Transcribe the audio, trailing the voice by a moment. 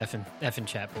F in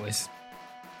chat, boys.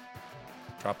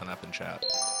 Drop an F in chat.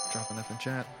 Drop an F in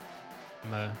chat.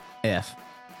 I'm F.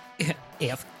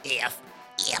 F.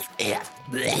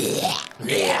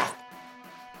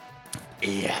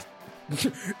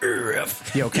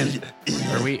 Yo,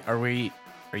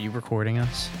 are you recording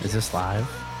us? Is this live?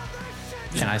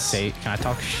 Can I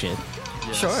talk shit?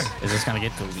 Yes. Sure. Is this gonna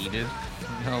get deleted?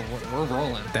 No, we're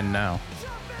rolling. Then no.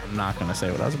 I'm not gonna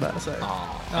say what I was about to say.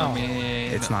 I mean,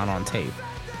 It's not on tape.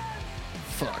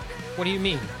 fuck. What do you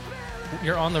mean?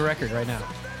 You're on the record right now.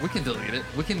 We can delete it.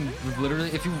 We can literally,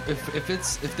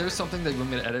 if there's something that you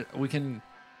want me to edit, we can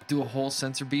do a whole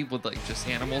censor beat with like just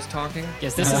animals talking.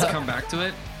 Yes, this is come back to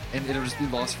it, and it'll just be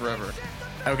lost forever.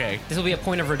 Okay. this will be a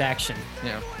point of redaction.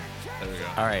 Yeah. There we go.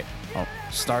 All right. I'll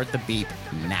start the beep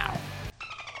now.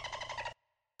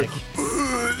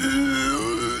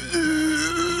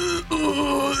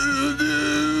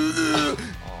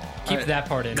 Keep that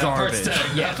part in. Garbage.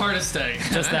 That part is staying.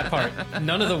 Just that part.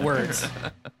 None of the words.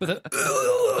 With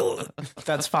a,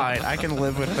 That's fine. I can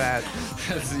live with that.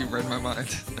 You read my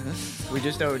mind. We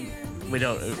just don't. We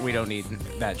don't need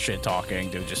that shit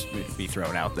talking to just be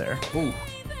thrown out there. Ooh.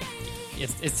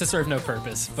 it's to serve no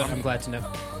purpose, but I'm glad to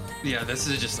know. Yeah, this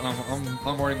is just. I'm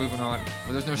already moving on.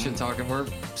 There's no shit talking. We're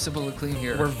simple and clean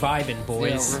here. We're vibing, yeah,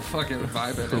 boys. we're fucking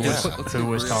vibing. Who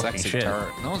was talking Sexy shit? turd.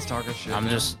 No one's talking shit. I'm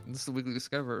man. just- This is the Weekly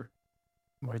Discover.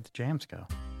 Where'd the jams go?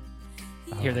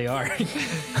 Here they are.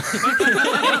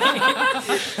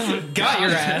 Got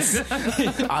your ass.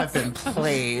 I've been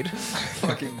played.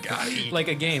 Fucking got it. Like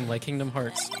a game, like Kingdom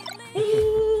Hearts.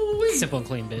 Simple and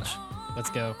clean, bitch.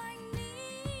 Let's go.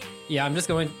 Yeah,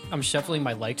 I'm shuffling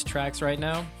my liked tracks right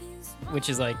now, which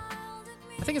is like,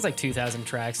 I think it's like 2,000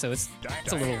 tracks, so it's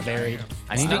a little varied.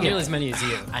 I It's need to not get- nearly as many as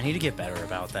you. I need to get better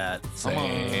about that.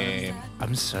 Same.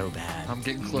 I'm so bad. I'm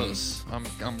getting close. I'm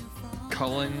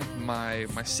culling my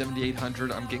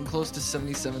 7800. I'm getting close to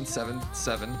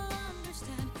 7777.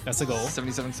 That's the goal.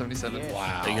 7777.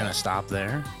 Wow. Are you gonna stop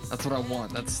there? That's what I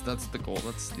want. That's the goal.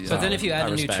 That's the. But then if you add I a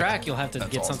new respect. track, you'll have to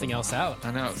That's get something else out.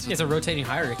 I know it's It's a rotating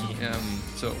hierarchy. yeah.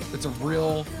 So it's a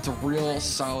real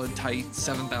solid tight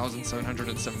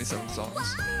 7,777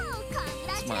 songs.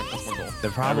 That's my goal. The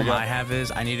problem I have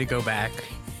is I need to go back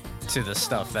to the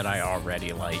stuff that I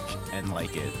already like and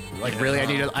like it. Like really,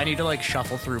 I need to like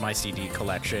shuffle through my CD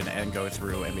collection and go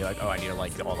through and be like, oh, I need to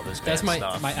like all of this. That's bad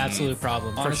stuff. my absolute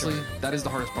problem. Honestly, for sure. that is the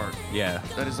hardest part. Yeah.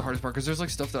 That is the hardest part because there's like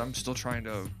stuff that I'm still trying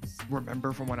to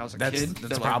remember from when I was a That's- kid. that's that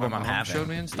the like, problem my I'm mom having. showed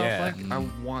me and stuff. Yeah. Like I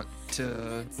want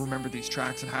to remember these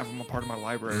tracks and have them a part of my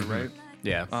library, right?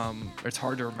 Yeah. It's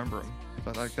hard to remember them,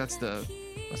 but like that's the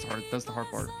hard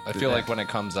part. I feel like when it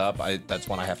comes up, that's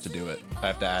when I have to do it. I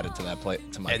have to add it to my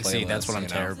And playlist. see, that's what I'm you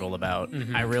know? terrible about.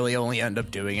 I really only end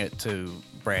up doing it to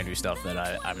brand new stuff that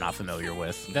I'm not familiar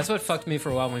with. That's what fucked me for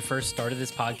a while when we first started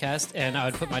this podcast, and I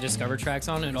would put my Discover tracks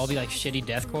on, and it'd all be like shitty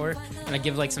deathcore, and I'd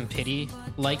give like some pity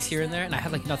likes here and there, and I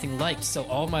had like nothing liked, so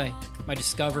all my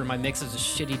Discover, my mixes was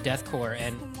shitty deathcore,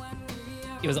 and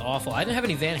it was awful. I didn't have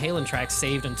any Van Halen tracks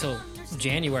saved until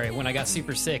January when I got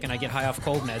super sick and I get high off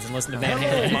cold meds and listen to Van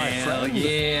Halen. Hell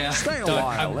yeah. Stay So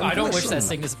I don't wish that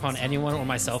sickness upon anyone or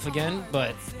myself again,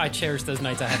 but I cherish those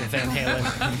nights I had with Van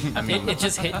Halen. I mean, It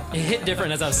just hit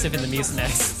different as I was sipping the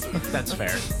Mucinex. that's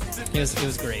fair. It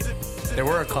was great. There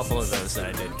were a couple of those that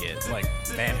I did get. Like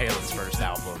Van Halen's first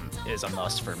album is a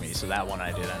must for me, so that one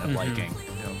I did end up liking.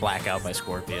 Blackout by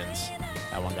Scorpions.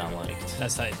 That one got liked.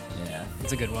 That's tight. Yeah.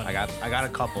 It's a good one. I got a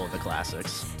couple of the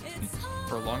classics.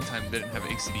 For a long time, they didn't have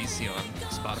AC/DC on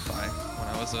Spotify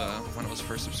when I was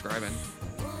first subscribing.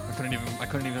 I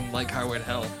couldn't even like Highway to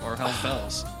Hell or Hell's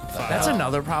Bells. That's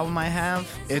another problem I have.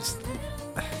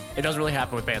 It doesn't really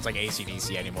happen with bands like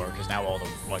AC/DC anymore because now all the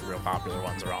like real popular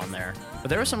ones are on there. But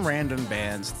there are some random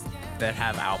bands that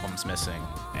have albums missing,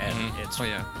 and it Oh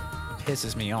yeah.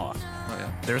 pisses me off. Oh yeah.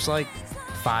 There's like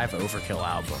 5 Overkill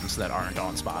albums that aren't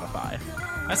on Spotify.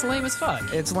 That's lame as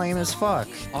fuck. It's lame as fuck.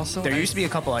 Also, There used to be a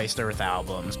couple Iced Earth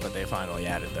albums, but they finally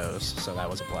added those, so that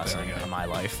was a blessing in my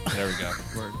life. There we go.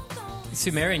 Word.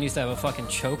 Sumerian used to have a fucking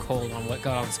chokehold on what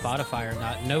got on Spotify or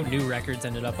not. No new records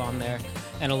ended up on there.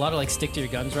 And a lot of like Stick to Your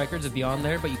Guns records would be on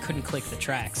there, but you couldn't click the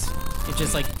tracks. It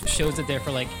just like shows it there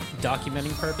for like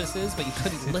documenting purposes, but you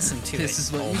couldn't listen to This it.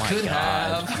 is what Oh you my could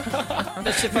God. have.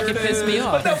 That shit fucking pissed me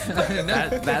off.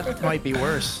 that might be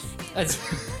worse.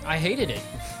 I hated it.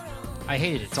 I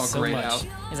hated it It's all so grayed much. out.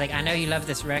 He's like, I know you love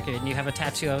this record and you have a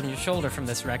tattoo on your shoulder from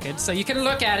this record, so you can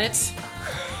look at it,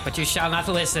 but you shall not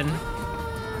listen.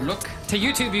 Look. To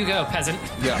YouTube you go, peasant.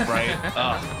 Yeah, right.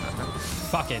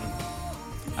 Fucking.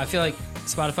 I feel like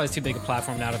Spotify's too big a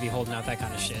platform now to be holding out that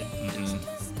kind of shit.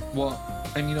 Well,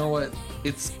 and you know what?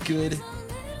 It's good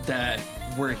that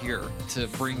we're here to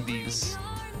bring these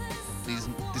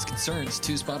concerns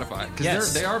to Spotify because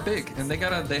Yes. they are big and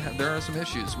there are some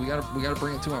issues. We gotta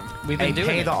bring it to them. We've Hey, been doing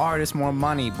pay it. the artist more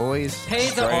money, boys. Pay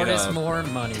the Straight artist up. more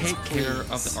money. Take care of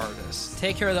please. the artist.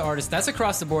 Take care of the artist. That's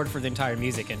across the board for the entire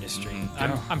music industry.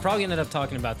 I'm probably gonna end up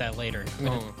talking about that later.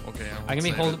 Oh, okay. I'm gonna be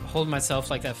holding myself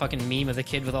like that fucking meme of the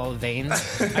kid with all the veins.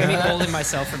 I'm gonna be holding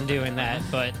myself from doing that,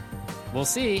 but we'll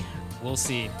see. We'll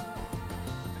see.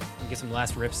 Get some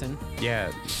last rips in.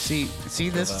 Yeah. See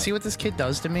this. See what this kid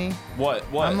does to me. What?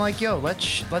 I'm like, yo,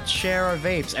 let's share our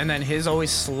vapes, and then his always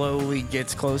slowly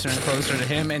gets closer and closer to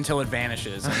him until it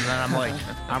vanishes, and then I'm like,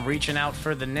 I'm reaching out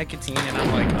for the nicotine, and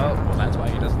I'm like, oh, well, that's why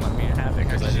he doesn't let me have it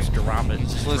because I just drop it.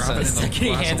 Drop it in the He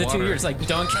glass hands of it to you. water. It's like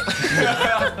dunk.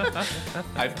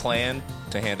 I plan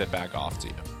to hand it back off to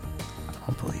you. I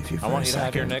don't believe you. For I want a you to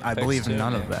have your second. neck I fixed believe too,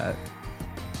 none man. of that.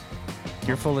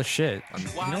 You're full of shit. You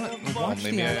know what? Well, Watch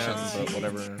maybe the I actions. am, but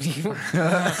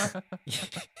whatever.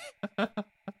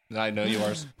 I know you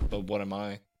are, but what am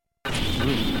I?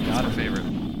 Not a favorite.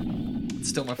 It's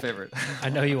still my favorite. I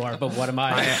know you are, but what am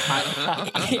I?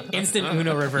 Instant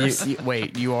Uno reverse.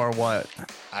 Wait, you are what?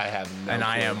 I have no And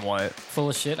I clue. am what? Full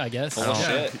of shit, I guess. Full of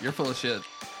Yeah, shit. you're full of shit.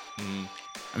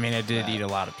 I mean, I did eat a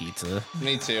lot of pizza.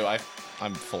 Me too.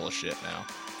 I'm full of shit now.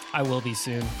 I will be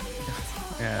soon.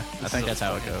 Yeah, I think that's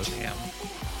how it goes. Damn.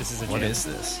 This is a What jam. is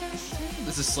this?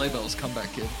 This is Sleigh Bells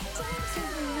Comeback Kid.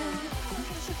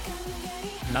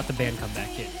 Not the band comeback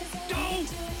kid.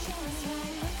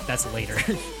 That's later.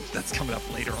 That's coming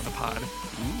up later on the pod.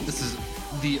 This is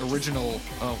the original.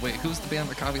 Wait, who's the band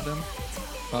that copied them?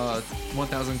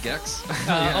 1,000 Gex.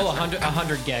 Oh,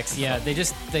 100 Gex. Yeah, they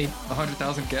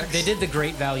 100,000 Gex. did the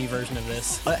great value version of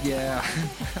this. Yeah.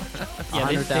 Yeah,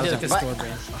 they did like a 100,000. store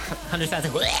brand.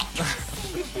 100,000.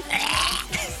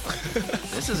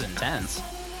 This is intense.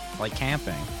 Like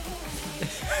camping.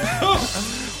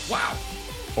 Wow.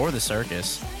 Or the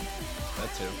circus. That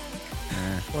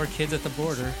too. Or kids at the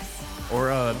border. Or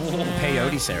a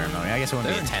peyote ceremony. I guess it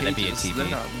wouldn't be intended to be a Cages. TV. They're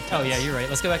not Oh yeah, you're right.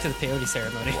 Let's go back to the peyote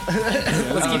ceremony.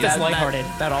 Let's keep this lighthearted.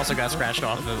 That also got scratched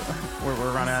off. We're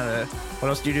running out of... What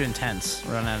else do you do in tents?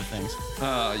 We're running out of things.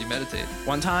 You meditate.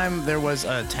 One time, there was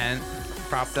a tent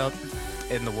propped up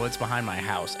in the woods behind my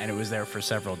house, and it was there for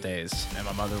several days, and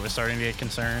my mother was starting to get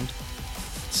concerned.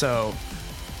 So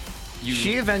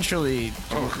she eventually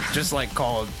just like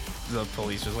called the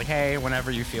police, was like, hey,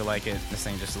 whenever you feel like it, this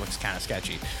thing just looks kind of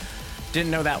sketchy.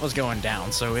 Didn't know that was going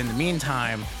down. So in the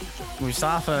meantime,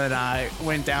 Mustafa and I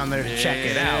went down there to check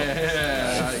it out.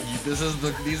 Yeah. These are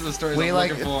the stories I'm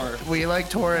looking for. We like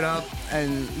tore it up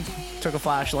and took a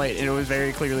flashlight, and it was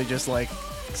very clearly just like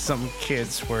some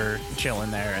kids were chilling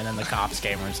there, and then the cops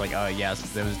came and was like, oh yes,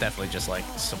 there was definitely just like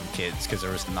some kids because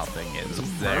there was nothing in Murderer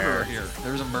there. here.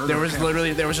 There was a murderer. There was camp.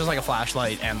 literally just like a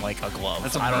flashlight and like a glove.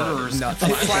 That's a I don't know, murderer's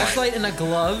nothing. A flashlight and a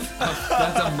glove.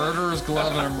 That's a murderer's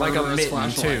glove and a Like a murderer's mitten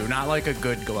flashlight. too, not like a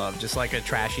good glove, just like a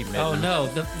trashy mitten. Oh no,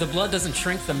 the blood doesn't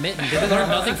shrink the mitten. Did they learn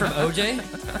nothing from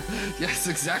OJ? Yes,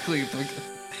 exactly. Like,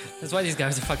 That's why these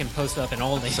guys are fucking posted up in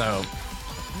Aldi. So,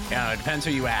 yeah, it depends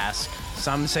who you ask.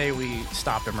 Some say we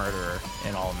stopped a murderer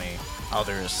in Almy.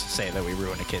 Others say that we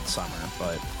ruined a kid's summer.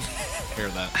 But Hear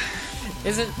that?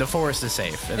 Isn't the forest is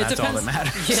safe, and it that's all that depends-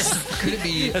 matters. Yes. could it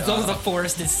be? As long as the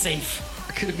forest is safe.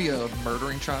 Could it be a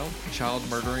murdering child? Child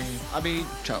murdering? I mean,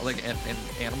 Child like an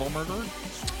animal murderer?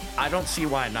 I don't see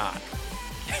why not.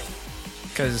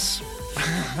 Because,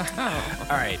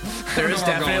 all right, there's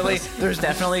where I'm going with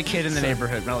definitely a kid in the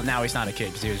neighborhood. Well, now he's not a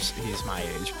kid because he's my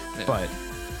age, Yeah. but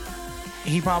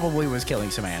he probably was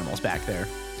killing some animals back there.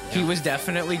 He was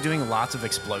definitely doing lots of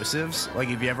explosives. Like,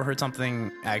 if you ever heard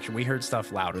something, actually, we heard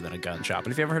stuff louder than a gunshot.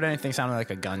 But if you ever heard anything sounding like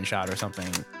a gunshot or something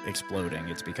exploding,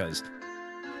 it's because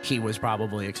he was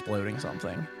probably exploding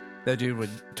something. That dude would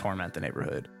torment the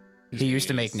neighborhood. He used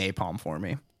to make napalm for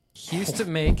me. He used to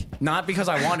make. Not because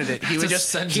I wanted it. He would That's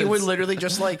a just. He sentence. would literally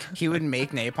just like. He would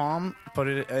make napalm,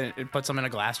 put some in a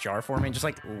glass jar for me, and just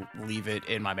like leave it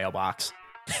in my mailbox.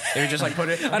 He would just like put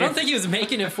it. I don't think he was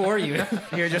making it for you.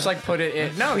 He would just like put it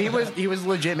in. No, he was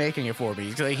legit making it for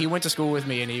me. He went to school with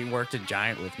me and he worked at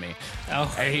Giant with me.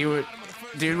 Oh, And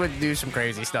dude would do some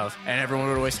crazy stuff, and everyone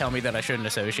would always tell me that I shouldn't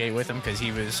associate with him because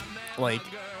he was like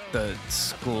the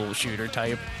school shooter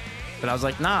type. But I was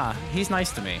like, nah, he's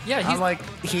nice to me. Yeah, I'm he's-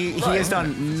 like, he has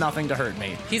done nothing to hurt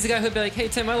me. he's the guy who'd be like, "Hey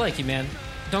Tim, I like you, man.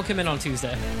 Don't come in on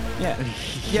Tuesday."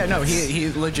 Yeah, no,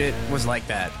 he legit was like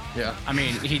that. Yeah. I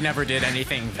mean, he never did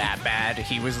anything that bad.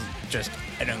 He was just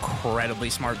an incredibly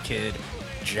smart kid,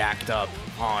 jacked up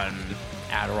on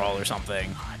Adderall or something.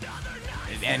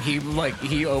 and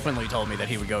he openly told me that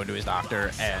he would go to his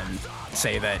doctor and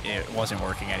say that it wasn't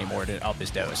working anymore to up his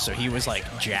dose. So he was like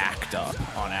jacked up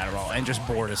on Adderall and just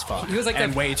bored as fuck. He was like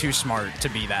and the- way too smart to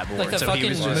be that bored. Like the so fucking he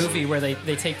was just, movie where they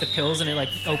take the pills and it like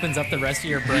opens up the rest of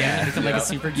your brain and you become like a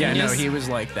super Yeah, genius. no, he was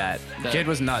like that. That- Kid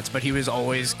was nuts, but he was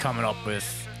always coming up with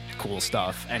cool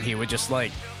stuff, and he would just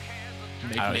like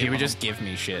he would just give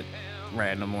me shit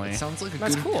randomly. Sounds like a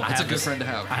That's good. cool. That's I a have good this- friend to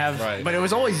have. I have, Right. but it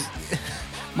was always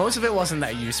most of it wasn't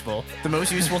that useful. The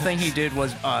most useful thing he did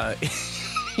was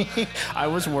I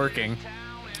was working.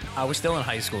 I was still in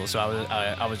high school, so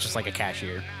I was just like a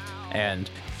cashier, and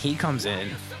he comes in.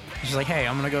 He's like, "Hey,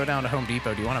 I'm gonna go down to Home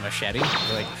Depot. Do you want a machete?"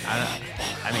 I'm like,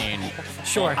 I mean,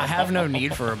 Sure. I have no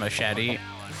need for a machete.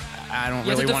 I don't You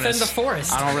have really to want defend the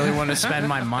forest. I don't really want to spend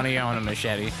my money on a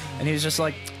machete. And he was just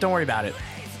like, "Don't worry about it."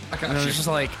 I got And I you. was just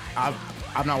like,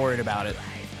 I'm not worried about it.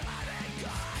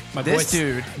 My This boys-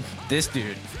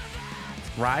 dude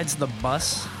rides the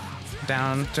bus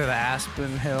down to the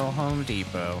Aspen Hill Home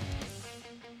Depot,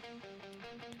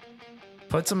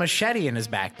 puts a machete in his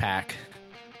backpack,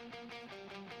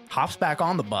 hops back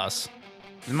on the bus.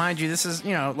 And mind you, this is,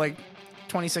 like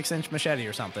 26-inch machete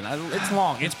or something. It's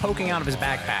long. It's poking out of his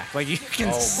backpack. Like, you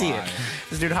can see it.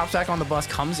 This dude hops back on the bus,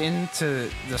 comes into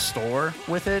the store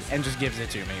with it, and just gives it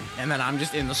to me. And then I'm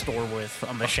just in the store with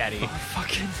a machete.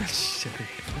 Fucking shit.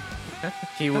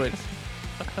 He would.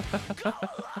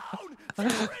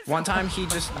 One time he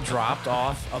just dropped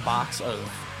off a box of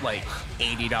like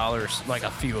 $80, like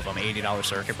a few of them, $80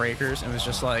 circuit breakers, and was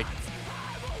just like,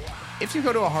 if you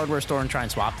go to a hardware store and try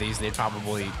and swap these, they'd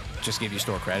probably just give you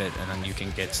store credit, and then you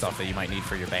can get stuff that you might need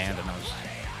for your band. And I was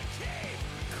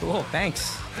cool.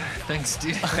 Thanks. Thanks,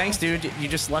 dude. Thanks, dude. You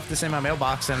just left this in my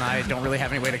mailbox, and I don't really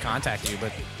have any way to contact you,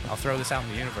 but I'll throw this out in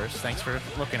the universe. Thanks for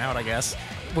looking out, I guess.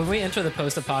 when we enter the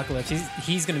post-apocalypse,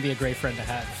 he's going to be a great friend to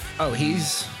have. Oh,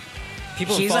 he's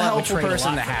People in a Fallout would helpful trade a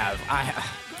person lot to for him.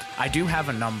 have. I do have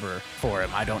a number for him.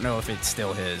 I don't know if it's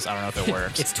still his. I don't know if it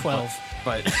works. It's 12.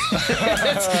 But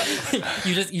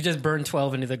you just burn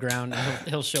 12 into the ground and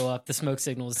he'll show up. The smoke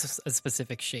signal is a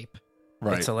specific shape.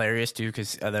 Right. it's hilarious too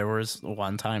because there was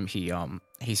one time he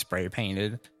spray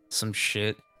painted some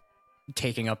shit,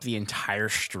 taking up the entire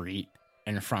street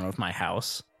in front of my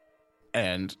house,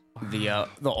 and the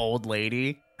old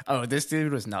lady. Oh, this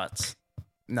dude was nuts.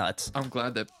 I'm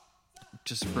glad that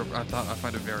I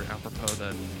find it very apropos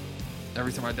that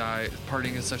Every Time I Die,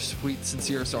 Parting is Such Sweet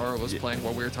Sincere Sorrow was playing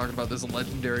while we were talking about this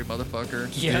legendary motherfucker.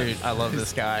 Yeah. Dude, I love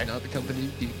this guy. Not the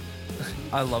company deep.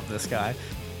 I love this guy.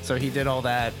 So he did all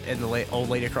that, and the old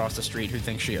lady across the street who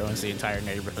thinks she owns the entire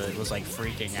neighborhood was like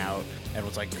freaking out and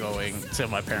was like going to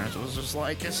my parents. Was just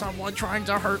like, "Is someone trying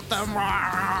to hurt them?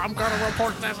 Ah, I'm gonna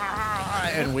report this." Ah.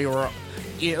 And we were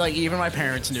like, even my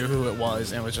parents knew who it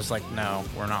was, and was just like, "No,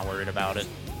 we're not worried about it,"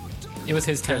 It was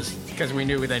his tent. because we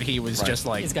knew that he was just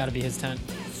like, It's got to be his tent.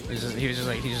 he was just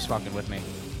like, he's just fucking with me.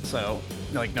 So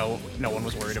like, no one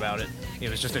was worried about it. It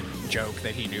was just a joke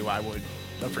that he knew I would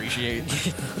appreciate.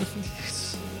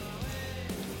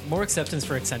 More acceptance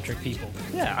for eccentric people.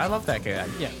 Yeah, I love that guy.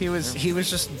 Yeah. He was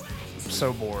just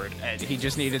so bored, and he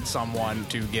just needed someone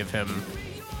to give him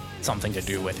something to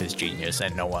do with his genius,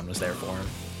 and no one was there for him.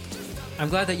 I'm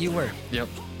glad that you were. Yep.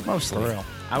 Mostly.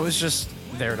 I was just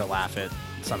there to laugh at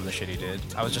some of the shit he did.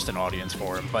 I was just an audience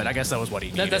for him, but I guess that was what he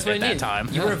needed That's what at I that need. time.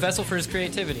 You were a vessel for his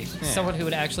creativity. Someone who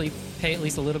would actually pay at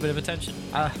least a little bit of attention.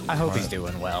 I hope he's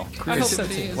doing well. I hope so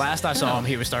too. Last I saw him,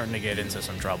 he was starting to get into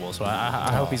some trouble, so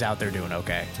I hope he's out there doing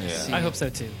okay. Yeah. I hope so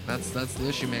too. That's the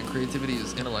issue, man. Creativity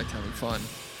is intellect having fun.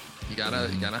 You gotta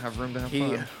have room to have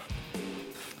fun.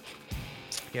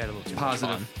 He had a little too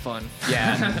Positive much fun. fun.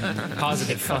 Yeah.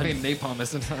 Positive I fun. mean, napalm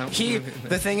isn't.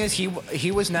 The thing is,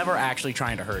 he was never actually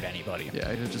trying to hurt anybody.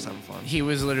 Yeah, he was just having fun. He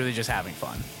was literally just having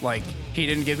fun. Like, he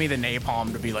didn't give me the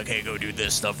napalm to be like, "Hey, go do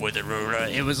this stuff with it."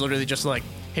 It was literally just like,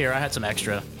 "Here, I had some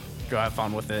extra. Go have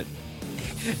fun with it."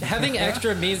 Having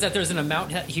extra means that there's an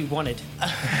amount that he wanted.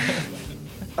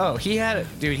 Oh, he had it.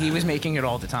 Dude, he was making it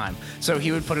all the time. So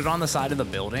he would put it on the side of the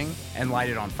building and light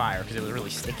it on fire because it was really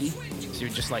sticky. So he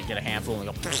would just like get a handful and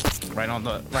go right on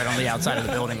the outside of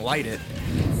the building, light it.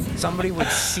 Somebody would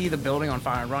see the building on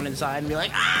fire and run inside and be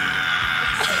like,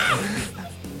 "Ah!"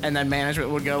 And then management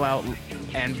would go out,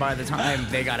 and by the time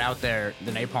they got out there,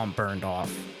 the napalm burned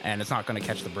off, and it's not going to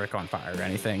catch the brick on fire or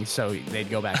anything. So they'd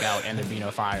go back out, and there'd be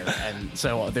no fire, and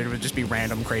so there would just be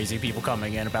random crazy people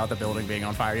coming in about the building being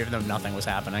on fire, even though nothing was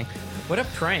happening. What a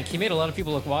prank. He made a lot of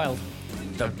people look wild.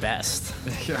 The best.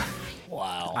 Yeah.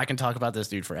 Wow. I can talk about this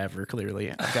dude forever.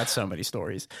 Clearly, I've got so many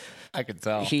stories. I could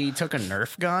tell. He took a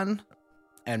Nerf gun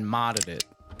and modded it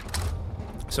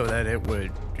so that it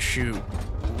would shoot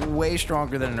way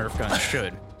stronger than a Nerf gun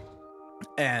should,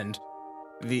 and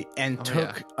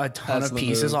took a ton That's of the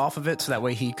pieces move. off of it, so that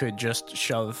way he could just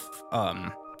shove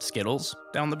Skittles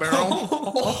down the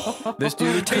barrel. This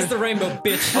dude Taste the rainbow,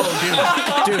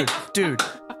 bitch. dude,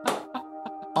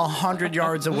 100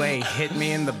 yards away, hit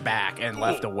me in the back and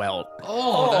left a welt.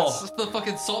 Oh, that's the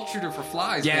fucking salt shooter for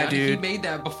flies. Yeah, man. dude. He made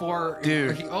that before.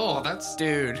 Dude. That's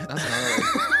Dude,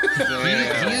 That's gnarly.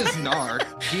 he is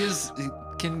Gnar. He is.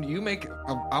 Can you make?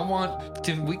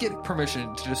 Can we get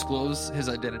permission to disclose his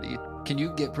identity? Can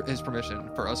you get his permission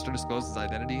for us to disclose his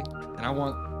identity? And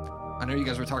I know you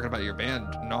guys were talking about your band,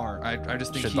 Gnar. I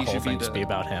just think should he the whole should thing be just be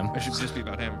about him? It should just be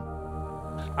about him.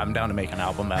 I'm down to make an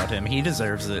album about him. He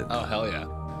deserves it. Oh hell yeah!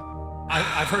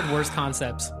 I've heard worse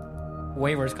concepts.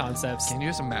 Way worse concepts. Can you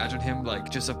just imagine him like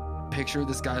just a picture of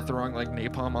this guy throwing like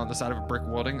napalm on the side of a brick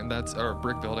building, and that's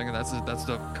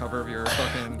the cover of your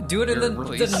fucking Do it in your the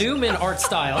release. Newman art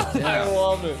style. I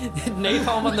love it.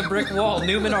 Napalm on the brick wall.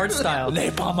 Newman art style.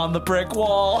 Napalm on the brick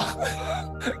wall.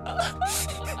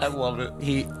 I love it.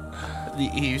 He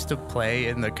used to play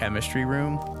in the chemistry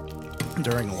room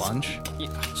during lunch.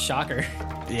 Shocker.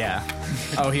 Yeah.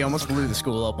 Oh, he almost blew the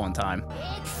school up one time.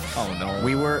 Oh no.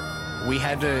 We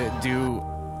had to do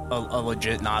a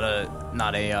legit, not a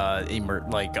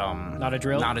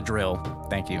drill? Not a drill.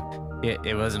 Thank you.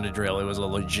 It wasn't a drill. It was a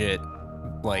legit,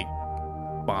 like,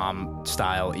 bomb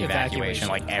style evacuation.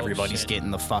 Like, Oh, everybody's shit.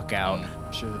 getting the fuck out.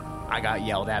 Shit. I got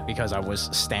yelled at because I was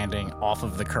standing off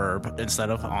of the curb instead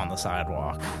of on the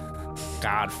sidewalk.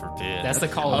 God forbid. That's the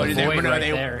call of the void right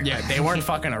there. Yeah, they weren't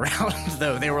fucking around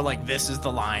though. They were like, "This is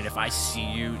the line. If I see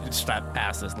you step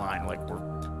past this line, like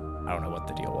I don't know what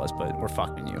the deal was, but we're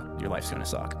fucking you. Your life's gonna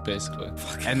suck." Basically.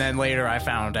 And then later, I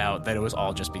found out that it was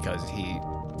all just because he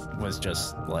was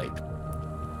just like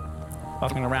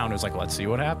fucking around. It was like, "Let's see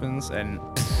what happens." And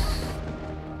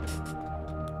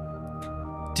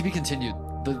To be continued.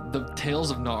 The Tales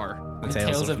of Gnar. The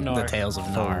Tales of Gnar. The Tales of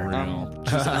Gnar.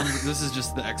 This is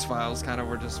just the X-Files kind of.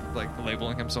 We're just like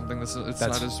labeling him something. It's That's-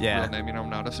 not his yeah. real name. You know, I'm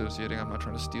not associating. I'm not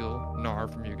trying to steal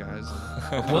Gnar from you guys.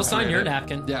 We'll sign your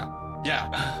napkin. Yeah.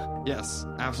 Yes.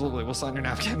 Absolutely. We'll sign your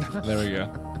napkin. There we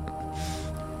go.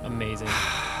 Amazing.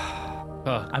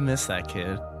 Oh, I miss that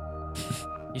kid.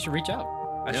 you should reach out.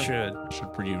 I should. Should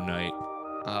reunite.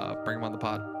 Bring him on the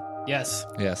pod. Yes.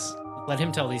 Yes. Let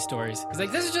him tell these stories. He's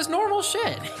like, this is just normal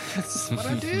shit. That's what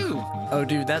I do. Oh,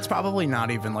 dude, that's probably not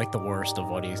even like the worst of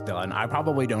what he's done. I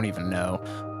probably don't even know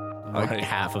like Right.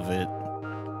 half of it.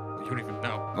 You don't even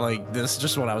know. Like, this is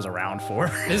just what I was around for.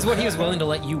 This is what he was willing to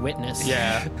let you witness.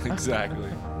 Yeah.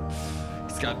 Exactly.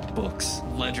 He's got books,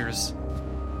 ledgers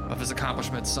of his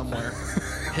accomplishments somewhere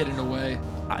hidden away.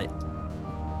 I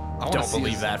wanna don't see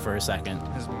believe his- that for a second.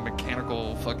 His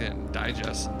mechanical fucking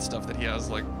digests and stuff that he has,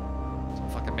 like some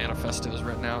fucking manifestos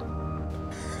written out.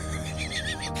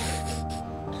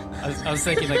 I was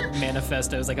thinking like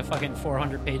manifestos, like a fucking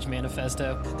 400-page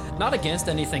manifesto. Not against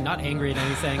anything, not angry at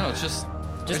anything. No, it's just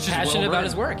passionate about well-written.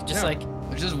 his work. Just Yeah. like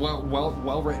it's just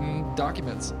well written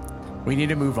documents. We need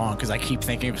to move on because I keep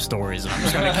thinking of stories and I'm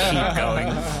just gonna keep going.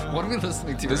 What are we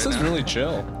listening to? This right is now? really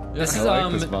chill. this I is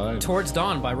like this vibe. Towards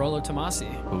Dawn by Rollo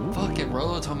Tomasi. fucking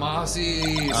Rollo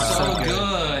Tomasi. So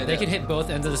good. They can hit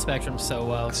both ends of the spectrum so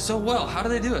well. so well. How do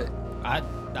they do it? I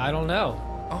don't know.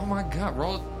 Oh my god,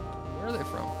 Rollo. Where are they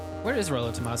from? Where is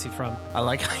Rollo Tomasi from? I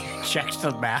like how you checked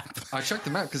the map. I checked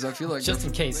them out because I feel like Just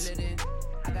in case.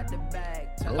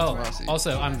 Rollo Oh, Tomasi.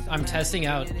 also, I'm testing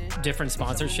out different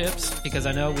sponsorships because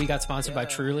I know we got sponsored by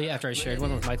Truly after I shared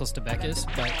one with Michael Stabekis,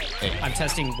 but I'm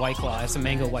testing White Claw. I have some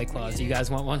mango White Claws. Do you guys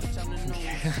want one?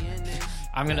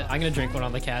 I'm gonna drink one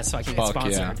on the cast so I can get Fuck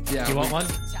sponsored. yeah. Do you want one?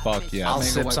 Fuck yeah. I'll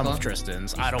Mango sip White some Claw? of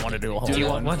Tristan's. I don't want to do a whole Do you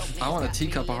one. want one? I want a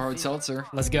teacup of hard seltzer.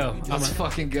 Let's go. Let's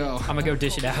fucking go. I'm gonna go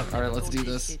dish it out. All right, let's do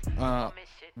this.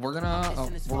 We're gonna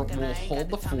we'll hold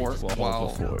the fort while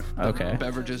the fort. the Okay.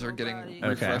 beverages are getting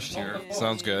refreshed here.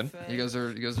 Sounds good. You guys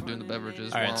are doing the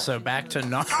beverages. All right, while- so back to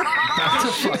Gnar. back to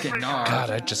fucking Gnar. God,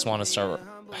 I just want to start.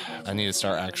 I need to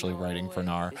start actually writing for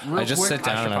Gnar. Real I just quick, sit I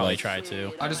down should and I Probably like. try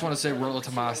to. I just want to say Rollo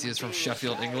Tomasi is from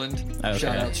Sheffield, England. Okay.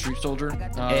 Shout out Street Soldier.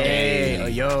 Hey,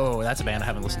 yo, that's a band I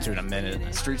haven't listened to in a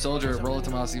minute. Street Soldier, Rollo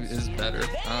Tomasi is better.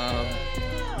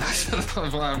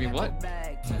 I mean, what?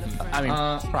 I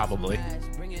mean, probably.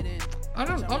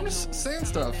 I'm just saying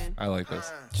stuff. I like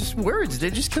this. Just words. They're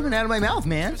just coming out of my mouth,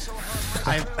 man.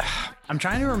 I'm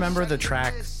trying to remember the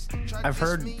track. I've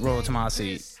heard Rollo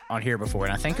Tomasi on here before,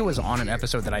 and I think it was on an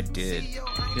episode that I did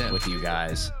with you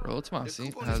guys. Rolo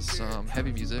Tomasi has some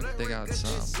heavy music. They got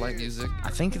some light music. I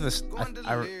think this.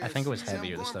 I think it was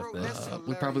heavier the stuff that.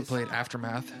 We probably played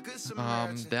Aftermath.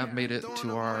 That made it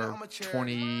to our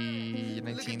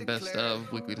 2019 best of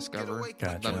Weekly Discover.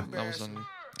 Gotcha. That was on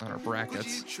our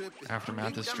brackets.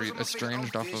 Aftermath is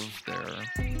estranged off of their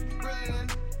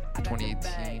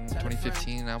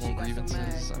 2015 album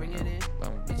Grievances. I don't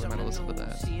know. We might have listened to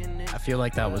that. I feel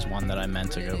like that was one that I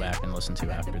meant to go back and listen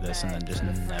to after this, and then just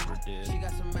never did.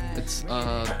 It's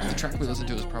the track we listened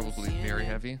to was probably very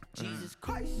heavy, and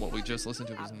what we just listened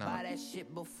to was not.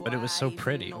 But it was so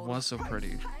pretty. It was so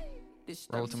pretty.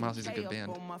 Rolo Tomasi's a good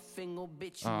band.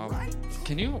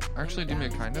 Can you actually do me a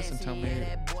kindness and tell me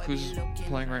who's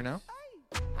playing right now?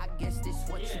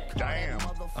 Damn.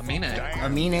 Amine.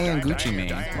 Amine and Gucci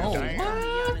Mane. Oh,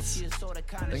 what?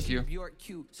 Thank you.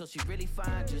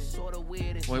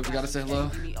 Wait, we gotta say hello.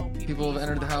 People have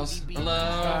entered the house. Hello.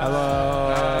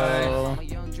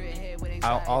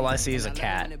 Hello. All I see is a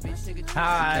cat.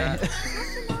 Hi.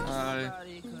 Hi.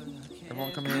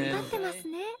 Everyone come in.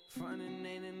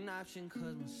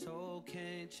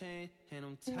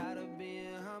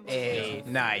 Hey,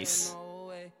 nice.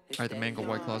 Alright, the mango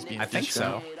white claws being I think fished so.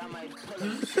 out.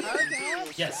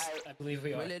 Yes, I believe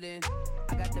we are.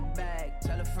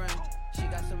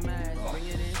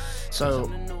 So,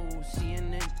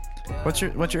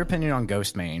 what's your opinion on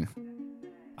Ghost Mane?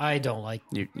 I don't like.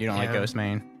 You don't like Yeah. Ghost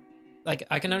Mane? Like,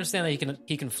 I can understand that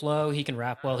he can flow, he can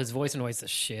rap well. His voice annoys the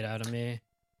shit out of me.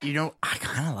 You know, I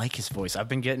kind of like his voice. I've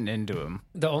been getting into him.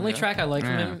 The only track I like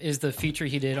from Yeah. him is the feature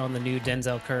he did on the new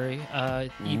Denzel Curry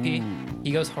EP. Ooh. He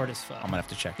goes hard as fuck. I'm gonna have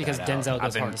to check Because that out. Denzel goes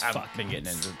I've been, hard as fuck. I've been getting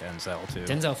into Denzel too.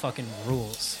 Denzel fucking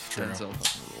rules. Denzel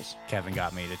fucking rules. Kevin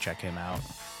got me to check him out.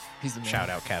 He's the man.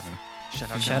 Shout out Kevin.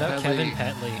 Shout out Kevin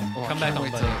Petley. Oh, Come I back can't on,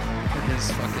 wait buddy. to put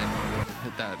his fucking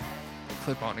hit that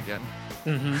clip on again.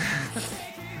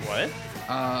 What?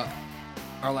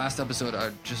 Our last episode, I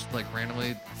just like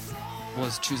randomly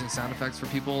was choosing sound effects for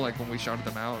people, like when we shouted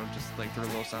them out, and just like threw a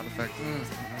little sound effect,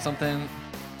 something.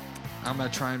 I'm gonna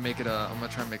try and make it a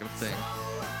thing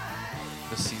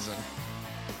this season.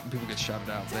 When people get shouted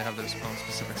out, they have their own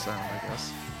specific sound, I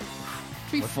guess.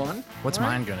 It'd be fun. What's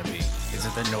mine gonna be? Is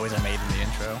it the noise I made in the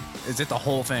intro? Is it the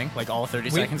whole thing? Like all 30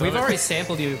 seconds? We've of it? already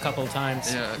sampled you a couple of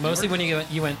times. Yeah, Mostly when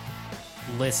you went,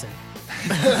 listen.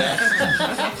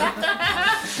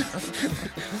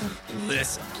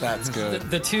 Listen. That's good.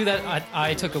 The two that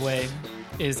I took away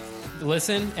is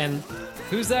listen and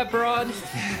who's that broad?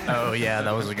 Oh yeah,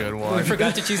 that was a good We one.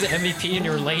 forgot to choose the MVP and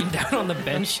you were laying down on the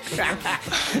bench.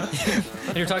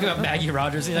 And you're talking about Maggie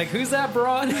Rogers. And you're like, who's that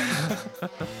broad?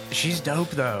 She's dope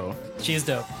though. She's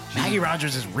dope. Maggie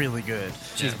Rogers is really good.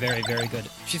 She's very, very good.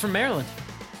 She's from Maryland.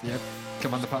 Yep.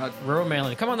 Come on the pod. Rural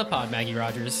Maryland. Come on the pod, Maggie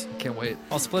Rogers. Can't wait.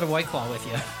 I'll split a White Claw with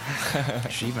you.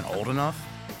 Is she even old enough?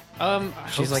 I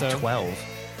She's hope like so. 12.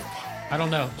 I don't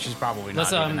know. She's probably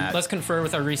not even that. Let's confer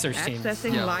with our research team.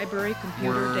 Accessing Yeah. library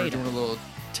computer We're data. doing a little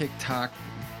TikTok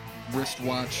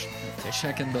wristwatch,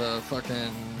 checking the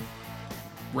fucking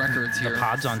records here. The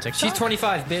pod's on TikTok. She's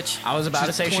 25, bitch. I was about to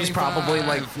She's say she's probably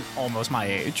like 25. almost my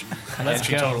age. Let's And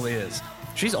she go. totally is.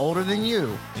 She's older than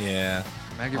you. Yeah.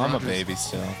 Maggie I'm a Rogers. baby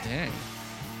still. Dang.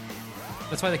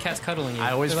 That's why the cat's cuddling you.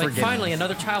 I always They're like, forget. finally,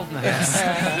 another child in the house.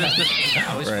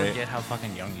 I always Right. forget how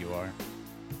fucking young you are.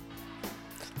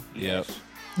 Yep.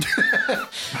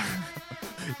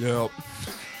 Yep.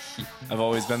 I've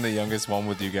always been the youngest one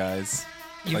with you guys.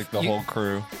 You- Like the you- whole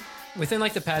crew. Within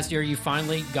like the past year, you've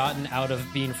finally gotten out of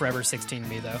being forever 16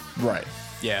 me, though. Right.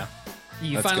 Yeah.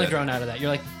 You That's finally good. grown out of that. You're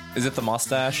like, Is it the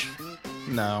mustache?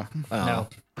 No. Oh. no.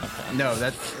 No,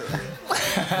 that.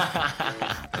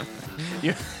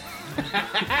 you,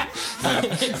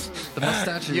 The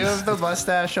mustache is... you have the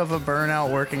mustache of a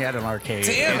burnout working at an arcade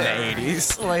Damn in the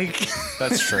 80s. Like,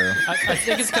 That's true. I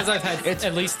think it's because I've had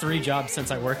at least 3 jobs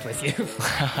since I worked with you.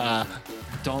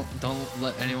 Don't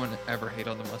let anyone ever hate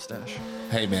on the mustache.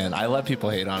 Hey man, I let people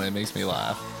hate on it. It makes me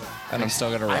laugh. And I'm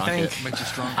still gonna rock think- it. Makes you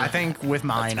stronger. I think with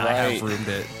mine, That's I have right. room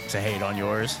to hate on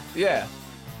yours. Yeah.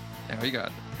 Yeah, you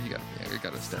got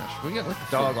a stash. We got like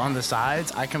the Dog, on the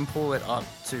sides, I can pull it up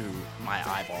to my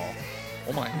eyeball.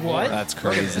 Oh my. What? That's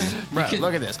crazy. Bro, can-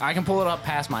 look at this. I can pull it up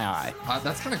past my eye.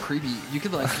 That's kind of creepy. You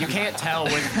could like. You can't tell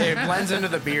when it blends into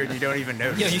the beard. You don't even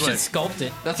notice. Yeah, you should but- sculpt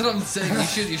it. That's what I'm saying.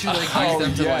 You should like use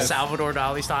them to like. Salvador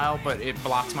Dali style, but it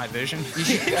blocks my vision.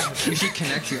 You should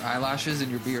connect your eyelashes and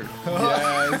your beard.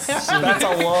 Yes. That's a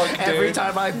look, dude. Every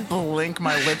time I blink,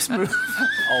 my lips move.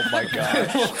 Oh my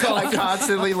gosh. I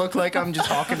constantly look like I'm just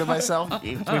talking to myself.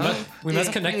 We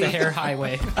must connect the hair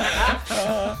highway.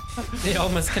 They all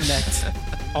must connect.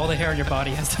 All the hair on your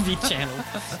body has to be channeled.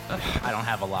 I don't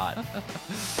have a lot.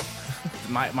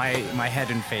 My head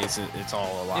and face, it's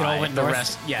all a lie. It all went the north?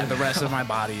 rest, yeah, the rest of my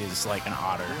body is like an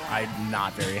otter. I'm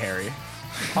not very hairy.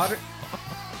 Otter.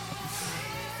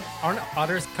 Aren't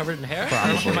otters covered in hair?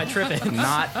 Probably. Am I tripping?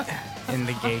 Not in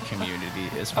the gay community,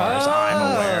 as far as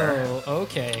I'm aware. Oh,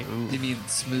 okay. You mean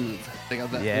smooth? They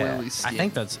got that Yeah, oily skin. I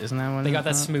think isn't that what They it's got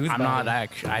that called? smooth I'm body. not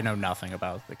actually. I know nothing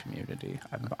about the community.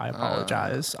 I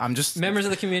apologize. I'm just Members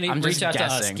of the community, I'm reach just out to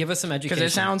us. guessing. Give us some education.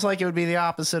 Because it sounds like it would be the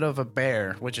opposite of a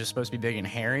bear, which is supposed to be big and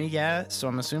hairy. Yeah, so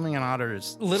I'm assuming an otter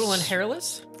is little and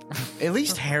hairless, at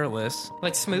least hairless.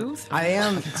 like smooth. I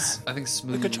think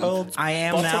smooth. I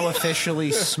am now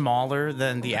officially smaller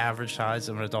than the average size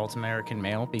of an adult American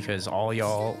male because all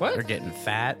y'all What? are getting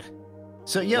fat.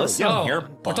 So yo, Oh, hair we're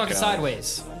buck talking out.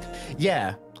 sideways.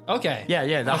 yeah, Okay. yeah.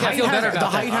 The Okay, height I feel better has-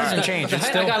 about the that. height hasn't Alright. changed. The It's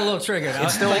height, still I got a little triggered. I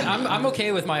was still- like, I'm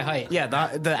okay with my height. yeah.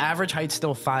 The average height's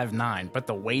still 5'9", but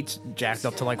the weight's jacked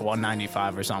up to like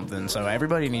 195 or something. So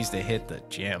everybody needs to hit the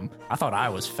gym. I thought I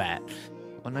was fat.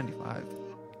 195.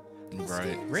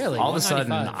 Right. Really? All of a sudden,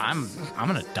 195. I'm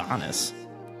an Adonis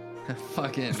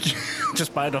Fucking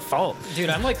just by default. Dude,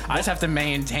 I'm like, I just have to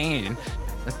maintain.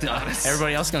 Adonis.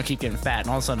 Everybody else is gonna keep getting fat, and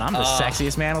all of a sudden, I'm the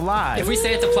sexiest man alive. if we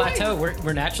stay at the plateau,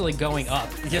 we're naturally going up.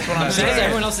 That's what I'm Because saying.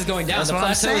 everyone else is going down. That's The what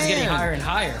I'm plateau is getting saying. higher and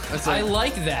higher. That's I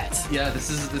like- like that. Yeah,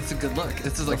 it's a good look.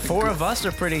 This is like The four of us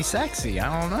are pretty sexy.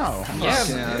 I don't know. Yeah,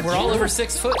 Yeah. we're all over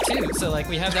 6 foot too, so like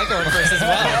we have that going for us as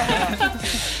well.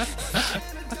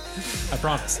 I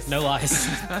promise, no lies.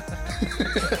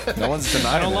 No one's I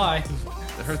denying don't it. lie.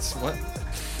 It hurts. What?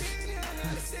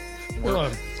 Ugh.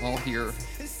 We're all here.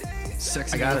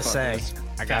 Sexy. I gotta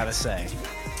motherfuckers. say,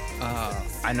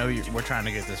 I know we're trying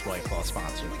to get this White Claw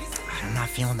sponsored. I'm not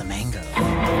feeling the mango.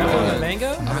 The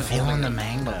mango? I'm not feeling the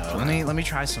mango. Let me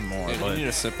try some more. Dude, you but need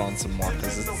to sip on some more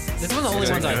because it's This is one of the only Is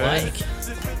it ones I good? like.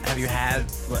 have you had It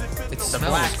the smells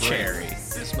black great. cherry? It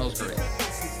smells great.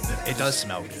 It does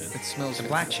smell good. It smells The good.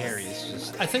 black cherry is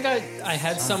just. I think I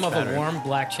had Sounds some of better. a warm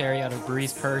black cherry out of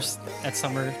Breeze Purse at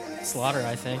Summer Slaughter,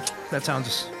 I think. That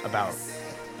sounds about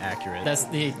accurate. That's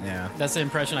the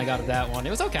impression I got of that one. It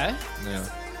was okay. yeah.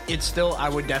 It's still. I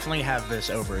would definitely have this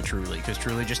over a Truly because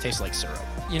Truly just tastes like syrup.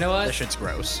 You know what? That shit's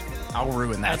gross. I'll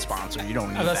ruin that sponsor. You don't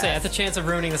need I was about to say, that. at the chance of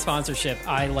ruining the sponsorship,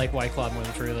 I like White Claw more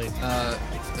than Truly.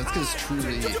 That's because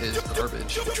Truly is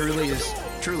garbage. Truly is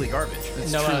truly garbage.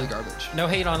 It's No, truly garbage. No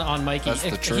hate on Mikey. That's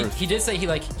the truth. He did say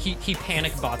he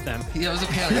panic bought them. He was a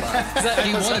panic buy.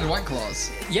 He wanted White Claws.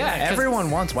 Yeah, 'cause-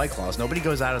 Everyone wants White Claws. Nobody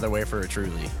goes out of their way for a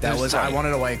Truly. That was I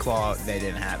wanted a White Claw. They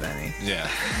didn't have any. Yeah.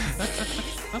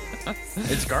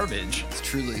 It's garbage. It's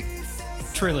Truly.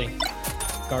 Truly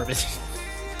garbage.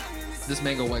 This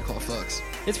mango White Claw fucks.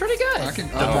 It's pretty good. I can.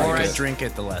 The Oh, more okay. I drink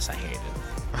it, the less I hate it.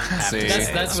 See,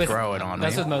 That's It's with growing on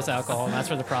that's me. with most alcohol, and that's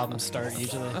where the problems start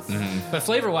usually. Mm-hmm. But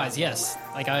flavor wise, yes,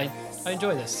 like I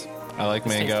enjoy this. I like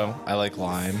mango. I like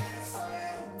lime.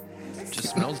 It just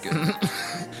smells good.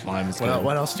 Lime is good.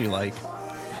 What else do you like?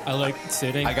 I like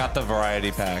sitting. I got the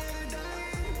variety pack.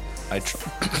 I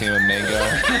came with mango.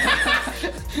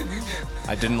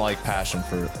 I didn't like passion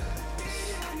fruit.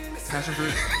 Passion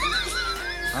fruit.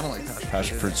 I don't like passion fruit.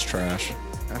 Passion fruit's trash.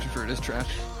 Passion fruit is trash.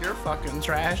 You're fucking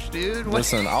trash, dude.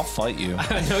 Listen, I'll fight you.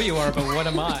 I know you are, but what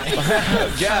am I?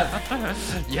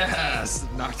 Yes,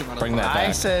 knocked him out of Bring the that park. I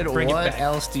back. said, Bring it what back.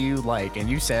 else do you like? And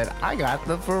you said, I got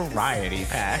the variety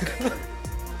pack.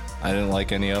 I didn't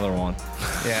like any other one.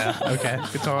 Yeah, okay.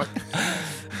 Good talk.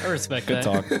 I respect Good that.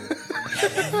 talk.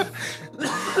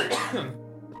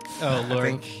 Oh I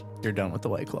lord, think you're done with the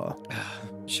White Claw.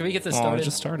 should we get this Oh, I started?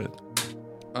 just started.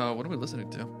 What are we listening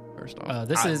to? First off,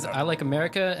 This is I Like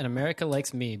America and America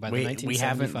Likes Me by the We 1975.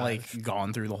 haven't like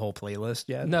gone through the whole playlist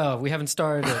yet. No, we haven't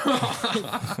started it.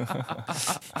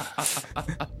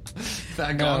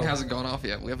 that gong hasn't gone off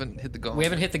yet. We haven't hit the gong. We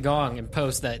haven't hit the gong and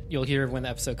post that you'll hear when the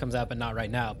episode comes out, but not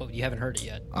right now. But you haven't heard it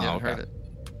yet. You haven't okay. heard it.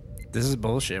 This is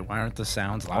bullshit. Why aren't the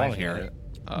sounds I want live to hear here?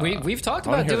 it. We've talked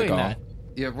I wanna about hear the doing gong. that.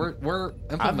 Yeah, we're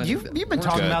implementing. You've been We're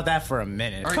talking good. about that for a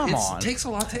minute. All right, Come it's- on. It takes a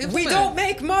lot to implement. We don't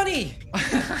make money.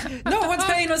 No one's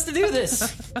paying us to do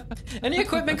this. Any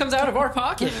equipment comes out of our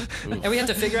pocket, and we have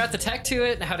to figure out the tech to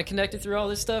it and how to connect it through all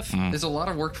this stuff. There's a lot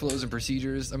of workflows and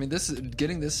procedures. I mean,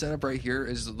 getting this set up right here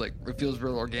is like it feels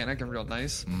real organic and real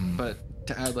nice. But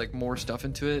to add like more stuff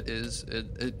into it is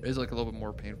like a little bit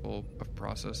more painful of a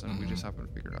process, and we just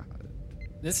haven't figured out how to.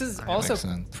 This is also makes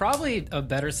sense. probably a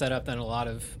better setup than a lot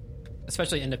of,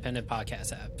 especially independent podcasts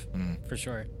have, for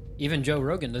sure. Even Joe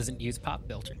Rogan doesn't use pop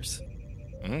filters.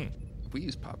 We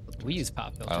use pop filters. We use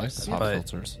pop filters. I like the pop But-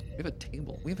 filters. We have a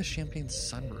table. We have a champagne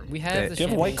sunroom. We have the Do you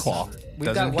have a White champagne Claw? sunroom. We've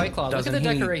Doesn't got he- White Claw. Look at the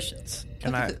doesn't he- decorations.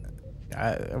 Can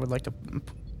I would like to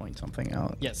point something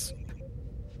out. Yes.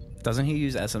 Doesn't he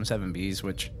use SM7Bs,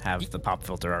 which have the pop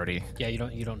filter already? Yeah, you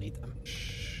don't need them.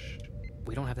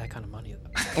 We don't have that kind of money.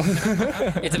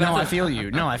 It's No, about I the, feel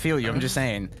you. No, I feel you. I'm just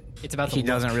saying it's about the he look.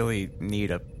 doesn't really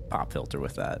need a pop filter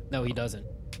with that. No, he doesn't.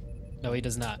 No, he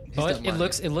does not. got But money.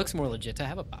 it looks more legit to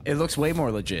have a pop. It looks way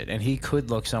more legit, and he could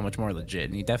look so much more legit,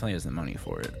 and he definitely has the money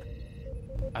for it.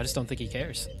 I just don't think he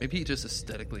cares. Maybe he just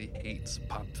aesthetically hates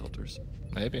pop filters.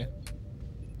 Maybe.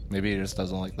 Maybe he just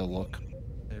doesn't like the look.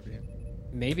 Maybe.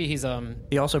 Maybe he's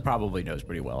He also probably knows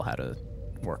pretty well how to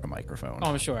work a microphone. Oh,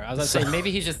 I'm sure. I was about to say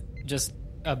maybe he's just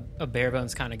a bare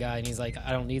bones kind of guy, and he's like,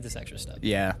 I don't need this extra stuff.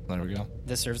 Yeah, There we go.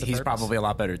 This serves the he's purpose. probably a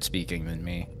lot better at speaking than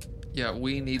me. Yeah,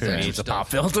 we need Who the extra needs a stuff. pop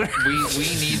filter? We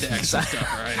need the extra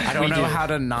stuff, all right? I don't We know do. how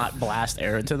to not blast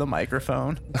air into the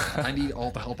microphone. I need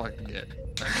all the help I can get.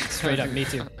 Straight up, me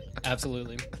too.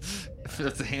 Absolutely. If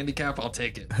it's a handicap, I'll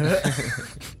take it.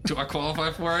 Do I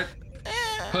qualify for it?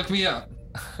 Hook me up.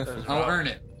 I'll earn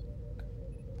it.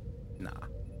 Nah,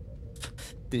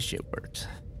 this shit works.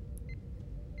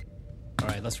 All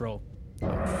right, let's roll.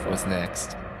 What's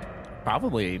next?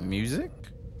 Probably music.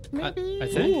 I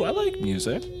think. Ooh, I like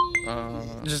music.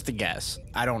 Just a guess.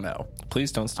 I don't know.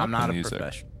 Please don't stop I'm not the a music.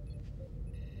 professional.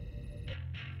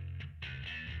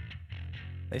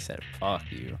 They said fuck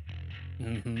you.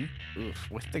 Mm-hmm.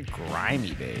 Oof, with the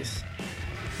grimy bass.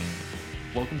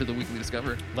 Welcome to the Weekly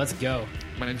Discover. Let's go.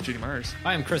 My name is Judy Myers.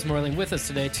 I am Chris Morling. With us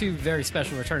today, two very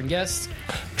special return guests.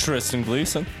 Tristan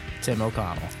Gleason. Tim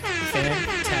O'Connell.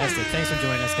 Fantastic. Thanks for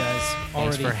joining us, guys. Thanks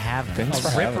Already for having Thanks us.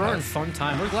 for a having rip-roaring us. fun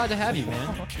time. We're glad to have you,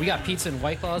 man. We got pizza and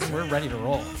White Claws, and we're ready to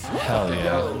roll. Hell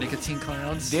yeah. Nicotine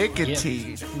clouds.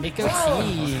 Nicotine.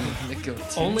 Nicotine. Nicotine.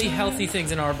 Only healthy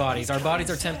things in our bodies. Our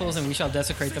bodies are temples, and we shall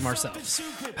desecrate them ourselves.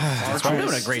 I'm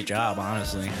doing a great job,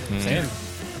 honestly. Same.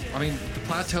 I mean, the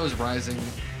plateau is rising.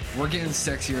 We're getting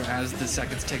sexier as the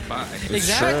seconds tick by.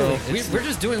 Exactly. We're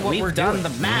just doing what We've we're done doing. the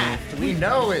math. We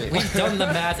know it. We've done the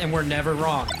math, and we're never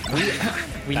wrong.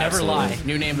 We never Absolutely. lie.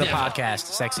 New name of the Never. podcast,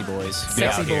 Sexy Boys. Sexy Be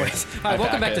out here. boys. All right,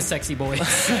 welcome back back to it. Sexy Boys.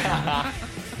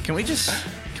 Can we just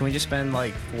spend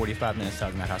like 45 minutes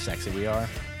talking about how sexy we are?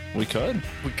 We could.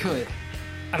 We could.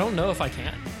 I don't know if I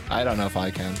can. I don't know if I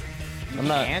can. I'm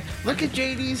not. And look at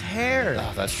JD's hair.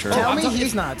 Oh, that's true. Tell I'm me talking-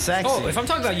 he's not sexy. Oh, if I'm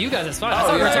talking about you guys, that's fine. I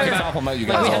thought we yeah, were I talking can about compliment you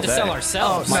like guys we all had to sell day.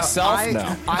 ourselves. no, myself, I,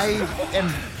 no. I am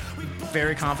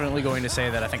very confidently going to say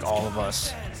that I think all of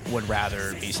us would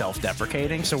rather be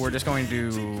self-deprecating, so we're just going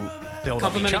to build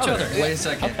Compliment up each other. Wait a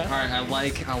second. All right, I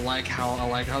like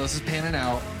how this is panning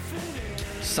out.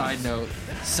 Side note: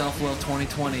 self-love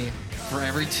 2020. For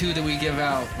every 2 that we give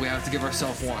out, we have to give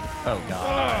ourselves 1. Oh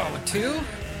god. Oh, 2?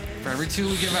 For every 2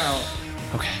 we give out,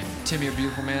 Okay. Tim, you're a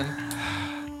beautiful man.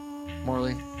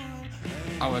 Morley,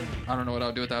 I don't know what I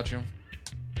would do without you.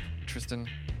 Tristan,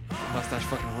 mustache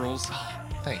fucking rules.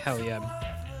 Hell yeah.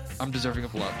 I'm deserving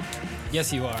of love.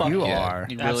 Yes, you are. You Yeah, are.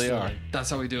 You really Absolutely. are. That's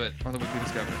how we do it on the Weekly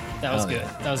Discover. That was Oh, good.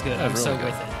 yeah. That was good. That I'm was so really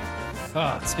with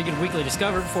it. Speaking of Weekly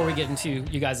Discover, before we get into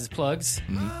you guys' plugs,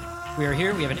 we are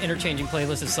here. We have an interchanging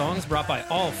playlist of songs brought by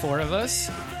all 4 of us.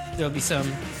 There'll be some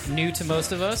new to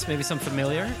most of us, maybe some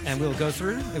familiar, and we'll go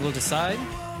through and we'll decide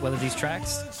whether these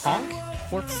tracks honk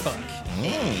or fuck.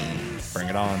 Bring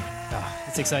it on.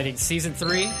 It's exciting. Season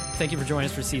 3. Thank you for joining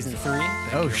us for Season 3.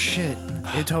 Oh shit.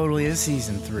 It totally is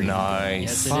season 3.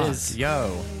 Nice. Yes, it is.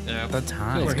 Yo. Yeah. The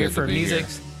time. We're here good for to be music,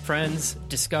 here. friends,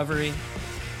 discovery.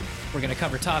 We're going to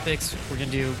cover topics. We're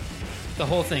going to do the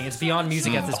whole thing. It's beyond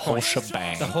music at this The whole point.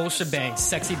 shebang. The whole shebang.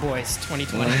 Sexy Boys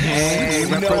 2020.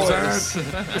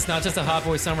 It's not just a hot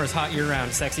boy summer, it's hot year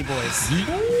round. Sexy Boys.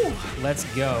 Let's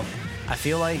go. I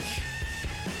feel like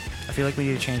we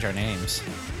need to change our names.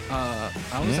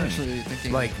 I was actually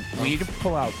thinking, Like, we need to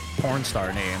pull out porn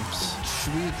star names.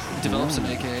 should we develop some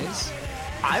AKAs?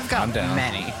 I've got I'm down.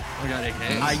 many. We got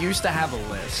AKAs. I used to have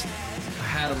a list. I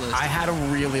had a list. I had a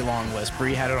really long list.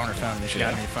 Bree had it on her phone, and she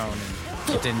got a new phone,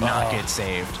 and it did not get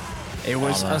saved. It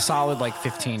was a solid like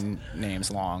 15 names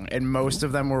long, and most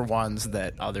of them were ones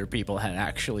that other people had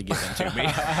actually given to me,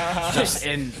 just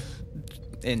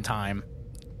in time.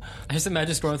 I just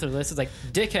imagine scrolling through the list. It's like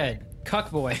dickhead,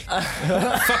 cuckboy,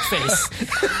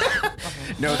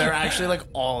 fuckface. No, they're actually like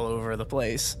all over the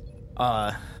place.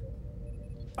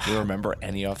 Do you remember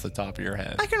any off the top of your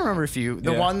head? I can remember a few.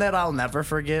 The Yeah. one that I'll never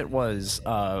forget was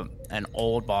an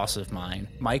old boss of mine,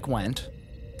 Mike Wendt.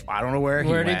 I don't know where he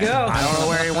Where'd he went. go? I don't know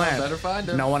where he went. Better find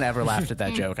him. No one ever laughed at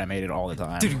that joke. I made it all the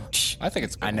time. I think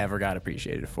it's cool. I never got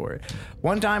appreciated for it.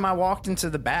 One time I walked into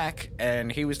the back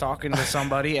and he was talking to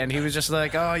somebody and he was just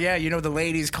like, oh yeah, you know the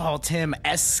ladies call Tim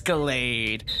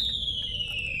Escalade.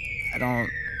 I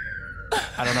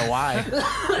don't know why.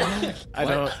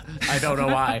 I don't know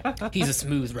why. He's a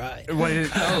smooth ride. What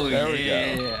is, Oh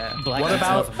yeah. Black What Knights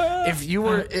about love him.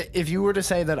 if you were to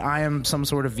say that I am some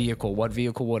sort of vehicle, what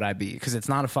vehicle would I be? Because it's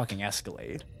not a fucking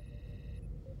Escalade.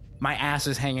 My ass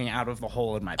is hanging out of the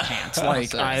hole in my pants.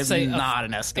 Like I'm Say not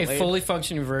an a Escalade. fully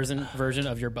functioning version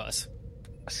of your bus?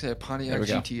 I say a Pontiac we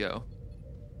go. GTO.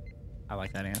 I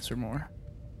like that answer more.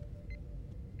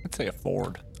 I'd say a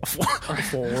Ford. A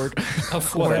Ford. A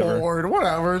Ford. Whatever. Ford,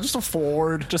 whatever. Just a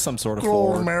Ford. Just some sort of Good old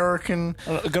Ford. American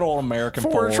A good old American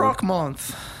Ford Ford. truck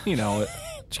month. You know it.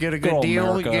 Did you get a Good good old deal?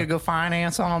 America. You get a good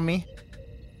finance on me?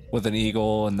 With an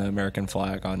eagle and the American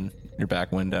flag on your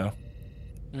back window.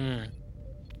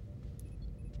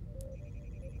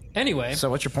 Anyway, So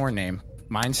what's your porn name?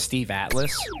 Mine's Steve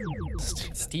Atlas.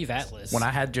 Steve Atlas. When I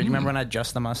had, do you remember when I had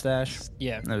just the mustache?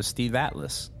 Yeah, It was Steve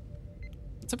Atlas.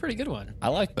 it's a pretty good one. I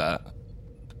like that.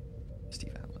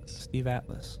 Steve Atlas. Steve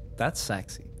Atlas. That's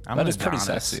sexy. I'm That an is pretty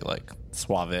Adonis. sexy, like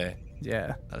suave.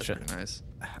 Yeah. That's Should- pretty nice.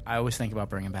 I always think about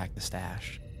bringing back the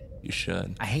stash. You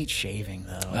should. I hate shaving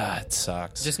though. Ah, it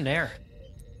sucks. Just Nair.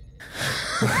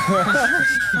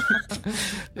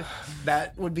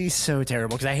 That would be so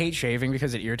terrible because I hate shaving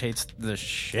because it irritates the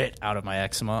shit out of my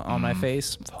eczema on my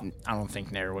face. I don't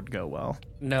think Nair would go well.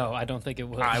 No, I don't think it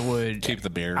would. I would keep the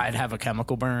beard. I'd have a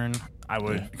chemical burn. I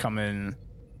would come in.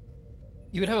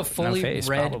 You would have a fully face,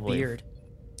 red probably. beard,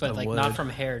 but I like would. not from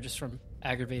hair, just from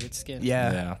aggravated skin.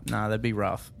 Yeah. Yeah. Nah, that'd be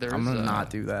rough. There's I'm gonna a- not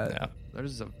do that. yeah.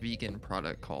 There's a vegan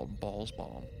product called Balls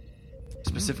Balm,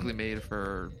 specifically made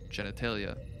for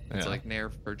genitalia. It's Yeah. like Nair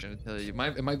for genitalia.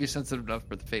 It might be sensitive enough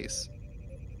for the face.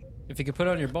 If you could put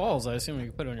it on your balls, I assume you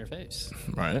could put it on your face.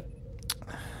 Right?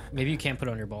 Maybe you can't put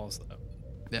it on your balls though.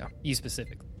 Yeah. You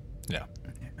specifically. Yeah.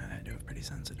 I do have pretty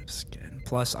sensitive skin.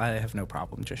 Plus, I have no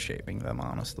problem just shaving them.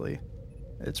 Honestly,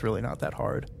 it's really not that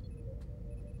hard.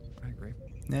 I agree.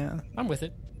 Yeah. I'm with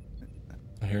it.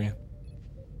 I hear you.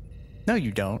 No,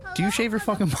 you don't. Do you shave your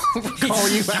fucking balls? Call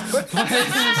you out.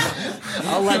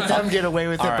 I'll let them get away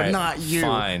with it, All but right, not you.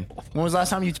 Fine. When was the last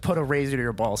time you put a razor to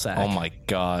your ball sack? Oh my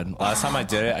god. Last time I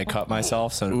did it, I cut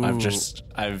myself, so Ooh.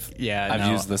 I've Yeah, I've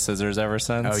no. used the scissors ever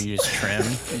since. Oh, you just trim.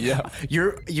 Yeah.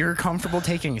 You're comfortable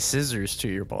taking scissors to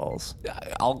your balls.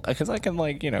 Because I can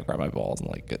like, grab my balls and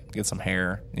like get some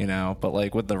hair, but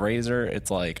like with the razor,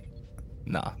 it's like,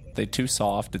 nah, they too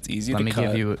soft. It's easy to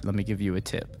cut. Let me give you a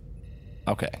tip.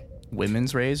 Okay.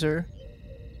 Women's razor,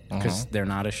 because Uh-huh. they're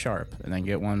not as sharp, and then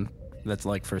get one that's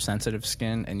like for sensitive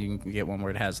skin, and you can get one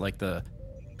where it has like the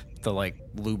like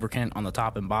lubricant on the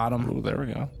top and bottom. Ooh, there we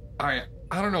go. All right.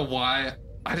 I don't know why.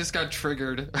 I just got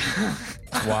triggered.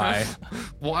 Why?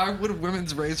 Why would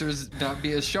women's razors not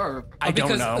be as sharp? I don't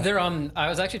because know. they're on. I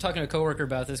was actually talking to a coworker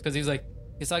about this because he's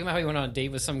talking about how he went on a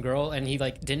date with some girl and he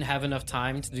like didn't have enough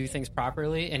time to do things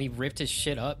properly and he ripped his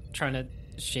shit up trying to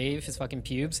shave his fucking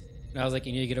pubes. And I was like,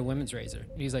 you need to get a women's razor.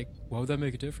 And he's like, why would that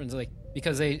make a difference? Like,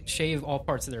 because they shave all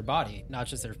parts of their body, not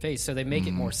just their face, so they make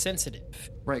it more sensitive.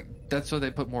 Right. That's why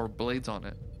they put more blades on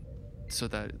it, so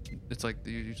that it's like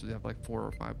you usually have like 4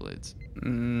 or 5 blades.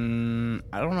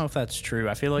 I don't know if that's true.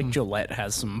 I feel like Gillette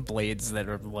has some blades that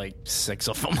are like 6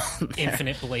 of them. On there.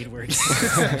 Infinite blade works.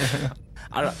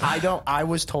 I don't. I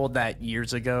was told that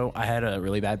years ago. I had a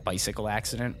really bad bicycle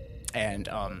accident, and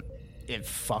it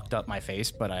fucked up my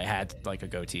face. But I had like a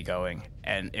goatee going,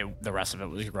 and the rest of it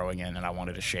was growing in, and I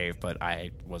wanted to shave, but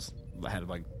I had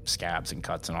like scabs and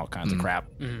cuts and all kinds of crap.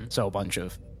 So a bunch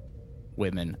of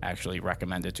women actually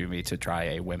recommended to me to try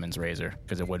a women's razor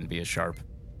because it wouldn't be as sharp.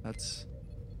 That's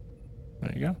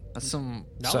There you go. some.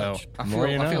 Knowledge. I More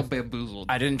you feel know. bamboozled.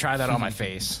 I didn't try that on my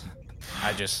face.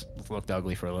 I just looked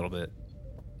ugly for a little bit.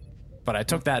 But I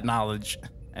took that knowledge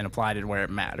and applied it where it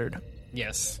mattered.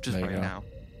 Yes. just There you right go. now.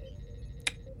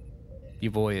 You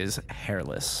boy is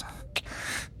hairless.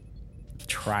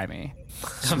 Try me.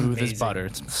 Smooth as Amazing. butter.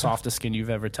 It's the softest skin you've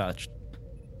ever touched.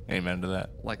 Amen to that.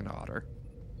 Like an otter.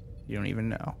 You don't even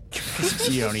know.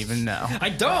 You don't even know. I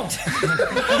don't.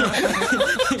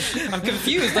 I'm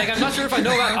confused. Like, I'm not sure if I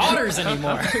know about otters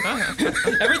anymore.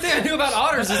 Everything I knew about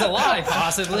otters is a lie,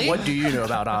 possibly. What do you know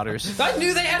about otters? I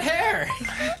knew they had hair.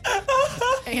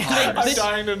 I'm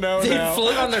dying to know They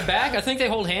float on their back. I think they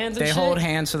hold hands and They shit. hold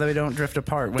hands so they don't drift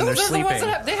apart when Those they're are sleeping. the ones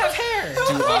that have, they have hair.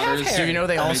 Do They have otters- hair. Do you know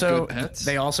they Make also good pets?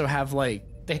 they also have like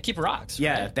They keep rocks.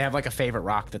 yeah, right? they have like a favorite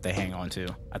rock that they hang on to.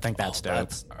 I think that's dope.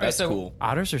 That's so- cool.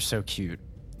 Otters are so cute.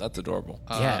 That's adorable.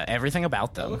 Yeah, everything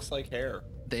about That them. looks like hair.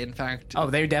 They in fact Oh,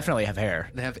 they definitely have hair.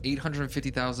 they have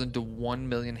 850,000 to 1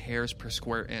 million hairs per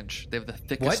square inch. They have the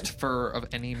thickest fur of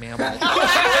any mammal.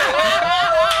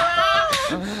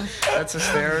 That's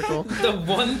hysterical. The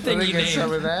one thing you named.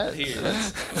 of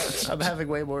that. I'm having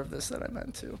way more of this than I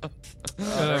meant to.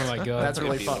 Oh my god. That's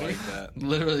really Be funny. like that.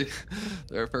 Literally,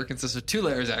 their fur consists of 2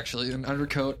 layers actually: an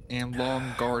undercoat and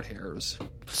long guard hairs.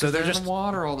 So they're They're just in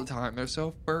water all the time. They're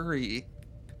so furry.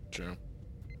 True.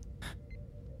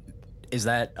 Is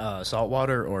that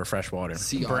saltwater or freshwater?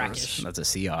 Sea Brackish. otters. That's a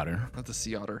sea otter. That's a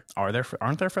sea otter.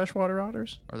 Aren't there freshwater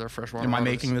otters? Are there freshwater? Am I otters?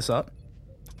 making this up?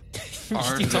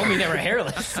 You told me they were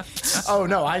hairless. Oh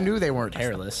no, I knew they weren't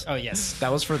hairless. Oh yes. That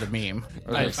was for the meme.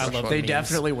 Are there I love freshwater- They memes.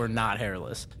 definitely were not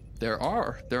hairless. There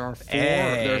are 4.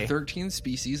 Hey. There are 13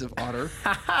 species of otter,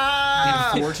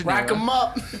 Ah, and 4 genera, rack them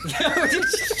up.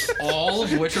 all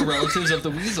of which are relatives of the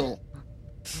weasel.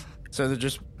 So they're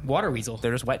just Water weasel.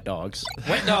 wet dogs.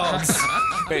 Wet dogs.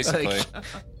 Basically.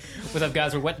 What's up,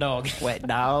 guys? We're wet dog. Wet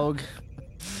dog.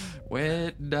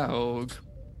 Wet dog.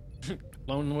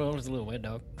 Lone Wolf is a little wet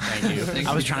dog. Thank you.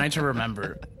 I was trying to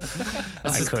remember.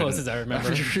 That's as close as I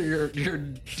remember. You're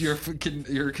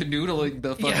canoodling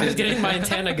the fucking. Yeah, I was getting my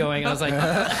antenna going. I was like,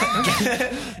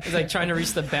 I was like trying to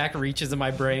reach the back reaches of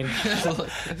my brain. It's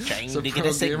a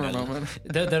pro gamer moment.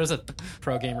 That was a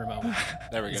pro gamer moment.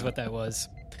 There we Is go. what that was.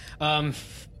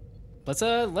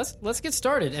 Let's get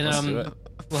started, and Let's do it.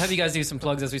 we'll have you guys do some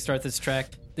plugs as we start this track.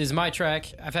 This is my track.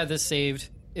 I've had this saved,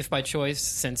 if by choice,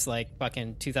 since like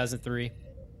fucking 2003.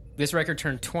 This record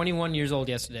turned 21 years old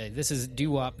yesterday. This is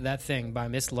Doo Wop That Thing by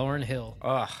Miss Lauryn Hill.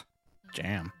 Ugh.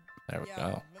 Jam. There we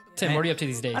go. Tim, what are you up to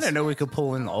these days? I didn't know we could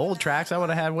pull in the old tracks. I would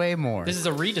have had way more. This is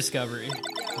a rediscovery.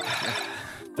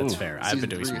 That's fair. I've been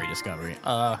doing some 3. rediscovery.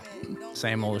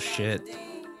 Same old shit.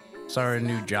 Started a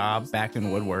new job back in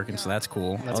woodworking, so that's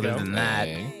cool. Let's Other go. than that,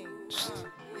 Hey.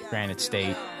 Granite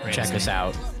State. Check us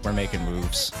out. We're making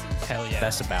moves. Hell yeah.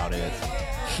 That's about it.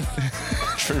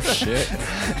 True shit.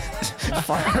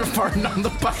 Farting on the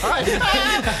pod.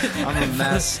 I'm a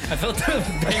mess. I felt the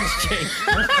bench shake.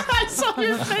 I saw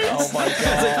your face. Oh my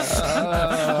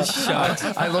god.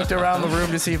 Shocked. I looked around the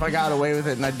room to see if I got away with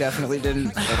it, and I definitely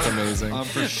didn't. That's amazing. I'm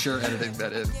for sure editing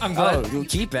that in. I'm glad. Oh, you'll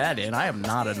keep that in. I am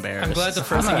not embarrassed. I'm glad the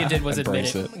first thing you did was admit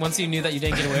Embrace it. it. Once you knew that you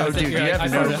didn't get away Oh, with dude, it, you you're like, have I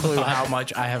no farted on the clue pod. how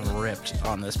much I have ripped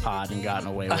on this pod and gotten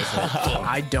away with it.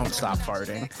 I don't stop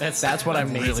farting. That's what I've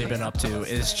amazing. really been up to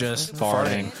is just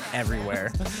Farting. farting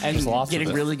everywhere and There's lots of getting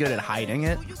it. really good at hiding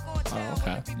it. Oh,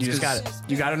 okay. You just got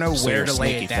to know So where you're to a lay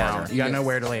sneaky it down. farter. You got to know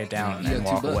where to lay it down You and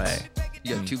got walk 2 butts. away.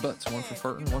 You got 2 butts, one for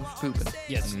farting, one for pooping.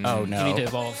 Yes. Oh You no, need to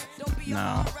evolve.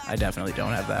 no, I definitely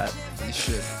don't have that. You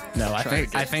should. No, I Try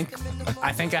think it.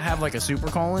 I think I have like a super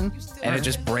colon, and it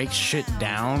just breaks shit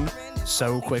down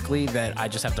so quickly that I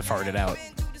just have to fart it out.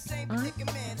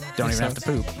 Don't even have to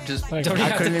poop. Just Don't I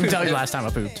have couldn't to even poop. tell you last time I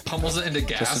pooped. pummels it into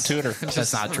gas. Just a tutor.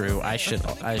 That's not true. I shit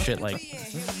like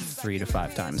 3 to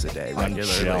 5 times a day I'm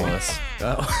regularly. jealous.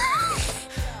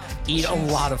 Oh. Eat a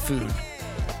lot of food.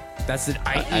 That's it.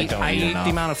 I don't eat eat the enough.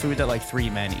 amount of food that like 3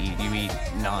 men eat. You eat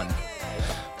none.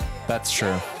 That's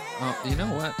true. You know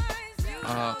what?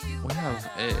 We have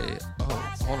a.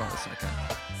 Oh, hold on a second.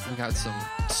 We got some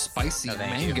spicy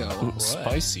thank you. mango.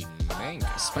 Spicy mango.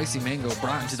 Spicy mango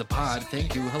brought into the pod.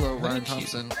 Thank you. Hello, Ryan Thank you.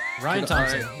 Thompson. Ryan Good-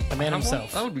 Thompson, all right. the man That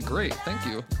himself. would be great. Thank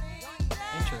you.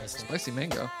 Interesting. Spicy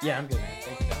mango. Yeah, I'm good, man.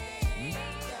 Thank you.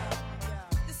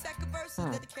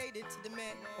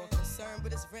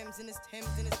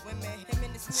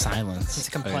 Silence. It's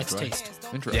a complex Right. taste.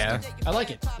 Interesting. Yeah. I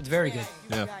like it. It's very good.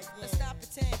 Yeah.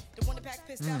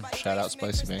 Shout out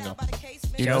spicy mango.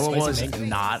 You know what Spicy was mango.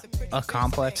 not a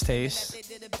complex taste?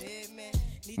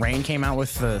 Rain came out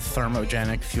with the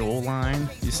thermogenic fuel line.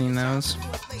 You seen those?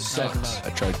 Sucks. I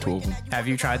tried 2 of them. Have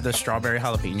you tried the strawberry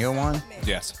jalapeno one?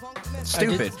 Yes.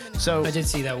 Stupid. So I did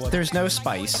see that one. there's no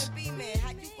spice,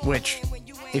 which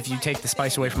if you take the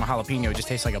spice away from a jalapeno, it just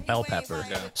tastes like a bell pepper.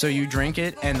 Yeah. So you drink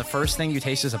it, and the first thing you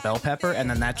taste is a bell pepper, and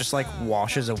then that just like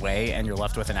washes away, and you're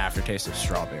left with an aftertaste of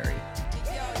strawberry.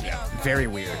 Yeah. Very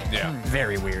weird. Yeah.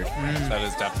 Very weird. That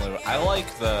is definitely. I like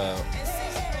the.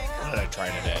 What did I try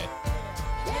today?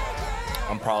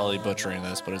 I'm probably butchering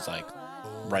this, but it's like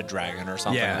Red Dragon or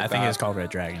something. Yeah, like I think that. it's called Red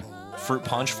Dragon. Fruit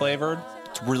punch flavored.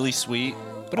 It's really sweet,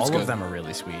 but it's All good. of them are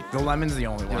really sweet. The lemon's the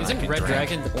only one. I Isn't can Red drink.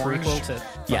 Dragon the Orange. prequel to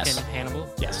fucking Yes.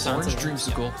 Hannibal? Yes. Sounds Orange like-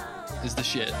 dreamsicle is the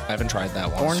shit. I haven't tried that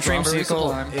one. Orange Strawberry dreamsicle,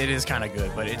 sublime. it is kind of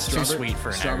good, but it's too sweet for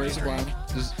an Strawberry energy drink.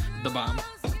 sublime is the bomb.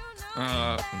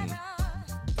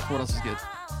 What else is good?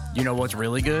 You know what's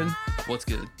really good? What's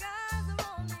good?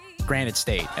 Granite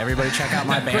State. Everybody check out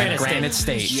my band, Granite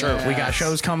State. State. Sure. We got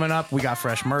shows coming up. We got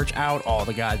fresh merch out all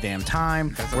the goddamn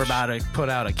time. We're about to put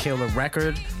out a killer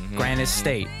record. Granite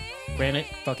State. Granite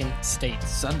fucking State.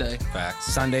 Sunday.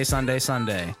 Facts.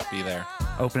 Sunday. Be there.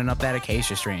 Opening up that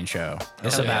Acacia Strain show.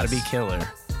 It's Hell about to be yes. killer.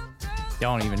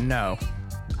 Y'all don't even know.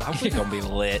 I think gonna be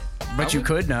lit. But you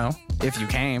could know if you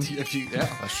came. If you, yeah.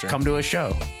 That's true. Come to a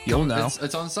show. You'll know.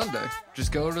 It's on Sunday.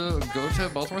 Just go to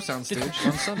Baltimore Soundstage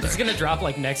on Sunday. It's gonna drop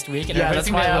like next week, and Yeah,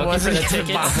 everybody's that's gonna why be I looking for the wasn't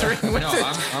tickets. bothering with No,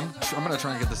 it. I'm gonna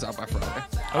try and get this out by Friday.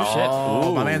 Oh shit!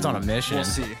 Oh, my man's on a mission. We'll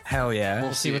see. Hell yeah.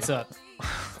 We'll see what's up.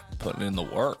 Putting in the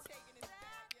work.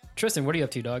 Tristan, what are you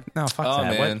up to, dog? No, fuck Oh,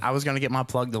 that. man. I was going to get my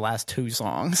plug the last 2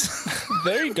 songs.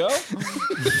 There you go.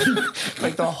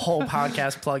 Like the whole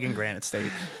podcast plug in Granite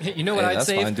State. You know what Hey, I'd that's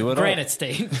say? fine. Do it all. Granite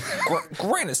State.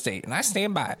 Granite State, and I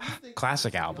stand by it.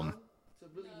 Classic album.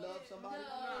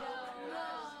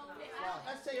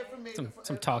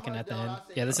 some talking at the end.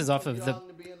 Yeah, this is off of the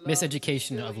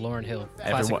Miseducation of Lauryn Hill.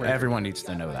 Classic Everyone, record. everyone needs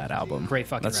to know that album. Great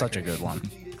fucking That's such a record. good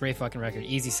one. Great fucking record.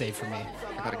 Easy save for me.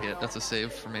 That's a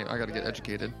save for me. I gotta get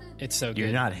educated. It's so good.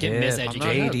 You're not Get hip. miseducated. I'm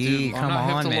not hip, JD, dude. come I'm not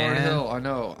on, hip to Lauryn man. Hill. I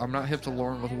know. I'm not hip to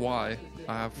Lauryn with Y.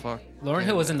 Fuck. Lauryn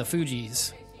Hill was in the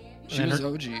Fugees. She And was her,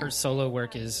 OG. Her solo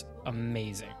work is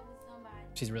amazing.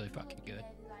 She's really fucking good.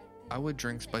 I would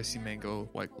drink spicy mango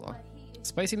White Claw.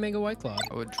 Spicy Mango White Claw.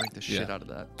 I would drink the shit out of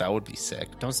that. That would be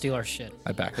sick. Don't steal our shit.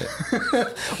 I back it.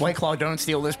 White Claw, don't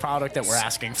steal this product that we're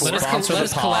asking for. Let us, Sponsor let the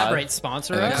us pod. collaborate.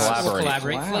 Sponsor And us. We'll collaborate.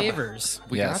 collaborate Collab. flavors.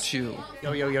 We Yes. got you.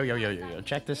 Yo.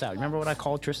 Check this out. Remember what I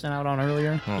called Tristan out on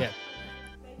earlier? Yeah.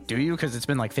 Do you? Because it's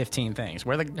been like 15 things.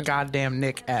 Where the goddamn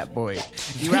Nick at, boy?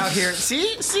 You out here? See,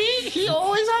 he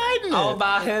always hiding it.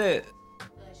 about hit it.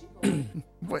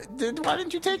 Why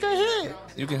didn't you take a hit?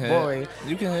 You can hit. Boy.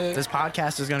 You can hit. This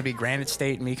podcast is going to be Granite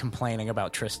State and me complaining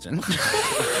about Tristan.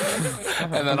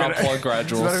 And then I'll plug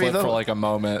Gradual gonna be Slip the- for like a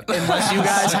moment. Unless you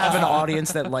guys have an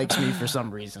audience that likes me for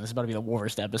some reason. This is about to be the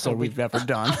worst episode we've ever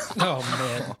done.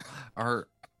 Oh man.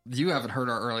 You haven't heard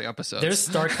our early episodes. There's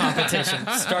stark competition.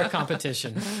 Stark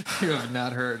competition. You have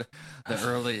not heard the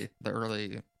early.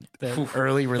 The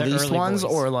Early released early ones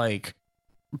boys. or like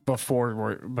before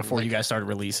Like- you guys started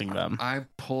releasing them? I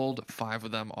pulled 5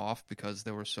 of them off because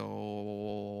they were so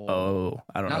Oh,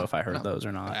 I don't know Not- if I heard not those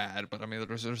or not. bad, but I mean,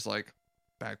 there's just like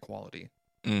bad quality.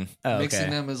 Oh, Mixing okay.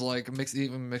 them is like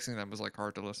even mixing them is like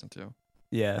hard to listen to.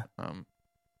 Yeah.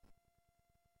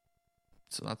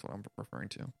 So that's what I'm referring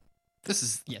to. This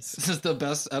is Yes. the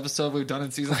best episode we've done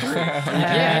in season 3.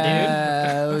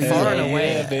 Yeah, dude. Far and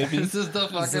away. Yeah, baby. This is the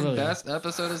fucking Absolutely. best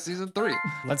episode of season 3.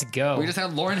 Let's go. We just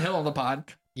had Lauryn Hill on the pod.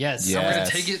 yes. Yeah. We're gonna Yes.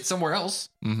 take it somewhere else.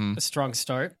 Mm-hmm. A strong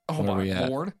start. Oh Where my we at?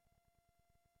 lord.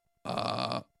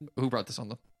 Who brought this on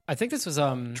the? I think this was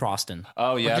Troston.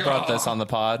 Oh yeah, I brought this on the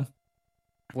pod.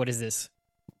 what is this?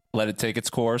 Let It Take Its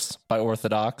Course by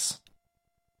Orthodox.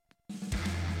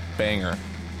 Banger.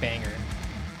 Banger.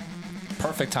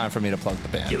 Perfect time for me to plug the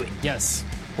band. Yes.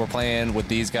 We're playing with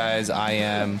these guys. I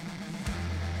Am,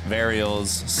 Varials,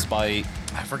 Spite.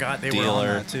 I forgot they were on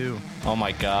Dealer. that too. Oh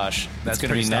my gosh, That's it's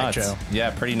gonna pretty be stacked nuts. show.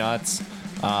 Yeah, pretty nuts.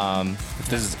 If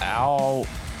this is out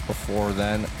before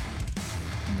then,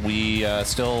 we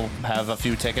still have a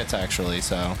few tickets actually.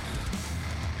 So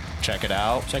check it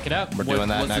out. Check it out. We're doing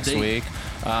that what's the next date? week.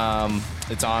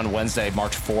 It's on Wednesday,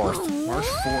 March 4th. March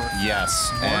 4th. Yes,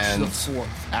 March and the 4th.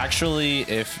 actually,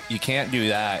 if you can't do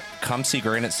that, come see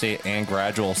Granite State and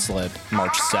Gradual Slip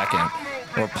March 2nd.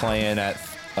 We're playing at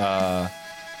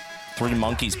Three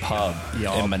Monkeys Pub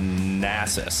Yup. in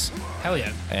Manassas, Hell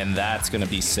yeah. and that's gonna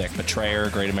be sick. Betrayer,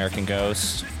 Great American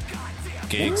Ghost,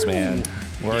 gigs, man.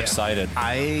 We're excited.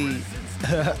 I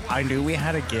knew we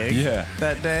had a gig Yeah.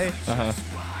 that day,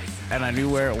 and I knew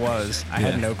where it was. I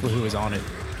had Yeah. no clue who was on it.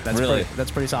 That's Really?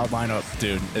 that's pretty solid lineup.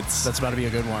 Dude, it's That's about to be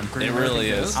a good one. it really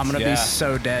is. I'm gonna Yeah. be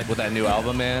so dead. with that new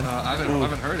album, man. I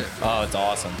haven't heard it. Oh, it's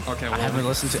awesome. Okay, I well, haven't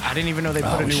listened to. I didn't even know they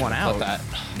put Oh, a we new should one put out. that.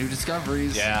 new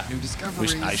discoveries. Yeah. New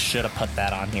discoveries. I should have put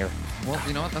that on here. Well,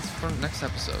 you know what? That's for next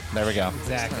episode. There we go.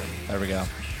 Exactly. There we go.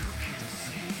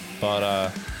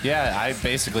 But yeah, I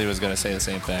basically was gonna say the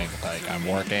same thing. Like I'm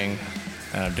working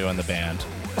and I'm doing the band.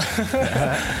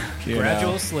 You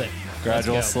Gradual know, slip.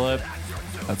 gradual Let's go. slip.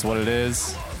 That's what it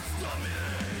is.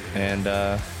 And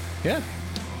yeah,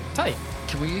 Tight.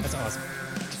 Can we That's awesome.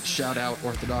 shout out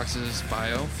Orthodox's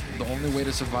bio? The only way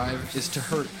to survive is to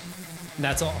hurt. And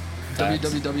that's all. Facts.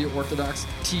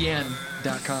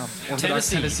 www.orthodoxtn.com. Orthodox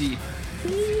Tennessee.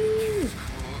 Tennessee.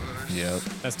 yep.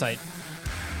 That's tight.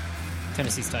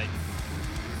 Tennessee's tight.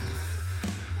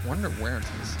 Wonder where in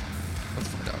Tennessee. Let's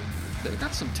find out. They've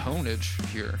got some tonnage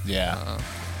here. Yeah.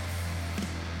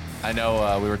 I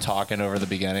know we were talking over the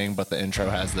beginning, but the intro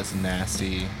has this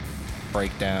nasty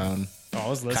breakdown Oh, I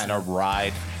was listening. kind of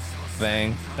ride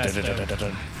thing. That's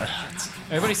dope.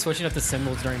 Everybody's switching up the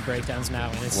cymbals during breakdowns now,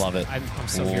 and it's Love it. I'm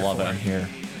so here Love for it. I'm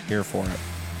here for it.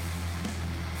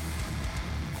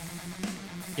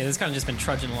 Yeah, this kind of just been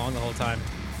trudging along the whole time,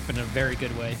 but in a very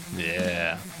good way.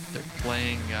 Yeah. They're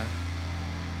playing.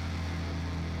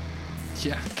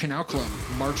 Canal Club,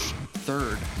 March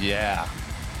 3rd, Yeah.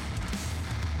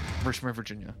 Richmond,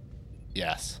 Virginia.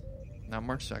 Yes. Not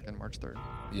March 2nd, March 3rd.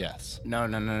 Yes.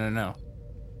 No.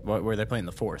 What were they playing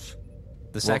the 4th?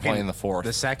 The We're playing the 4th.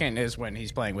 The 2nd is when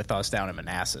he's playing with us down in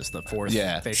Manassas. The 4th,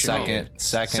 Yeah. they should Second is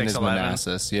 611.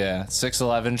 Manassas. Yeah.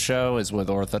 611 show is with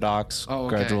Orthodox. Oh,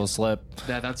 okay. Gradual Slip.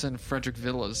 Yeah, that's in Frederick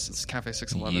Villas. It's Cafe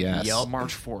 611. Yes. Yup.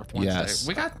 March 4th, Wednesday. Yes.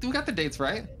 We got the dates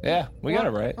right. Yeah, we got it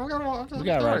right. We got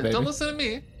it right, baby. Don't listen to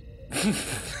me.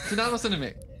 Do not listen to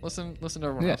me. Listen to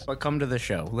everyone Yeah. else. But come to the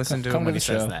show. Listen to him Come to when the he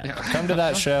says show. that. Yeah. Come to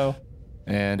that show.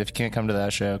 And if you can't come to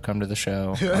that show, come to the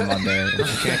show on Monday. If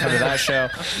you can't come to that show,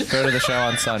 go to the show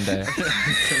on Sunday.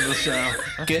 To the show.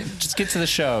 Just get to the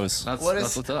shows. That's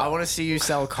what's I up. want to see you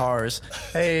sell cars.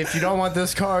 Hey, if you don't want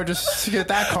this car, just get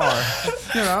that car.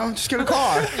 You know, just get a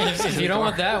car. If you don't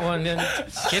want that one, then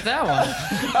get that one.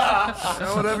 You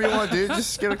know, whatever you want, dude.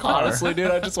 Just get a car. Honestly,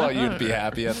 dude, I just want you to be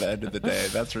happy at the end of the day.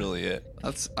 That's really it. I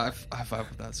vibe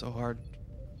with that so hard.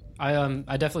 I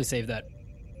definitely saved that.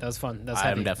 That was fun. That was I'm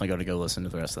heavy. definitely going to go listen to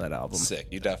the rest of that album. Sick.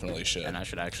 You definitely should. And I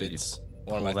should actually It's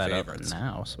one of pull my that favorites. up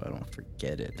now so I don't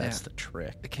forget it. That's Yeah. the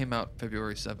trick. It came out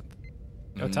February 7th.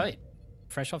 Go tight.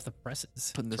 Fresh off the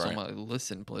presses. Putting this That's on my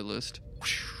listen playlist.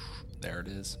 There it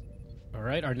is. All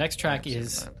right. Our next track Yeah,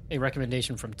 is same a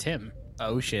recommendation from Tim.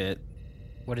 Oh, shit.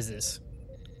 What is this?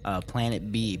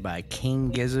 Planet B by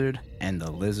King Gizzard and the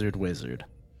Lizard Wizard.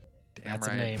 Damn That's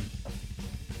right. a name.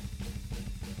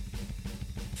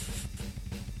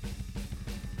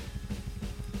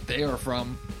 They are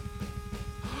from.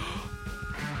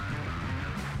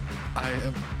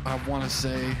 I want to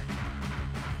say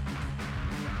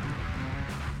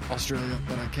Australia,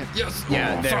 but I can't. Yes.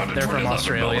 Yeah, I they're- found it. they're from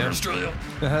 2011 Australia.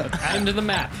 Australia. Add him to the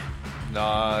map.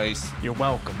 Nice. You're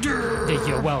welcome. Yeah,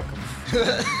 you're welcome.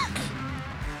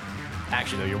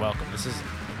 Actually, though, you're welcome. This is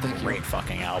a great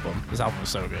fucking album. This album is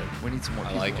so good. We need some more. I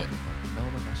people like it. in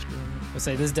Melbourne, Australia. I'll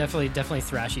say this is definitely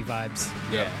thrashy vibes.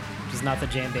 Yeah. Which is not the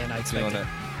jam band I Feeling expected.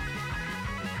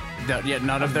 it. Yeah,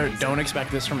 none of their. Don't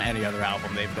expect this from any other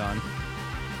album they've done.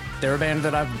 They're a band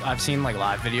that I've seen like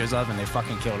live videos of, and they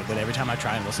fucking killed it. But every time I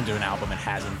try and listen to an album, it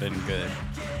hasn't been good,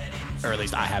 or at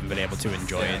least I haven't been able to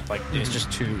enjoy it. Like it's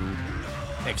just too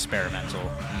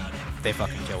experimental. They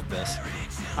fucking killed this.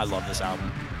 I love this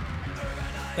album.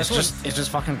 It's just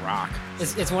fucking rock.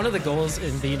 It's one of the goals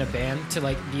in being a band to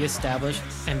like be established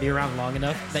and be around long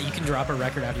enough that you can drop a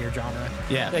record out of your genre.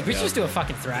 Yeah. Like we should just do a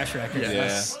fucking thrash record.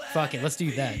 Yeah. Fuck it, let's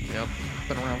do that. Yep.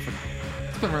 Been around for.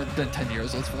 It's been 10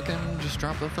 years. Let's fucking just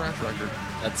drop the thrash record.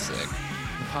 That's sick.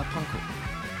 The pop punk.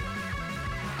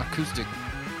 Acoustic.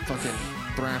 Fucking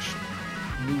thrash.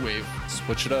 New wave.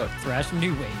 Switch it up. Thrash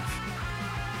new wave.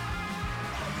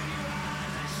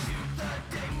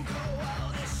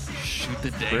 Shoot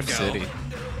the dango. Riff City.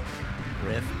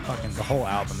 Riff, fucking the whole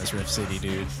album is Riff City,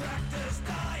 dude.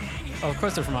 Oh, of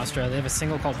course they're from Australia. They have a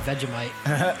single called Vegemite.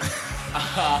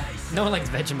 No one likes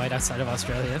Vegemite outside of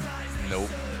Australia. Nope.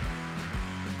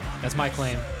 That's my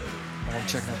claim. I'm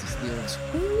checking out these lyrics.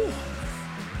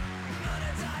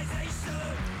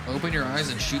 Open your eyes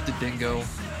and shoot the dingo.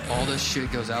 All this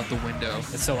shit goes out the window.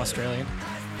 It's so Australian.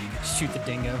 Shoot the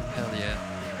dingo. Hell yeah.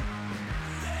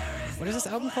 What is this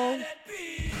album called?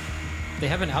 They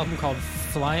have an album called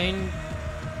Flying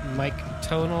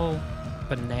Mictonal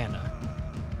Banana.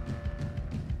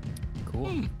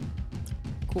 Cool.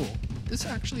 Cool. This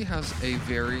actually has a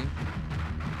very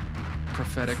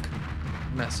prophetic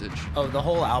message. Oh, the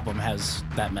whole album has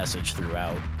that message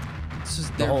throughout. This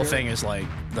is The whole thing is like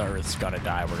the Earth's gonna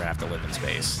die. We're gonna have to live in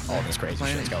space. All this crazy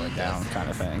Planet shit's going Earth. down, kind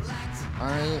of thing.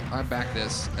 I back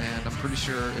this, and I'm pretty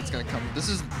sure it's gonna come. This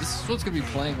is what's gonna be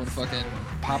playing when fucking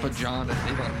Papa John and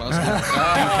Elon Musk.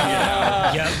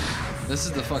 Yep. This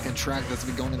is the fucking track that's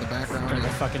been going in the background. During the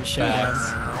fucking showdowns.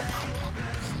 I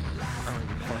don't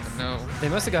even fucking know. They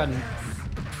must have gotten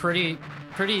pretty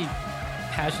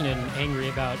passionate and angry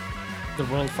about the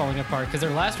world falling apart because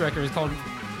their last record was called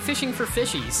Fishing for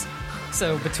Fishies.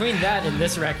 So between that and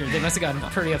this record, they must have gotten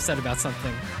pretty upset about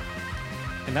something.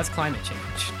 And that's climate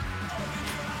change.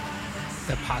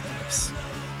 The apocalypse.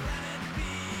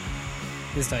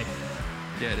 This type.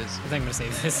 Yeah, it is. I think I'm gonna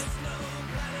save this.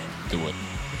 Do it.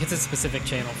 It's a specific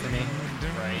channel for me.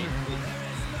 Right.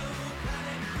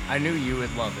 I knew you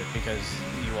would love it because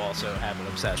you also have an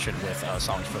obsession with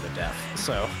songs for the deaf.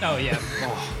 So, Oh yeah.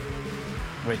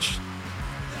 which,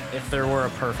 if there were a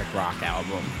perfect rock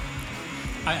album,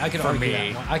 I could For argue me,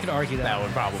 that one. I could argue that that one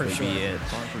would probably for sure. be it.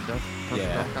 Song for Death. Perfect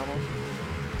Yeah. rock album.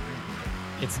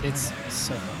 It's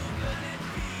so fucking good.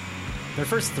 Their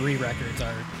first 3 records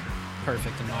are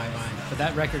perfect in my mind, but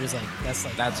that record is like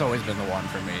That's always been the one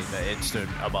for me. That it stood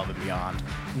above and beyond.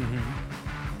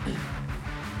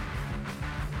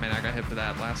 Man, I got hip to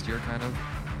that last year, kind of.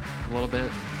 A little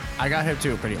bit. I got hip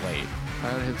to it pretty late.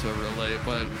 I got hip to it real late,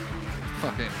 but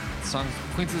fucking songs.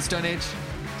 Queens of the Stone Age.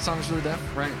 Songs for the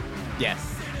Deaf, right? Yeah.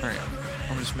 All right.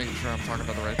 I'm just making sure I'm talking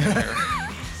about the right thing here.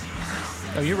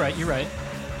 Oh, you're right. You're right.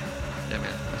 Yeah,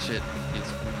 man. That shit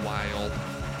is wild.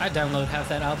 I downloaded half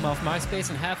that album off MySpace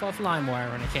and half off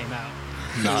LimeWire when it came out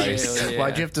Nice. Hell yeah.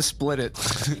 Why'd you have to split it?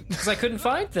 because I couldn't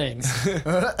find things.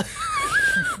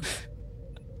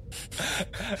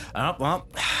 Well,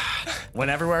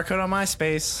 went everywhere I could on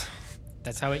MySpace.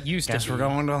 That's how it used Guess to be. we're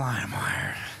going to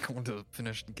LimeWire. Going to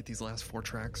finish and get these last 4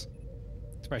 tracks.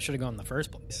 That's where I should have gone in the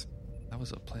first place. That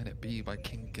was a Planet B by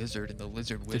King Gizzard and the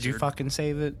Lizard Wizard. Did you fucking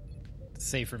save it?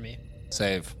 Save for me.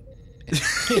 Save.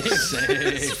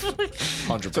 Save.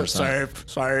 100%.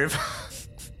 Save.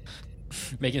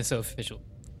 Making it so official.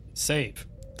 Save.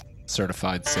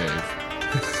 Certified save.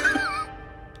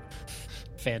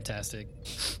 Fantastic.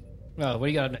 Oh, what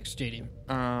do you got next, JD?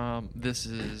 This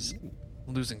is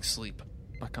Losing Sleep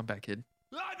by Comeback Kid.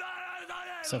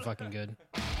 So fucking good.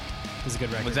 This is a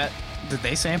good record. Was that? Did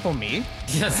they sample me?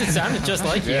 Yes, it sounded just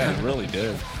like you. Yeah, it really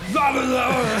did.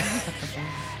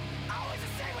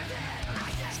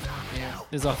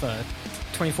 This is off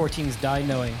 2014's Die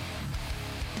Knowing.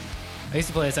 I used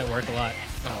to play this at work a lot.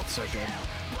 Oh, it's so good.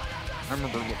 I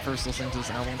remember first listening to this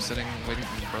album, sitting, waiting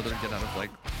for my brother to get out of like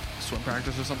swim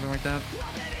practice or something like that.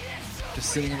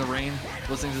 Just sitting in the rain,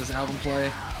 listening to this album play,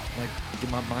 like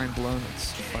get my mind blown.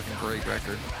 It's a fucking great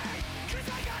record.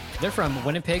 They're from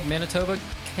Winnipeg, Manitoba,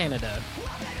 Canada,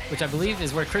 which I believe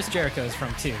is where Chris Jericho is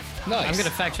from too. Nice. I'm gonna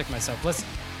fact check myself. Let's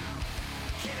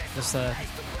just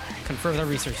confirm with our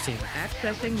research team.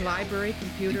 Accessing library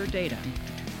computer data.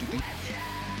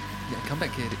 Yeah,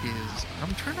 Comeback Kid is.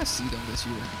 I'm trying to see them this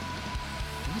year.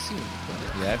 Let me see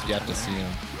what. Yeah, I've yet to see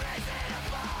him.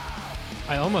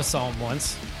 I almost saw him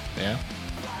once, Yeah?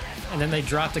 and then they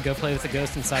dropped to go play with the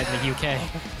Ghost inside in the UK,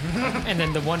 and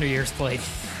then the Wonder Years played.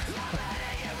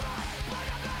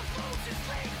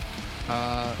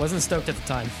 Wasn't stoked at the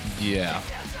time. Yeah.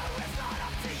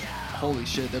 Holy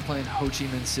shit, they're playing Ho Chi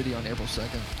Minh City on April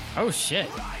 2nd. Oh shit!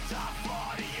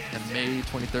 And May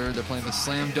 23rd, they're playing the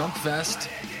Slam Dunk Fest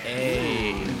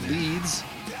Hey. in Leeds.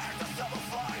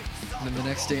 And then the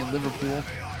next day in Liverpool.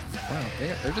 Wow,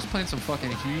 they're just playing some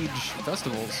fucking huge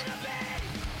festivals.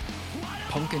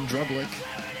 Punk in Drublic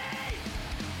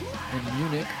in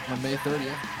Munich on May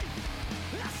 30th.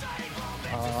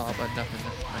 But nothing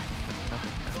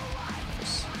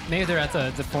else. Maybe they're at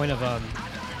the point of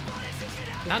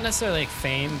not necessarily like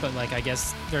fame, but like I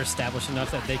guess they're established enough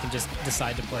that they can just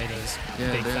decide to play those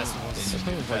big festivals. They're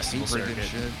playing with like Festival Hatebreed and circuit.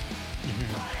 shit.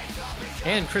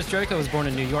 And Chris Jericho was born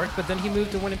in New York, but then he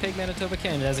moved to Winnipeg, Manitoba,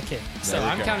 Canada as a kid. So There you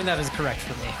I'm go. counting that as correct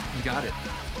for me. You got it.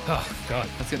 Oh god,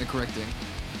 That's getting correcting.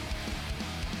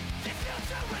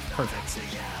 perfect.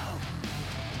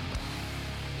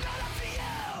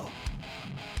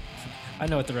 I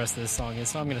know what the rest of this song is,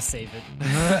 so I'm gonna save it.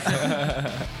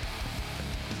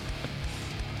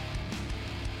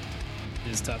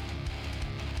 It is tough.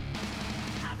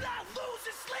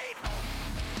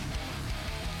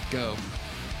 Go.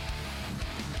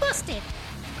 Busted.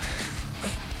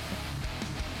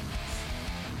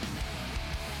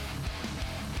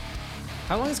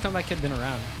 How long has Comeback Kid been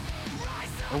around?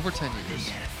 Over 10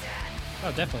 years.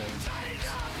 Oh, definitely.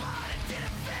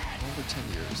 Over 10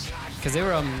 years. Because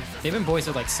they've been boys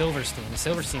with like Silverstein.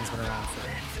 Silverstein's been around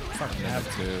for fucking Yeah, ever.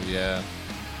 too. Yeah.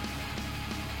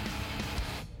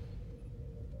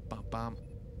 Bum, bum.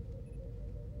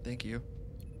 Thank you.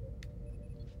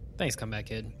 Thanks, Comeback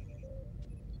Kid.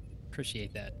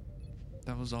 Appreciate that.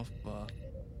 That was off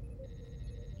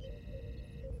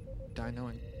Die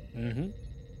Knowing, Mm-hmm.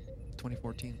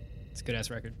 2014. It's a good ass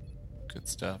record. Good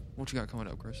stuff. What you got coming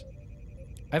up, Chris?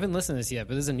 I haven't listened to this yet,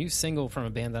 but there's a new single from a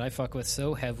band that I fuck with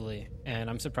so heavily, and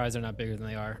I'm surprised they're not bigger than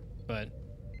they are. But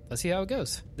let's see how it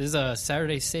goes. This is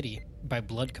Saturday City by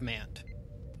Blood Command.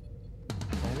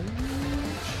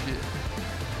 Shit.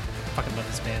 Fucking love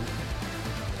this band.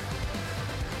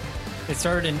 It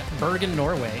started in Bergen,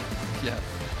 Norway. Yeah.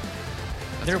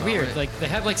 They're about weird. right. Like they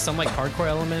have like some like hardcore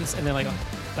elements, and then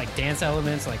like dance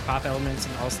elements, like pop elements,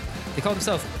 and also they call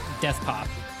themselves death pop.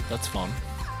 That's fun.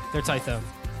 They're tight though.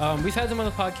 We've had them on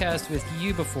the podcast with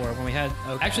you before when we had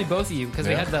actually both of you because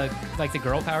we Yeah. had the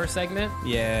girl power segment.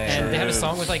 Yeah. And they had a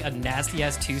song with like a nasty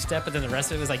ass 2-step, but then the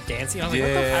rest of it was like dancing. I was like, what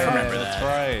the Yeah, fuck? I remember that's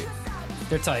that. right.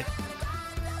 They're tight.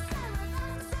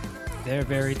 They're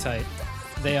very tight.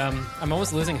 They I'm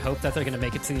almost losing hope that they're gonna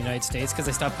make it to the United States because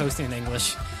they stopped posting in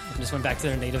English and just went back to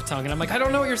their native tongue. And I'm like, I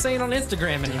don't know what you're saying on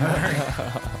Instagram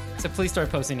anymore. So please start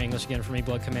posting in English again for me,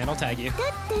 Blood Command. I'll tag you.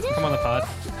 Come on the pod.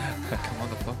 Come on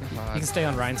the fucking You pod. can stay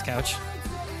on Ryan's couch.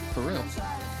 For real.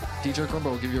 DJ Grumbo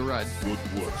will give you a ride.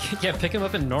 Yeah, pick him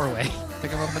up in Norway.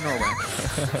 Pick him up in Norway.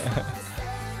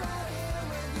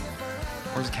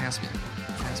 Where's Caspian?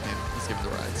 Caspian, let's give him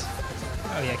the rides.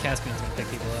 Oh yeah, Caspian's gonna pick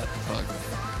people up. Fuck.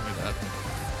 Give me that.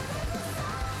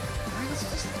 Alright, this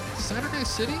is Saturday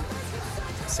City?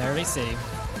 Saturday City.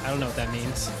 I don't know what that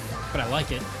means, but I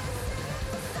like it.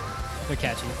 They're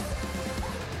catchy.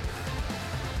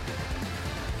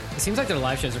 It seems like their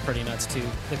live shows are pretty nuts too.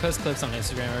 They post clips on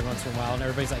Instagram every once in a while, and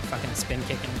everybody's like fucking spin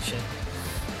kicking and shit.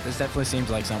 This definitely seems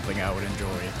like something I would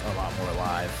enjoy a lot more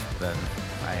live than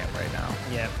I am right now.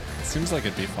 Yeah, Seems like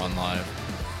it'd be fun live.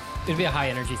 it'd be a high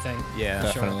energy thing. Yeah.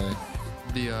 Sure. Definitely.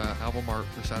 The album art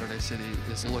for Saturday City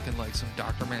is looking like some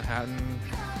Dr. Manhattan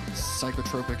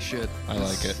psychotropic shit. I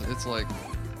like it. It's like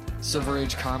Silver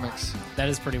Age comics. That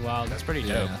is pretty wild. That's pretty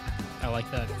Yeah. dope. I like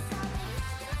that.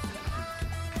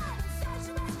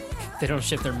 They don't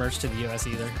ship their merch to the U.S.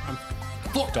 either. I'm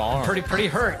Darn. pretty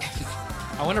hurt.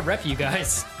 I want to rep you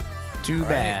guys. Too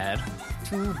bad.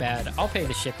 Too bad. I'll pay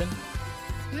the shipping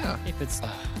Yeah. if it's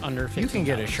under $15. You can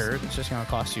get a shirt. It's just going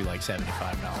to cost you like $75.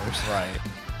 Right.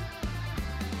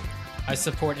 I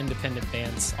support independent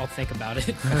bands. I'll think about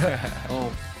it.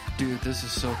 Oh, dude, this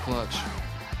is so clutch.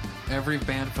 Every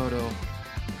band photo.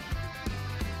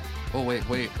 Oh,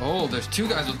 wait. Oh, there's two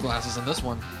guys with glasses in this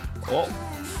one. Oh.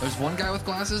 There's one guy with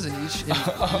glasses in each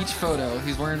photo.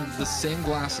 He's wearing the same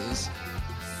glasses.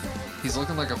 He's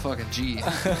looking like a fucking G in each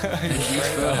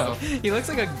photo. He looks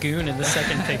like a goon in the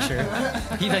second picture.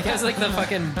 He like has like the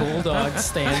fucking bulldog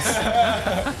stance,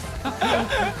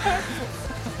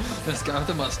 This guy with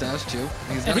the mustache too.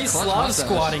 He's got and a he's clutch slob mustache.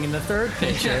 squatting in the third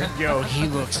picture. Yo, he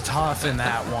looks tough in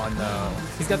that one, though.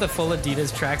 He's got the full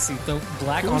Adidas tracksuit, the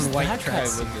black on white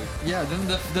tracksuit. Yeah.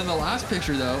 Then the last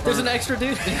picture though. There's an extra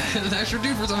dude. There's an extra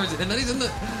dude for some reason, and then he's in the.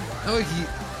 Oh,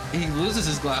 he loses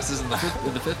his glasses in the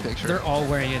fifth picture. They're all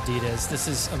wearing Adidas. This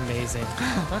is amazing.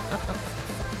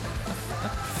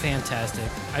 Fantastic.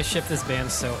 I ship this band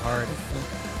so hard.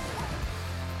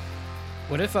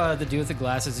 What if the dude with the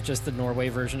glasses is just the Norway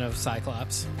version of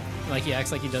Cyclops? Like he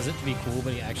acts like he does it to be cool,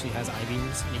 but he actually has eye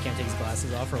beams and he can't take his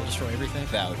glasses off or he'll destroy everything.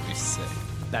 That would be sick.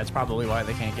 That's probably why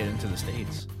they can't get into the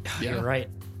States. Yeah. You're right.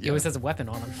 He always has a weapon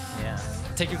on him. Yeah.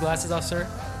 Take your glasses off, sir.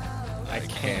 I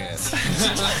can't.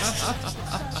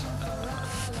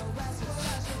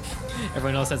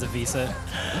 Everyone else has a visa.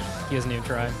 He doesn't even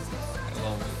try.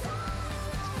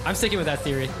 I'm sticking with that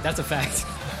theory. That's a fact.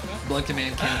 Blood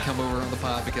Command can't come over on the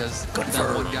pod because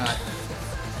that one guy.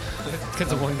 Because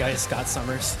the one guy is Scott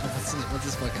Summers. What's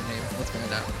his fucking name? Let's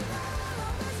find out.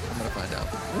 I'm gonna find out.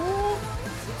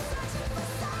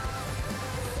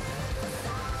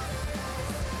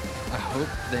 I hope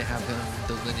they have him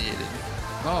delineated.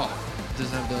 Oh,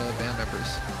 doesn't have the band members.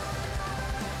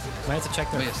 I have to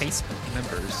check their Wait, Facebook.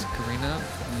 members: Karina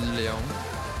Leon,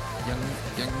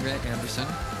 Young Ray Anderson,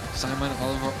 Simon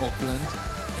Oliver Oakland,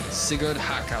 Sigurd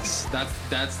Hakas.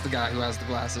 That's the guy who has the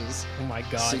glasses. Oh my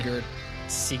god.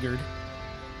 Sigurd.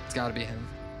 It's got to be him.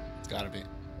 It's gotta be.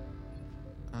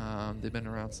 They've been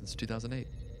around since 2008.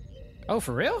 Oh,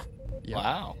 for real? Yeah.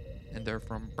 Wow. And they're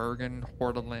from Bergen,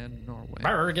 Hordaland, Norway.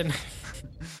 Bergen.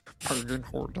 Bergen,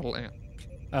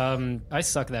 Hordaland. I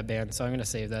suck at that band, so I'm gonna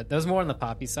save that. That was more on the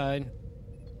poppy side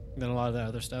than a lot of the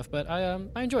other stuff, but I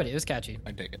enjoyed it. It was catchy.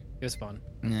 I dig it. It was fun.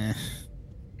 Yeah.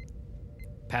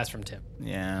 Pass from Tim,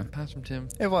 Yeah. Pass from Tim.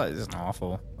 It wasn't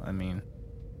awful. I mean,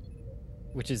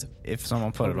 which is if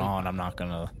someone put it on, I'm not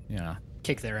gonna,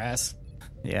 kick their ass.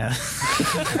 yeah.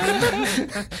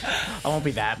 I won't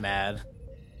be that mad,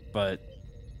 but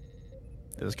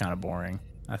it was kind of boring,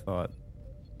 I thought.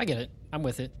 I get it. I'm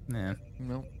with it. Yeah.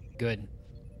 No. Good.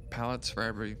 Palettes for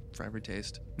every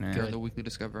taste. Yeah. Here on the Weekly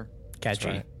Discover. Catchy,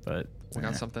 right. but We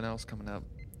got something else coming up.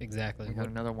 Exactly. We got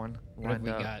another one What have lined we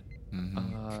up. got?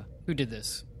 Mm-hmm. Who did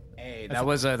this? Hey, that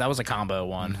was a combo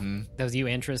one. Mm-hmm. That was you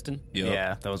and Tristan? Yep.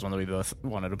 Yeah, that was one that we both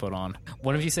wanted to put on.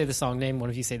 One of you say the song name, one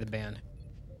of you say the band.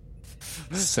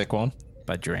 Sick one.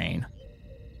 By Drain.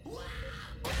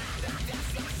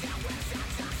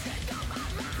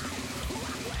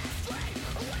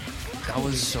 That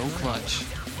was so clutch.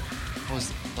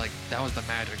 that was the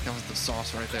magic. That was the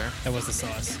sauce right there. That was the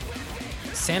sauce.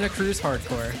 Santa Cruz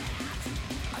Hardcore.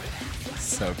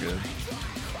 So good.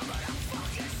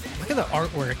 Look at the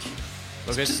artwork.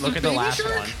 Look at the last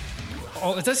one.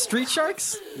 Oh, is that Street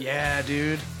Sharks? Yeah,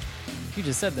 dude. You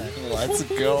just said that. Let's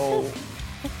go.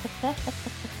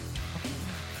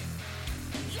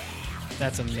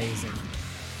 That's amazing.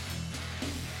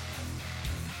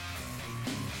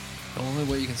 The only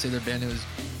way you can say their band name is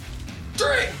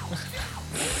Drink.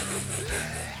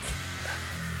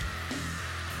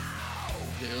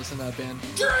 Yeah, listen to that band.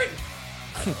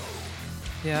 Drink.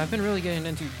 Yeah, I've been really getting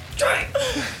into Drink.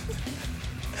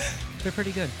 They're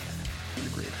pretty good.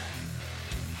 Agreed.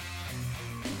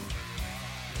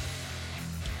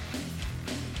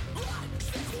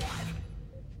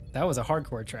 That was a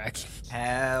hardcore track.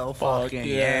 Hell fucking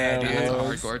yeah, dude. That's a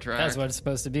hardcore track. That's what it's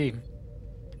supposed to be.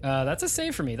 That's a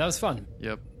save for me. That was fun.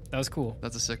 Yep, That was cool.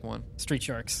 that's a sick one. Street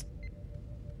Sharks.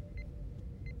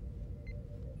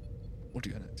 What do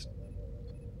you got next?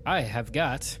 I have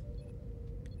got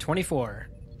 24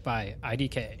 by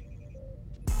IDK.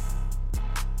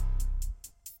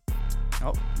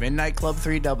 Oh, Midnight Club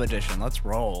 3 Dub Edition. Let's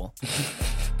roll.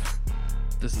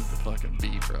 This is the fucking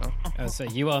beat, bro. So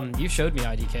you showed me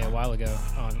IDK a while ago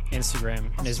on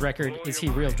Instagram, and his record "Is He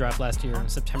Real" dropped last year on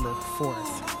September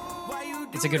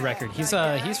 4th. It's a good record. He's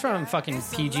from fucking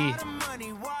PG,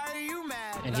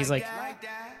 and he's like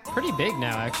pretty big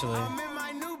now actually.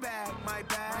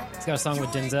 He's got a song with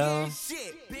Denzel.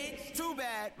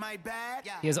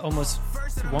 He has almost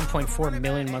 1.4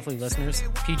 million monthly listeners.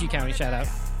 PG County, shout out.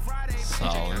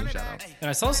 Solid. Shout out. And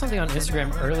I saw something on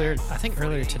Instagram earlier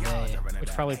today, which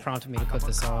probably prompted me to put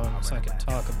this on so I could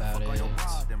talk about it.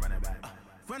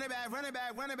 Run it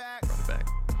back.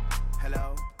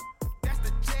 Hello. That's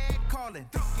the Jed calling.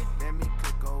 Let me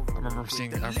click over. I remember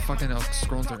seeing. I was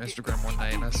scrolling through Instagram one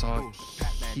night and I saw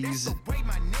he's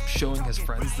showing his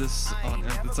friends this on.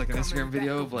 It's like an Instagram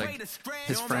video of like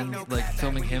his friend like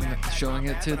filming him showing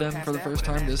it to them for the first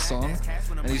time. This song,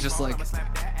 and he's just like.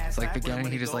 It's like beginning,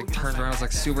 he just like turns around, it's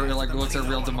like super, like looks at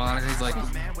real demonic, he's like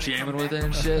jamming with it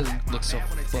and shit. It looks so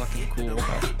fucking cool.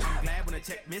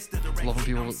 Love when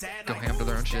people go ham to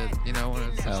their own shit, you know?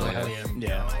 And it's just like, Hell yeah.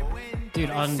 Yeah. Dude,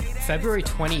 on February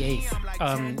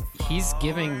 28th, he's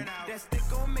giving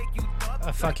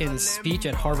a fucking speech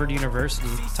at Harvard University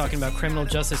talking about criminal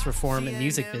justice reform and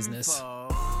music business.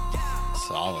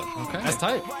 Solid. okay. That's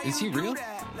tight. Is he real?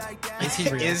 Is he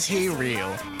real? Is he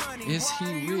real? Is he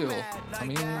real? I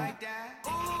mean,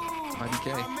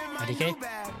 IDK. IDK?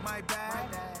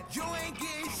 You ain't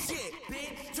getting shit,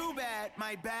 bitch. Too bad,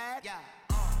 my bad.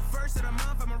 First of the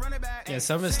month, I'ma run it back. Yeah,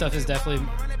 some of his stuff is definitely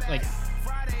like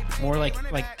more like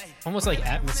almost like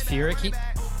atmospheric.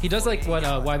 He does like what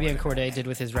YBN Cordae did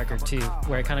with his record too,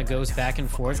 where it kind of goes back and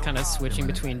forth, kind of switching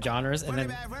between genres, and then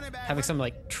having some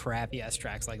like trappy ass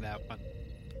tracks like that one.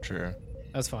 Sure.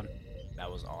 That was fun. That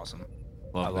was awesome.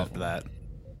 Love I loved that.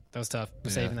 That was tough.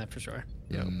 Yeah. Saving that for sure.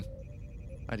 Yep.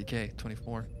 IDK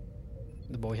 24.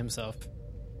 The boy himself.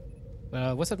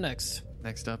 What's up next?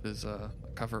 Next up is a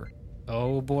cover.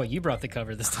 Oh boy, you brought the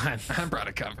cover this time. I brought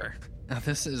a cover. Now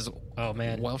this is Oh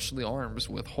man. Welshly Arms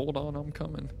with Hold On, I'm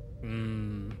Coming.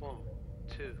 1,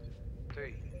 2,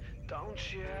 3.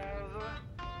 Don't you ever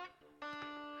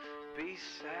be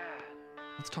sad.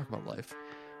 Let's talk about life.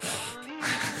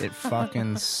 It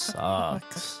fucking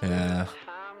sucks. Yeah.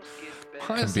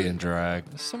 Why Can is be it- in drag.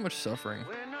 There's so much suffering.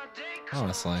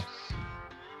 Honestly.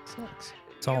 Sucks.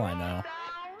 That's all I know.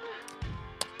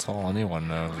 That's all anyone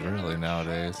knows, really,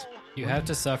 nowadays. You have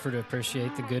to suffer to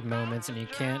appreciate the good moments, and you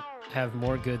can't have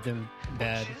more good than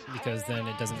bad because then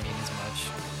it doesn't mean as much.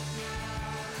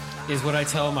 Is what I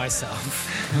tell myself.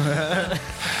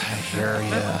 Sure,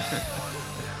 yeah.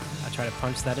 I try to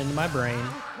punch that into my brain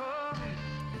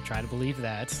and try to believe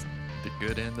that. The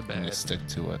good and the And bad. you stick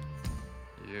to it.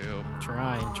 Yep.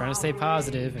 Trying to stay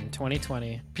positive in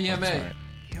 2020. PMA.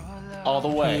 All the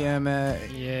way. PMA.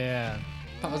 Yeah.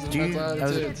 Positive Do you, mental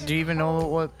attitudes. do you even know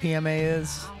what PMA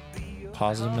is?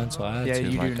 Positive mental Yeah,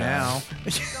 attitude. you my do guy. now.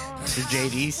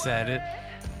 JD said it.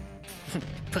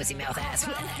 Pussy mouth ass.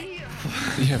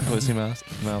 Yeah, pussy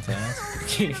mouth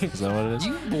ass. Is that what it is?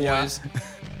 You boys.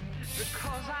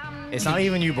 It's not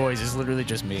even you boys. It's literally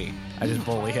just me. I just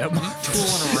bully him.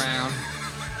 Tooling around.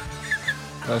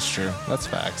 That's true. That's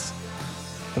facts.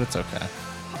 But it's okay.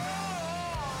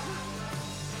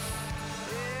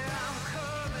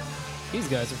 These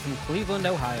guys are from Cleveland,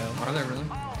 Ohio. Are they really?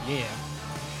 Yeah.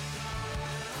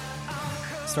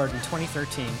 Started in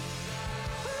 2013.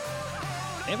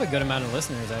 They have a good amount of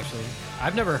listeners, actually.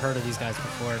 I've never heard of these guys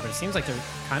before, but it seems like they're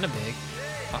kind of big.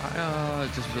 I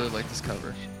just really like this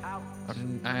cover.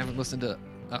 I haven't listened to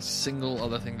a single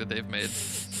other thing that they've made.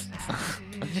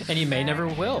 And you may never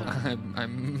will.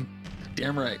 I'm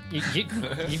damn right.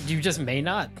 You just may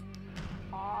not.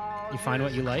 You find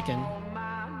what you like and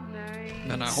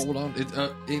And I hold on.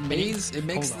 It makes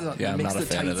the Yeah, it I'm makes not a the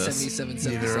fan tight of this. 77.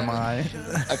 Neither am I. I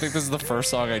think this is the first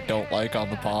song I don't like on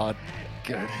the pod.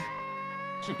 Good.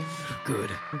 good.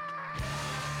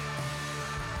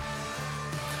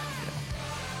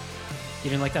 You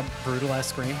didn't like that brutal ass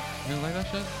scream? You don't like that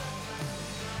shit?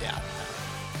 Yeah.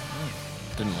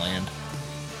 Didn't land.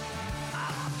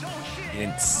 You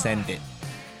didn't send it.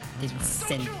 Didn't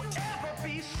send it.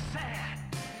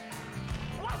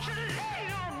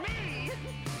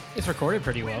 It's recorded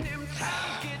pretty well.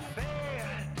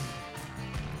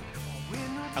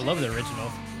 I love the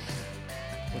original.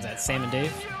 Was that Sam and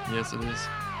Dave? Yes, it is.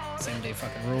 Sam and Dave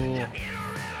fucking rule.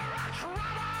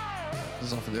 This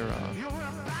is off of their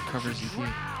covers EP.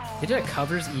 They did a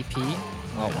covers EP.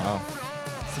 Oh, wow.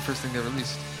 It's the first thing they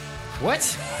released. What?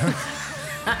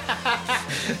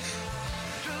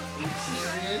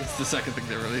 It's the second thing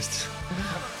they released.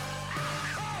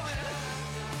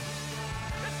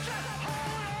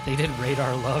 They did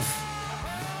Radar Love.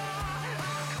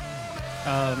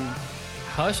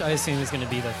 Hush, I assume, is going to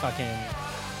be the fucking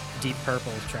Deep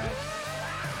Purple track.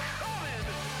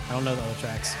 I don't know the other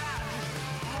tracks.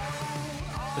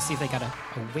 Let's see if they got a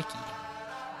wiki.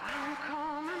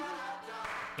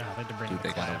 Oh, they had to bring Do the they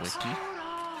got a claps. wiki?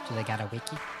 Do they got a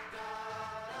wiki?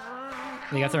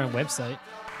 They got their own website.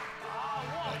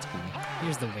 That's cool.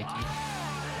 Here's the wiki.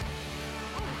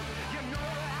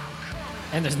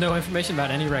 And there's no information about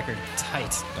any record.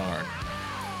 Tight. Darn.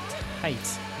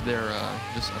 Tight. They're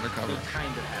just undercover. Kind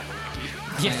of have a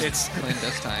wiki. Yeah, it's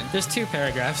Clandestine. there's 2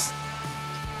 paragraphs.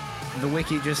 The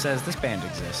wiki just says this band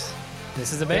exists.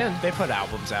 This is a band. They put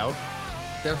albums out.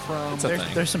 They're from. It's a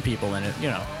thing. There's some people in it, you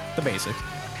know, the basic.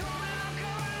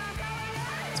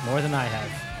 It's more than I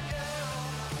have.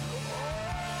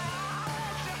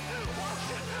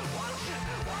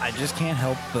 I just can't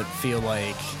help but feel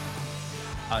like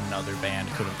another band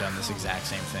could have done this exact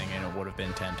same thing and it would have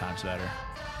been 10 times better.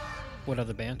 What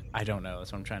other band? I don't know.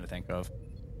 That's what I'm trying to think of.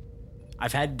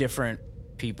 I've had different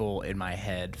people in my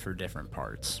head for different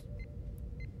parts.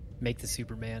 Make the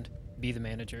super band. Be the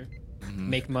manager.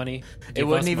 Make money. It give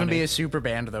wouldn't us even money. be a super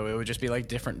band, though. It would just be like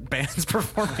different bands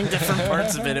performing different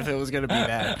parts of it if it was going to be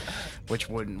that, which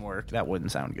wouldn't work. That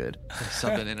wouldn't sound good.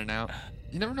 Subbing in and out.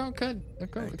 You never know. It could.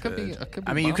 It could be. It could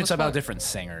be I mean, you bomb could as sub out fuck. different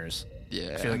singers.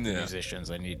 Yeah. I feel like the Yeah. musicians,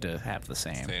 they need to have the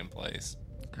same. Same place.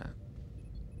 Okay.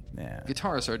 Yeah.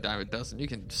 Guitarists are a dime a dozen. You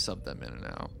can sub them in and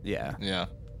out. Yeah. Yeah.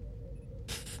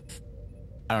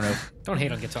 I don't know. Don't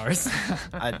hate on guitars.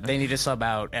 They need to sub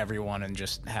out everyone and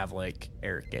just have like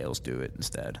Eric Gales do it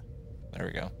instead. There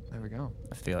we go. There we go.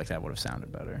 I feel like that would have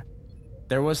sounded better.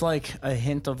 There was like a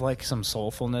hint of like some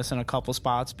soulfulness in a couple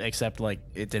spots, except like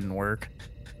it didn't work.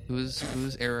 Who's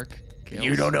Eric? Gales?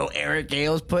 You don't know Eric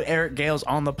Gales? Put Eric Gales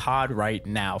on the pod right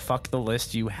now. Fuck the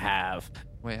list you have.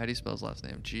 Wait, how do you spell his last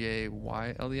name?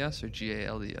 G-A-Y-L-E-S or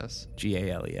G-A-L-E-S?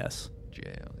 Gales.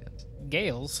 G-A-L-E-S.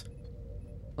 Gales.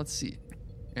 Let's see.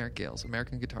 Eric Gales,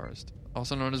 American guitarist,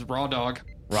 also known as Raw Dog.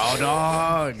 Raw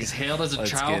Dog. He's hailed as a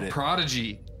Let's get child it.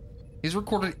 prodigy. He's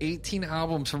recorded 18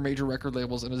 albums for major record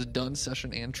labels and has done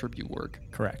session and tribute work.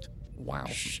 Correct. Wow.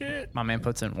 Shit. My man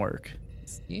puts in work.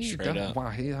 Straight up. Wow,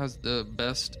 he has the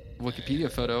best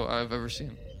Wikipedia photo I've ever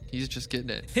seen. He's just getting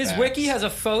it. His Facts. wiki has a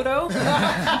photo?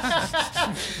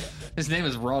 His name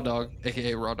is Raw Dog,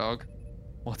 aka Raw Dog.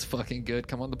 What's fucking good?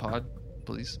 Come on the pod,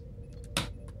 please.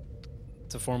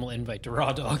 It's a formal invite to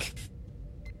Raw Dog.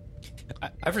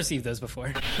 I've received those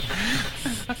before.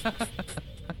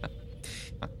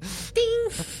 Ding!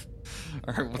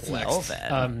 All right, what's Well, next?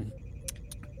 then.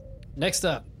 Next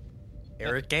up,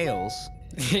 Eric Gales.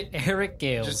 Eric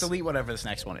Gales. Just delete whatever this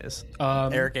next one is.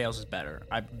 Um, Eric Gales is better.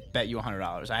 I bet you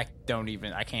 $100.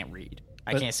 I can't read.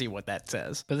 I But- can't see what that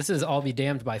says. But this is I'll Be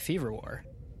Damned by Fever War.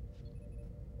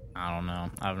 I don't know.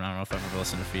 I don't know if I've ever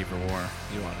listened to Fever War.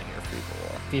 You want to hear Fever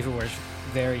War? Fever War is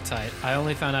very tight. I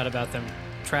only found out about them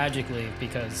tragically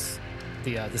because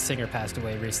the singer passed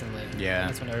away recently. Yeah.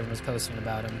 That's when everyone was posting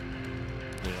about him.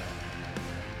 Yeah.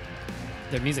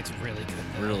 Their music's really good.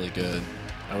 though. Really good.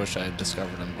 I wish I had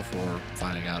discovered him before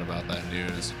finding out about that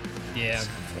news. Yeah, It's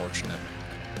unfortunate.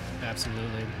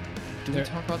 absolutely. Did we They're-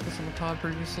 talk about this on the pod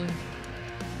previously?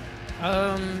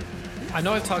 I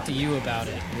know I've talked to you about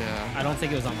it. Yeah. I don't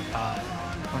think it was on the pod.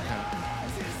 Okay.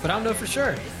 But I don't know for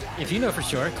sure. If you know for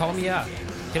sure, call me out.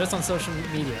 Hit us on social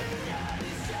media.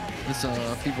 This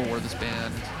Fever War, this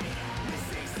band.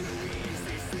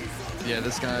 Yeah,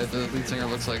 this guy, the lead singer,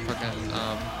 looks like fucking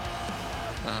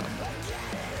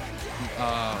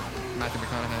Matthew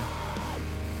McConaughey.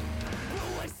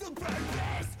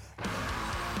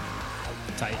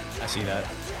 Tight. I see that.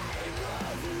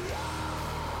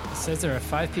 It says they're a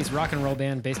 5-piece rock and roll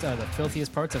band based out of the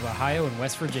filthiest parts of Ohio and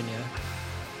West Virginia.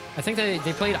 I think they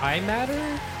played I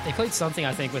Matter. They played something,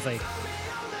 I think, with like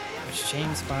a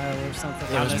Shame Spile or something.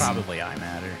 It was Honestly, probably I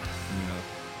Matter.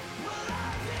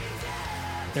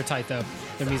 They're tight though.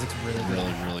 Their music's really good.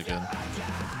 Really, really good.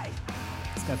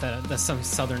 It's got that some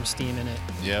southern steam in it.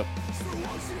 Yep.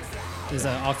 Is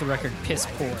off the record Piss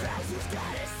Poor.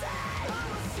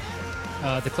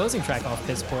 The closing track off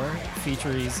Piss Poor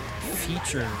features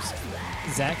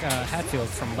Zach Hatfield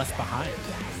from Left Behind.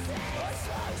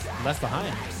 Left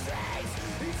Behind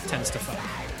tends to fuck.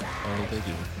 Oh, they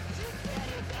do.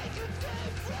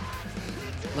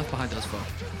 Left Behind does fuck.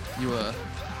 You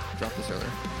dropped this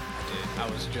earlier. I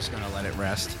was just gonna let it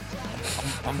rest.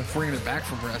 I'm bringing it back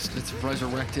from rest. It's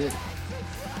resurrected.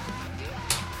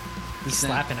 He's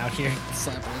slapping out here.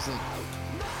 Slapping is like.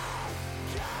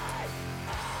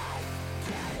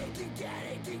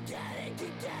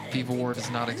 Fever War does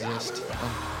not exist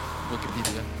on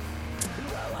Wikipedia.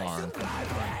 Darn.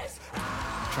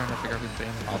 I'm trying to figure out who the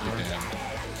band I'll be is. damned.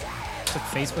 To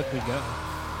Facebook we go.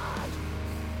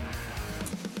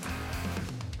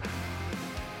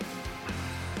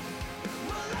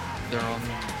 They're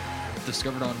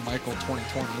discovered on Michael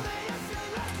 2020.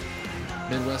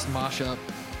 Midwest Mashup.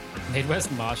 Midwest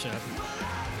Mashup.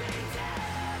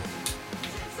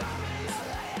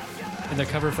 In their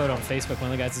cover photo on Facebook,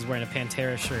 one of the guys is wearing a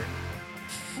Pantera shirt.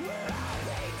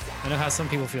 I know how some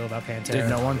people feel about Pantera. Did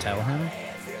no one tell him?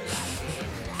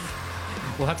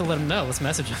 We'll have to let him know. Let's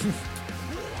message him.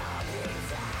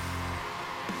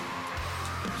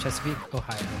 Chesapeake,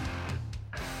 Ohio.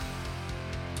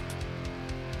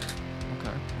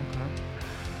 Okay.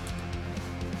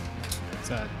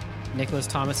 It's Nicholas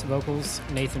Thomas vocals,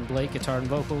 Nathan Blake guitar and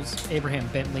vocals, Abraham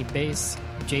Bentley bass,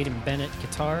 Jaden Bennett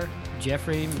guitar,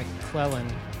 Jeffrey McClellan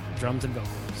drums and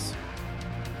vocals.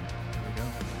 There we go.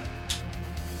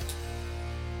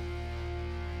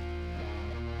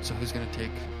 So who's gonna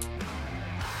take?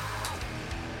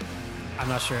 I'm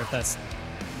not sure if that's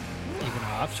even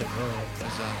an option, really. Is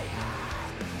that?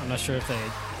 I'm not sure if they,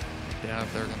 Yeah,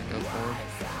 if they're gonna go forward.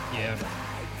 yeah,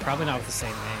 probably not with the same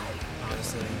name,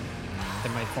 honestly. They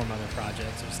might form other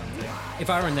projects or something. If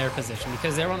I were in their position,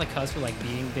 because they're on the cusp of like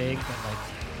being big, but like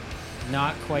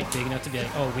not quite big enough to be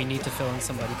like, oh, we need to fill in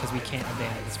somebody because we can't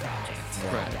abandon this project.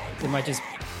 Right. It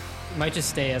might just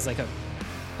stay as like a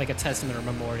testament or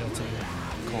memorial to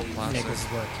Cult classic.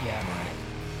 Nichols' work. Yeah.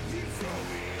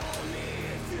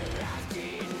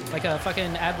 Like a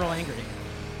fucking Admiral Angry.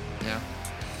 Yeah.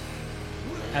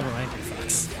 Admiral Angry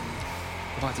fucks.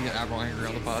 We're about to get Admiral Angry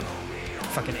on the pod.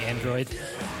 Fucking Android.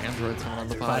 Android's coming on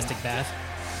the pod. Plastic bath.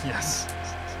 Yes.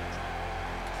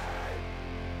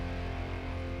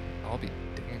 I'll be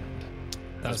damned.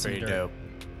 That was some pretty dirt. dope.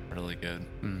 Really good.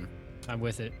 I'm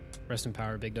with it. Rest in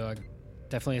power, big dog.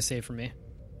 Definitely a save for me.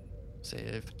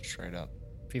 Save. Straight up.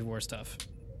 Fever War stuff.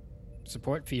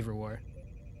 Support Fever War.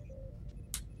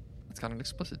 It's got an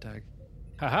explicit tag.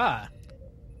 Haha.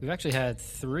 We've actually had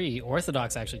 3.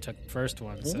 Orthodox actually took the first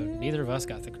one, so neither of us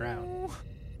got the crown.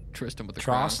 Tristan with the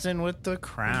crown. Trostin with the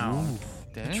crown.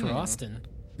 Dang. Trostin.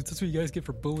 That's what you guys get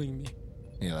for bullying me.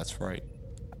 Yeah, that's right.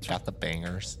 Got the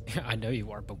bangers. I know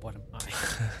you are, but what am I?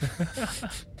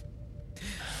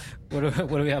 What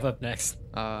do we have up next?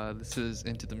 This is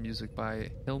Into the Music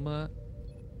by Hilma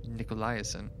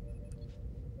Nikolaisen.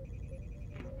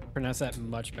 Pronounce that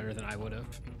much better than I would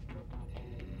have.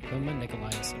 Hilma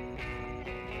Nikolaisen.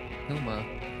 Hilma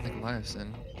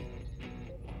Nikolaisen,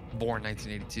 born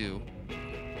 1982,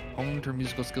 honed her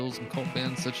musical skills in cult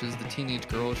bands such as the teenage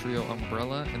girl trio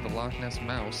Umbrella and the Loch Ness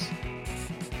Mouse.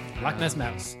 Loch Ness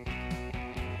Mouse.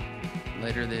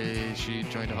 Later, she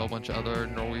joined a whole bunch of other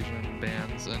Norwegian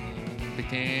bands and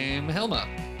became Hilma.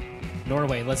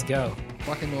 Norway, let's go.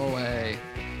 Fucking Norway.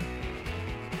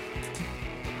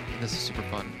 This is super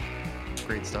fun.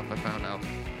 Great stuff I found out.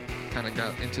 Kind of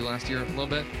got into last year a little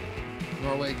bit.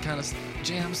 Norway kind of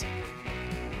jams.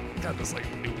 Got this like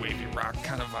new wavy rock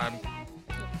kind of vibe.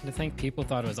 I think people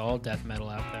thought it was all death metal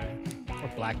out there, or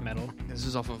black metal. This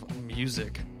is off of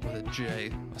Music with a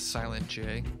J, a silent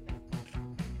J.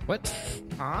 What?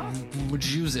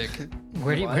 Music.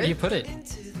 Where do you put it?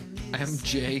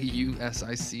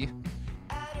 MJUSIC.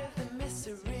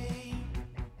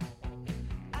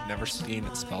 Never seen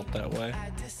it spelled that way.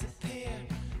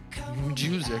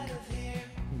 Music.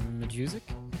 Music?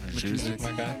 Music,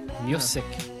 my guy. Music.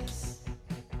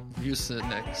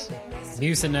 Mucinex.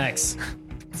 Mucinex.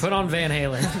 Put on Van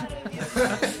Halen.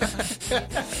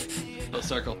 Full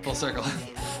circle. Full circle.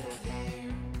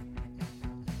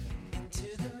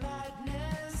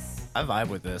 I vibe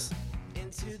with this.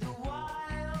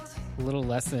 A little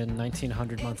less than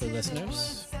 1,900 monthly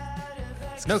listeners.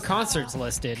 No concerts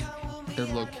listed. They're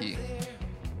low key.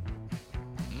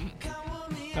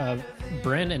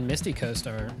 Bryn and Misty Coast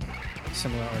are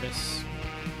similar artists.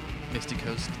 Misty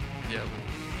Coast. Yeah.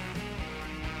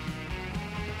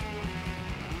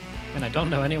 And I don't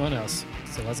know anyone else,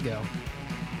 so let's go.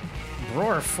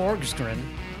 Bror Forgstrin.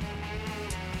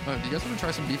 Oh, do you guys want to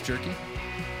try some beef jerky?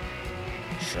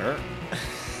 Sure.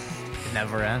 It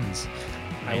never ends.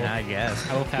 I mean, will- I guess.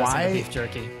 I will pass on Why the beef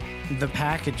jerky. the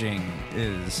packaging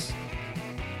is...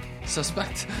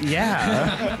 Suspect.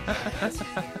 Yeah.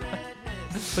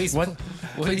 Please, What?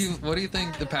 What do you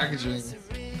think the packaging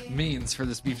means for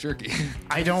this beef jerky?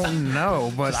 I don't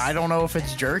know, but I don't know if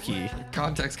it's jerky.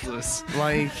 Context clues.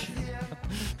 Like,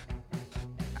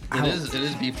 It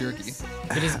is beef jerky.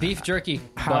 It is beef jerky,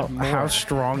 how but more. how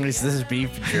strong is this beef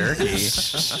jerky?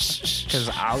 Because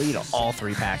I'll eat all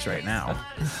 3 packs right now.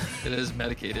 It is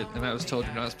medicated, and I was told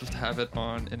you're not supposed to have it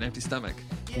on an empty stomach.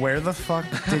 Where the fuck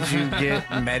did you get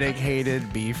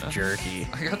medicated beef jerky?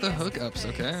 I got the hookups,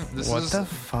 okay? This What is the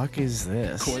fuck is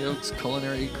this? Coyote's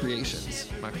Culinary Creations,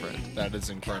 my friend. That is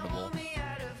incredible.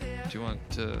 Do you want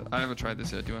to... I haven't tried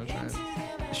this yet. Do you want to try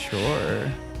it?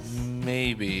 Sure.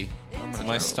 Maybe. gonna try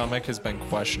My it. stomach has been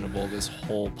questionable this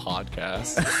whole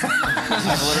podcast.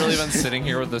 I've literally been sitting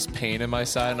here with this pain in my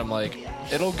side, and I'm like,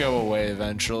 it'll go away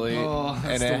eventually. Oh, that's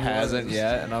and it the hasn't worst.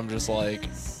 yet, and I'm just like,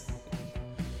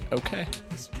 okay.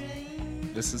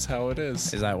 This is how it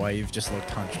is. Is that why you've just looked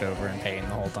hunched over in pain the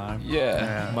whole time?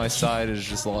 Yeah. My side is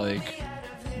just like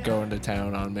going to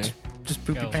town on me. Just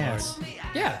poop Go your pants.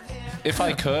 Yeah. If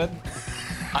I could,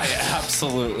 I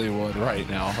absolutely would right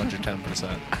now,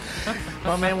 110%.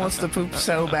 My man wants to poop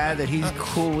so bad that he's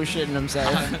cool with shitting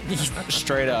himself.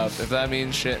 Straight up. If that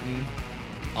means shitting,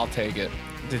 I'll take it.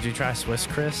 Did you try Swiss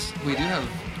Chris? We do have...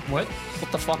 What?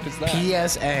 What the fuck is that?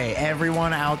 PSA,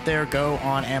 everyone out there go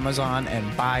on Amazon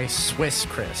and buy Swiss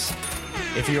Chris.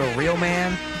 If you're a real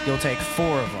man, you'll take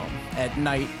 4 of them at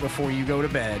night before you go to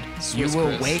bed. Swiss you will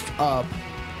Chris. wake up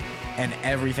and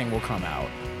everything will come out.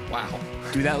 Wow.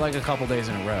 Do that like a couple days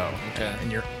in a row. Okay.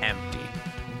 And you're empty.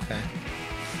 Okay.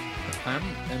 I'm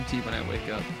empty when I wake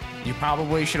up. You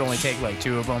probably should only take like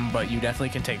 2 of them, but you definitely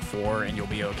can take 4 and you'll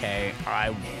be okay.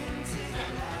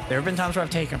 There have been times where I've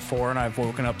taken 4 and I've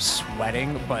woken up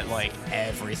sweating, but like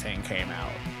everything came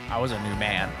out. I was a new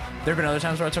man. There have been other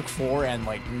times where I took 4 and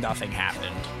like nothing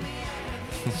happened.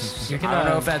 You can, I don't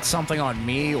know if that's something on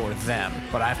me or them,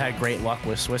 but I've had great luck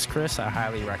with Swiss Chris. I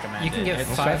highly recommend it. you can get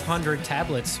It's- 500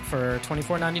 tablets for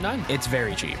 $24.99. It's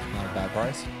very cheap. Not a bad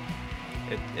price.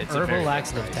 It's a Herbal very good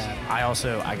laxative price.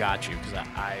 tab. I got you because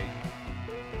I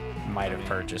might have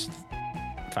purchased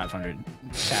 500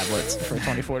 tablets for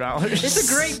 $24. It's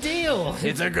a great deal.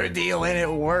 It's a good deal and it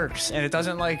works, and it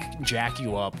doesn't like jack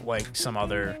you up like some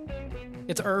other.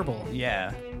 It's herbal.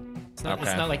 Yeah, It's not, Okay.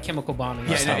 it's not like chemical bombing.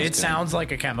 yeah. sounds It good. sounds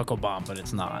like a chemical bomb, but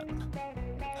it's not.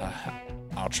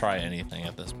 I'll try anything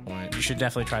at this point. You should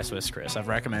definitely try Swiss Chris. I've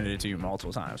recommended it to you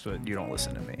multiple times, but you don't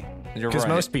listen to me. You're Because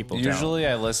right. most people don't. Usually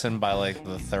I listen by like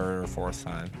the 3rd or 4th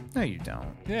time. No, you don't.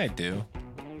 Yeah, I do.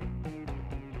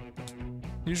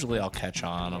 Usually I'll catch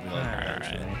on. I'll be like, all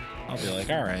right. I'll be like,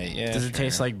 all right, yeah. Does it sure.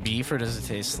 taste like beef or does it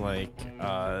taste like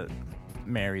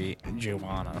Mary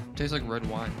Joanna? Tastes like red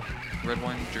wine. Red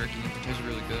wine jerky. It tastes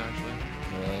really good, actually.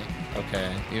 Really?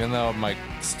 Okay. Even though my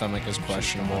stomach is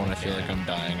questionable and I feel like I'm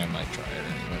dying, I might try it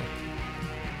anyway.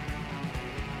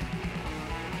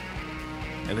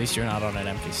 At least you're not on an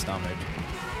empty stomach.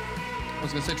 I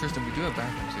was gonna say, Tristan, we do have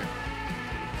bathrooms here.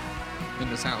 In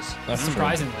this house. That's true.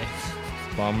 Surprisingly.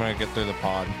 Well, I'm gonna get through the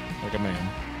pod like a man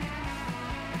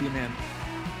Be a man.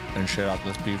 and shit out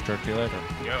this beef jerky later.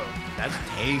 Yo, that's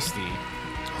tasty.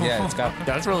 Yeah, it's got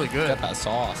That's really good. got that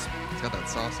sauce. It's got that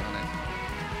sauce on it.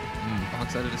 I'm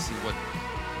excited to see what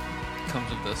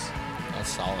comes of this. That's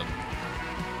solid.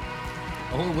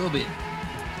 Oh, it will be.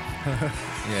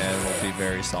 Yeah, it will be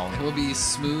very solid. It will be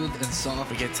smooth and soft.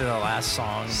 We get to the last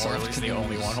song. Soft Morley's the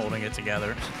only canoes. one holding it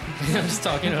together. I'm just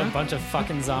talking to a bunch of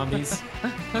fucking zombies.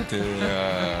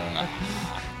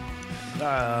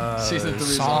 Season 3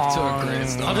 is off to a great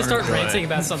start. I'll just start Good. ranting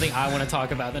about something I want to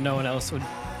talk about that no one else would.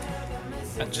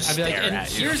 Just I'd be like, stare and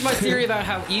at you. here's my theory about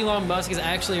how Elon Musk is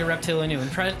actually a reptilian who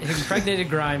impregnated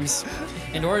Grimes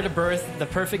in order to birth the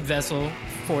perfect vessel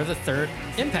for the 3rd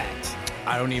impact.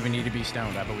 I don't even need to be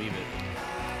stoned. I believe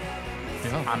it.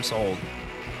 Yeah. I'm sold.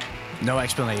 No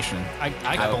explanation. I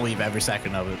believe every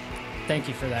second of it. Thank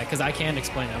you for that, because I can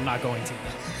explain it. I'm not going to.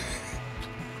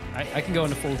 I can go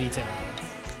into full detail.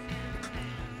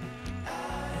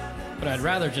 But I'd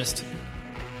rather just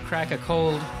crack a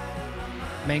cold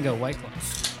mango White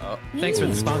Claw. Thanks for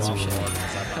the sponsorship.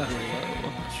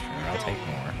 I'll take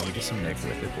more. Let me get some Nick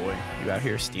with it, boy. You out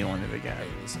here stealing it again.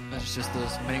 That's just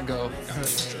those mango.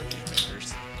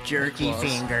 Jerky Claws.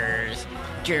 fingers.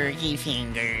 Jerky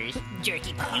fingers.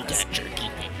 Jerky paws. You got jerky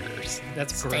fingers.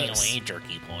 That's Stay gross. away,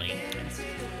 jerky boy.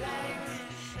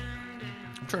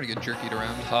 I'm trying to get jerkied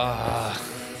around. Are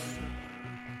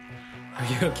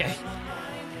you okay?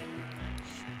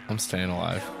 I'm staying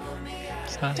alive.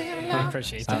 I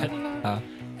appreciate that.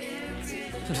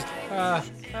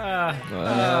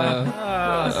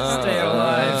 Stay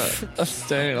alive. I'm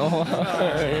staying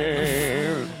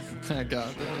alive. I got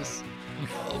this.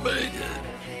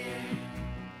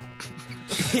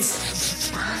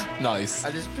 Nice.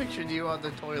 I just pictured you on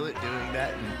the toilet doing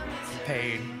that in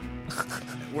pain.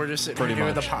 We're just sitting Pretty here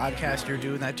doing much. the podcast. You're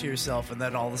doing that to yourself, and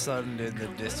then all of a sudden, in the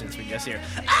distance, we just hear.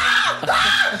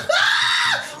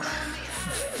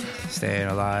 Staying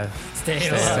alive. Stay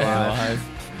Staying alive. alive.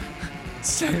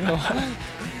 Staying alive.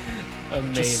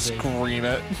 Just Amazing. scream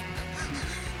it.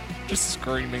 Just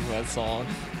screaming that song.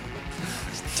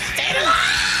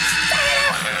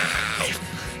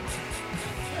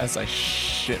 As I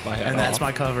shit my head And that's off.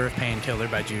 my cover of Painkiller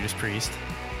by Judas Priest.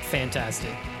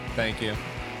 Fantastic. Thank you.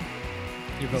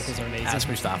 Your vocals are amazing. Ask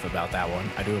Mustafa about that one.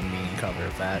 I do a mean cover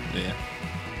of that. Yeah.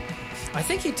 I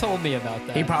think he told me about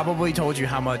that. He probably told you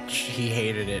how much he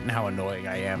hated it and how annoying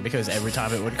I am because every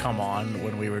time it would come on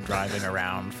when we were driving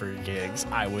around for gigs,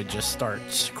 I would just start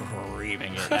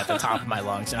screaming it at the top of my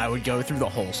lungs and I would go through the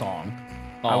whole song.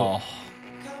 Oh.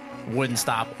 Wouldn't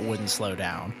stop, wouldn't slow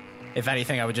down. If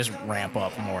anything, I would just ramp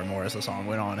up more and more as the song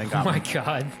went on and Oh got my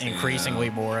god. increasingly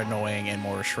more annoying and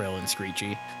more shrill and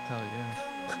screechy. Hell yeah.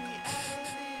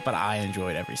 But I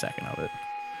enjoyed every second of it.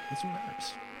 That's what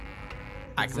matters.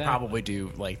 I could probably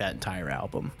do like that entire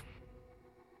album.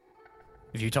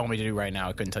 If you told me to do right now,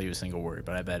 I couldn't tell you a single word,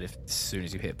 but I bet if as soon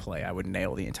as you hit play, I would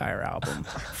nail the entire album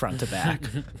front to back.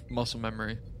 Muscle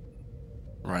memory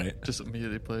Right. just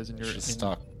immediately plays and you're Just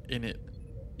stuck. in it.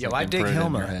 Yo, Like I dig imprinted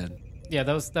in your Hilma. head. Yeah,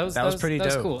 that was pretty that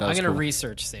was dope. cool. That I'm was gonna cool.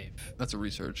 research save. That's a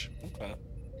research. Okay.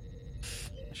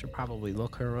 I should probably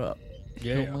look her up.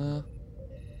 Hilma.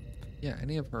 Yeah,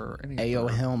 any of her. Ayo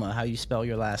Hilma, how you spell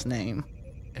your last name?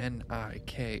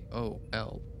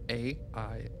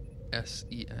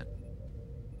 NIKOLAISEN.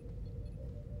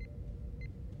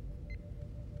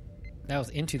 That was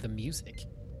into the music.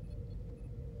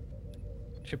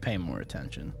 Should pay more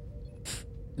attention.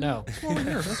 No. That's what we're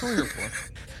here for.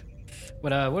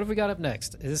 But what have we got up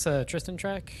next? Is this a Tristan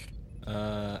track?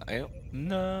 I don't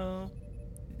know.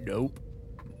 Nope.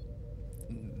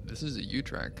 This is a U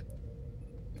track.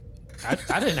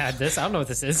 I didn't add this. I don't know what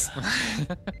this is.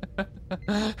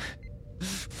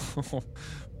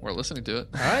 We're listening to it.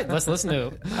 All right, let's listen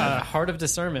to Heart of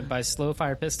Discernment by Slow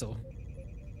Fire Pistol.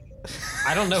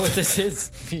 I don't know what this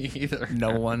is. Me either.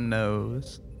 No one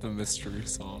knows. The mystery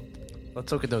song.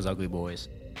 Let's look at those ugly boys.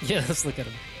 Yeah, let's look at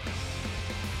them.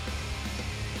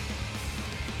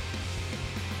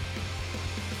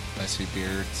 I see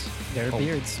beards. Their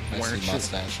beards. I Wearing see shit.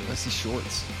 mustaches. I see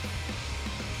shorts.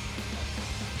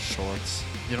 Shorts.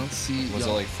 You don't see. Was it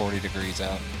like 40 degrees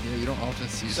out? Yeah, you don't often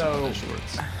see So, someone in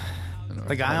shorts.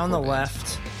 The guy on the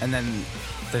left and then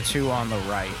the two on the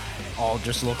right all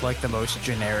just look like the most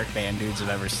generic band dudes I've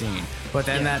ever seen. But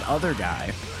then that other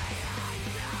guy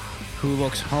who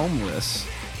looks homeless,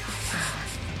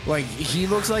 like he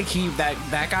looks like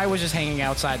that guy was just hanging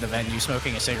outside the venue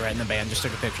smoking a cigarette and the band just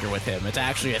took a picture with him. It's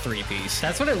actually a three-piece.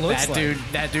 That's what it looks like.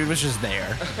 That dude was just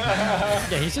there. Yeah,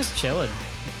 he's just chilling.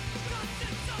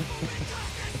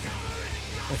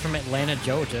 They're from Atlanta,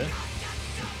 Georgia.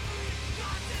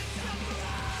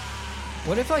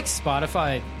 What if, like,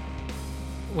 Spotify...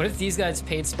 What if these guys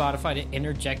paid Spotify to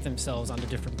interject themselves onto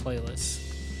different playlists?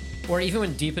 Or even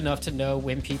when deep enough to know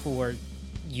when people were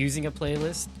using a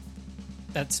playlist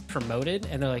that's promoted,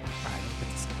 and they're like, all right, put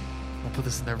this in. I'll put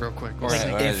this in there real quick. Or Like,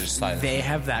 I If just thought- they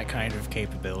have that kind of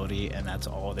capability and that's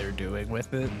all they're doing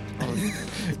with it,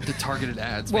 the targeted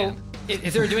ads, Well, man.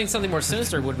 if they were doing something more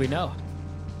sinister, would we know?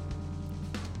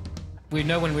 We'd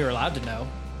know when we were allowed to know.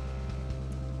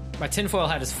 My tinfoil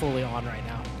hat is fully on right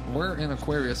now. We're in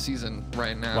Aquarius season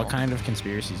right now. what kind of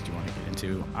conspiracies do you want to get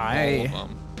into? All I of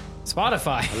them.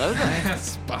 Spotify.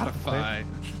 Spotify.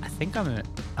 think I'm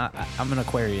an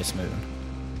Aquarius moon.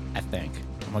 I think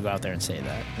I'm gonna go out there and say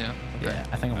that. Yeah. Okay. Yeah,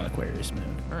 I think I'm an Aquarius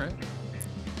moon. All right.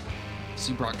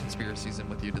 So you brought conspiracies in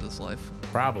with you to this life.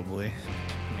 Probably.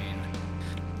 I mean,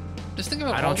 Just think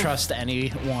about I all don't the- trust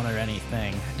anyone or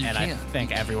anything, You and I can't.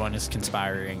 think everyone is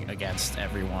conspiring against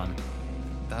everyone.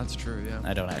 That's true, yeah.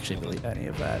 I don't actually believe any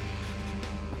of that.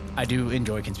 I do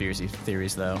enjoy conspiracy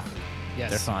theories, though.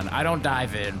 Yes. They're fun. I don't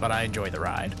dive in, but I enjoy the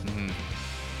ride.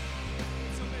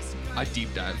 I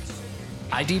deep dive.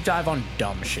 I deep dive on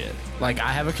dumb shit. Like,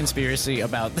 I have a conspiracy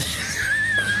about the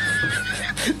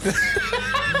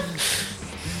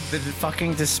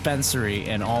fucking dispensary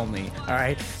in Olney. All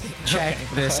right, check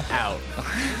this out.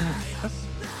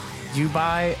 You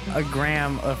buy a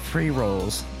gram of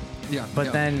pre-rolls, Yeah. but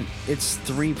yeah. then it's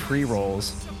 3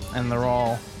 pre-rolls, and they're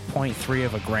all 0.3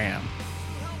 of a gram.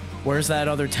 Where's that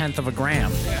other 1/10 of a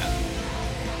gram?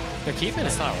 They're keeping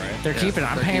it. Not right. They're keeping it.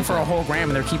 I'm they're paying for keeping a it. whole gram,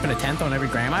 and they're keeping a 1/10 on every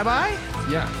gram I buy?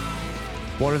 Yeah.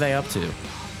 What are they up to?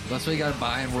 That's why you gotta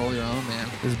buy and roll your own, man.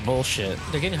 This is bullshit.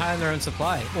 They're getting high on their own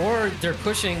supply, or they're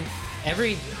pushing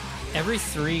every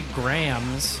 3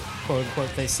 grams, quote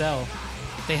unquote, they sell.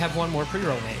 They have one more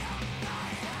pre-roll made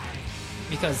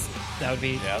because that would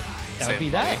be Yep. that would be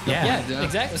that. Yeah. Yeah.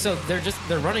 Exactly. So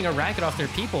they're running a racket off their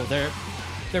people. They're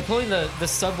pulling the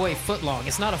Subway footlong.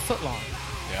 It's not a foot long.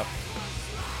 Yep.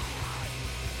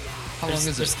 How long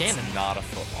is They're it? scamming. Not a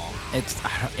foot long.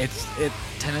 It's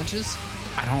 10 inches?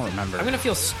 I don't remember. I'm gonna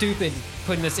feel stupid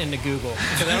putting this into Google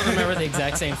because I don't remember the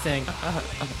exact same thing.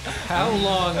 How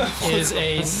long is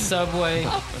a Subway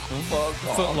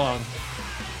foot long?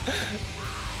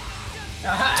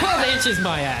 12 inches,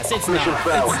 my ass. It's not.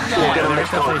 There's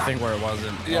definitely a thing where it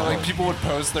wasn't. Yeah, like people would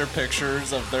post their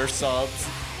pictures of their subs.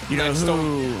 You know next to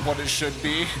who what it should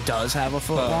be. does have a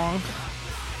foot long?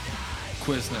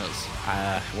 Quiznos.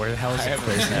 Where the hell is I it?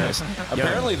 haven't- Quiznos.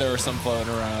 Apparently there are some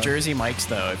floating around. Jersey Mike's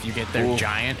though, if you get their Ooh.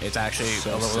 giant, it's actually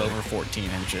So a little sick. over 14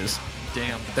 inches.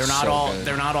 Damn. They're not So all good.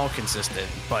 they're not all consistent,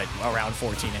 but around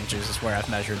 14 inches is where I've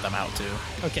measured them out to.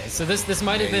 Okay, so this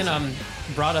might have been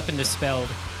brought up and dispelled.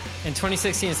 In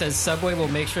 2016, it says Subway will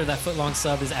make sure that foot-long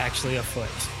sub is actually a foot.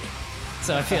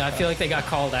 So I feel like they got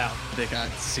called out. They got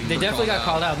super They definitely got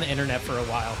called out. out on the internet for a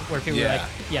while, where people were Yeah. like,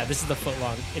 "Yeah, this is the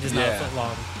foot-long. It is not a Yeah.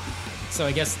 foot-long." So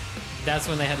I guess that's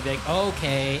when they had to be like,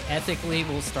 "Okay, ethically,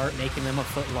 we'll start making them a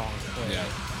foot-long." Yeah.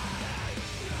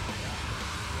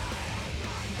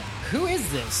 Who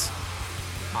is this?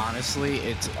 Honestly,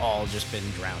 it's all just been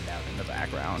drowned out in the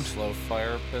background. Slow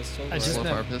fire pistol. I just Slow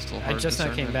now, fire pistol, I hard just now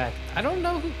came discernment. back. I don't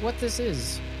know what this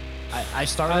is. I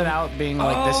started out being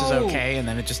like, this is oh. okay, and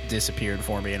then it just disappeared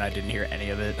for me, and I didn't hear any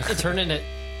of it. It turned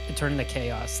into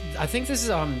chaos. I think this is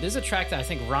a track that I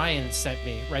think Ryan sent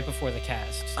me right before the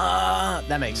cast.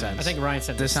 That makes sense. I think Ryan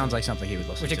sent this to sounds me, like something he would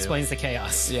listen which to. explains the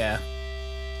chaos. Yeah.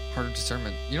 Harder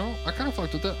discernment. You know, I kind of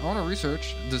fucked with it. I want to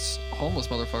research this homeless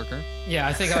motherfucker. Yeah,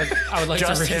 I think I would like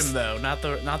Just to him though, not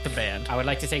the band. I would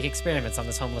like to take experiments on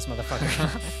this homeless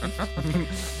motherfucker.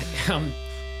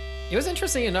 It was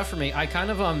interesting enough for me. I kind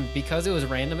of because it was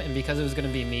random and because it was going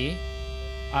to be me,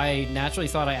 I naturally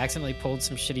thought I accidentally pulled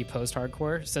some shitty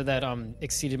post-hardcore, so that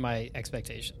exceeded my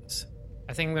expectations.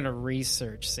 I think I'm going to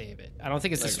research save it. I don't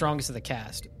think it's the strongest of the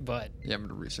cast, but Yeah, I'm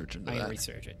gonna research into I'm going that to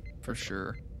research it. for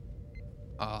sure.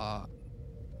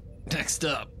 Next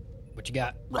up, What you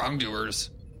got?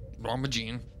 wrongdoers. Wrong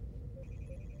Majin.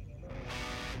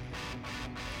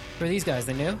 Who are these guys?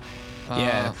 They new?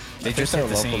 Yeah, they just hit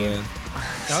the scene.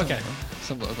 Okay.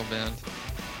 Some local band.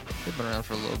 They've been around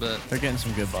for a little bit. They're getting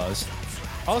some good buzz.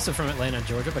 Also from Atlanta,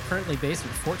 Georgia, but currently based in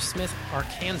Fort Smith,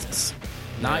 Arkansas.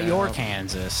 Not Yeah. your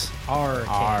Kansas,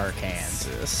 our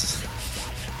Kansas.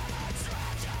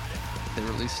 They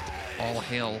released All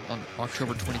Hail on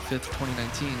October 25th,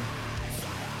 2019.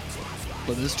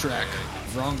 But this track,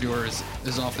 Wrongdoers,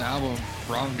 is off the album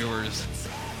Wrongdoers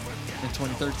in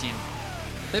 2013.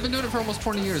 They've been doing it for almost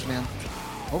 20 years, man.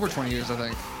 Over 20 years, I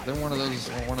think. They're one of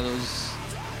those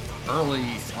early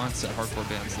onset hardcore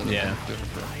bands that have Yeah. been doing it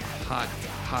for a hot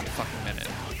fucking minute.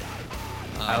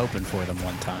 I opened for them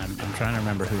one time. I'm trying to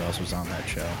remember who else was on that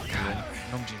show. God,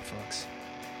 no Gene Fox.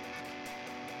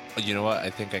 You know what? I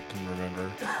think I can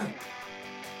remember.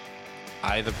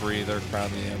 I the Breather, Crown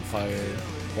the Empire,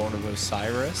 Born of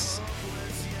Osiris,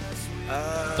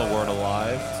 The Word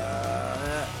Alive.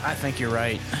 I think you're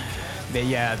right.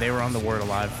 They were on the Word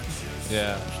Alive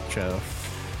Yeah, show.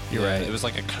 you're right. It was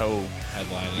like a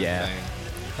co-headlining Yeah. thing.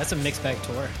 That's a mixed bag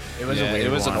tour. It was Yeah, a weird it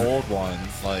was one. an old one.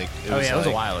 Like It was a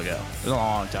like- while ago. It was a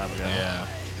long time ago. Yeah,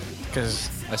 Because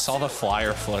I saw the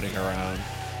flyer floating around.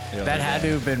 the that other had day.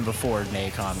 to have been before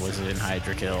Nacon was in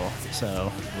Hydra Kill.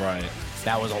 So Right.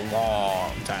 that was a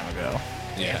long time ago.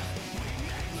 Yeah.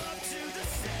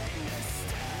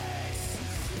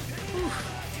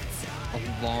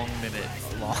 A long minute.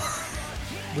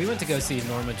 We went to go see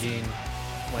Norma Jean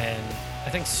when I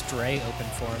think Stray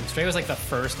opened for him. Stray was like the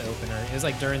first opener. It was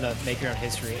like during the Make Your Own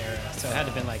History era, so it had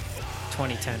to have been like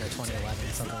 2010 or 2011,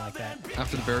 something like that.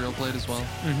 After the Burial played as well.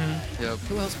 Mm-hmm. Yep.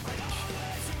 Who else played?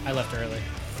 I left early.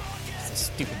 It's a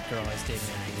stupid girl I stayed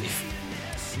in leave.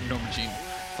 Norma Jean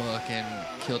fucking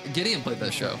killed. Gideon played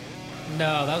that show.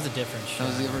 No, that was a different show. That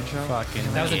was a different show?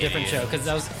 Fucking. That was a different show because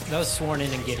that was Sworn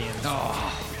In and Gideon.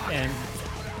 Oh, And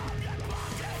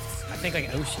I think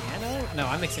like Oceano? No,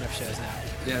 I'm mixing up shows now.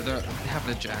 yeah, they're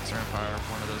having a Jax or Empire,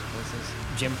 one of those places.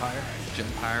 Gympire.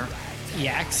 Gempire.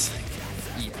 Yax.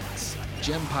 Yes.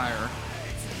 Gempire.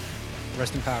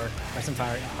 Rest in Power. Rest in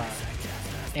Power. Empire.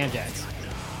 And Jax.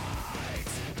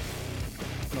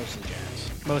 Mostly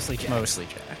Jax. Mostly Jax. Mostly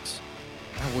Jax.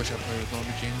 I wish I played with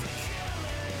Norma Jean.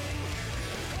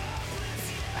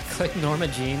 I clicked Norma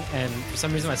Jean, and for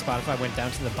some reason my Spotify went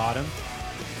down to the bottom.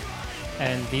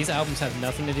 And these albums have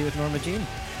nothing to do with Norma Jean.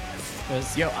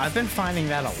 Yo, I've been finding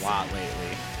that a lot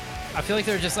lately. I feel like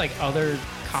they're just like other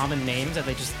common names that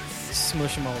they just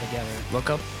smush them all together. Look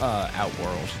up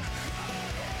Outworld.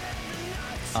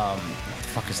 What the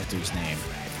fuck is that dude's name?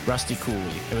 Rusty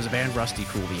Cooley. It was a band Rusty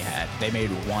Cooley had. They made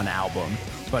one album,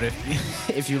 but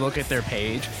if you look at their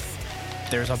page,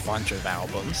 there's a bunch of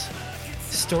albums.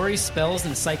 Stories, Spells,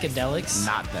 and Psychedelics.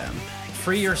 Not them.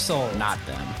 Free Your Soul. Not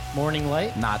them. Morning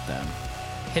Light. Not them.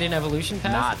 Hidden Evolution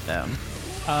Path. Not them.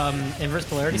 Inverse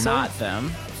Polarity Song. Not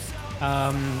them.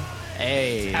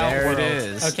 Hey, there Outworld. it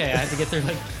is. Okay, I had to get through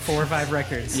like 4 or 5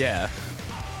 records. Yeah.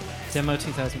 Demo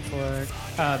 2004.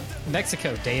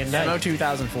 Mexico, Day and Night. Demo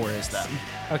 2004 is them.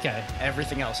 Okay.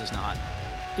 Everything else is not.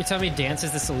 You tell me Dance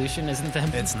is the Solution isn't them?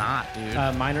 It's not, dude.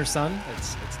 Minor Sun.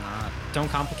 It's not. Don't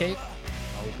Complicate.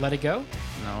 Let It Go.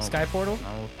 No. Sky Portal.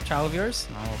 No. Child of Yours.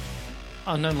 No.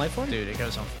 Unknown Lifeform. Dude, it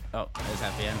goes on. Oh, it's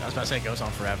at the end. I was about to say it goes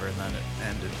on forever, and then it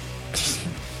ended.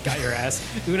 Got your ass.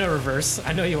 Una Reverse.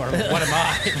 I know you are. What am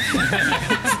I?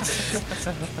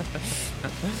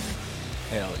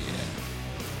 Hell yeah.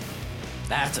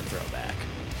 That's a throwback.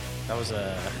 That was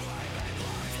a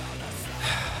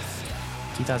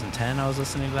 2010. I was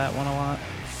listening to that one a lot,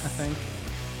 I think.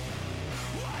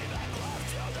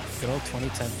 Good old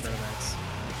 2010 throwbacks.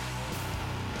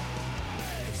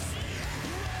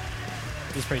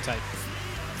 He's pretty tight.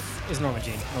 It's Norma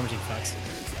Jean. Norma Jean fucks.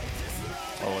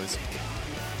 Always.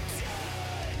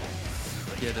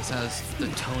 Yeah, this has the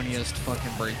toniest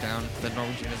fucking breakdown that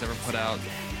Norma Jean has ever put out.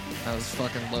 Those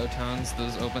fucking low tones,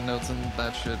 those open notes and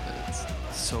that shit, it's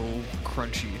so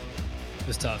crunchy. It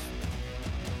was tough.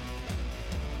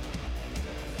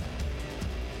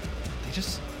 They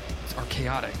just are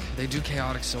chaotic. They do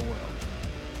chaotic so well.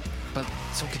 But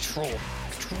so control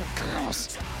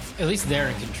chaos. At least they're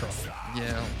in control.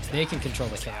 Yeah. They can control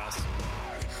the chaos.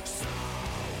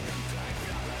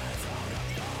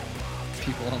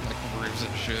 People on like roofs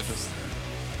and shit just...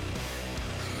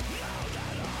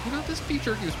 You know, this beef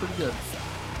jerky was pretty good.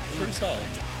 Pretty solid.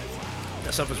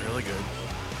 That stuff was really good.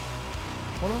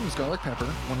 One of them is garlic pepper.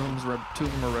 One of them is red. 2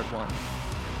 of them are red wine.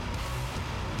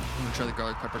 I'm gonna try the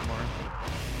garlic pepper tomorrow.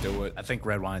 Do it. I think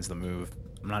red wine's the move.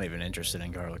 I'm not even interested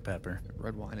in garlic pepper.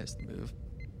 Red wine is the move.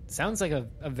 Sounds like a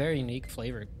very unique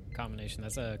flavor combination.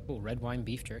 That's a cool red wine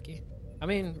beef jerky. I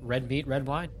mean, red meat, red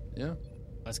wine. Yeah.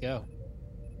 Let's go.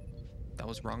 That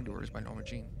was Wrongdoers by Norma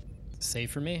Jean. Save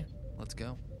for me. Let's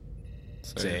go.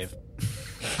 Save.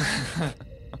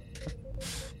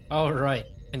 All right.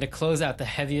 And to close out the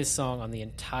heaviest song on the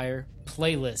entire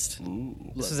playlist,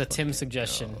 this is a Tim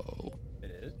suggestion.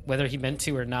 Whether he meant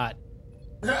to or not.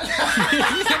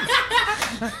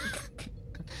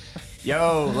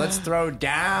 Yo, let's throw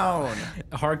down.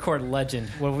 A hardcore legend.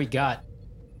 What have we got?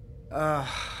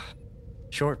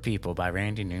 Short People by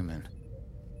Randy Newman.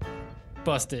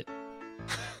 Bust it.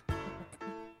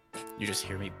 You just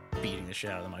hear me beating the shit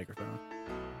out of the microphone.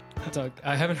 Doug,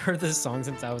 I haven't heard this song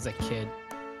since I was a kid.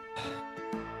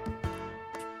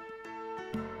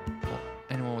 Well,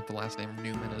 anyone with the last name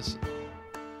Newman is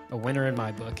A winner in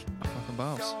my book. a fucking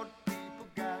boss.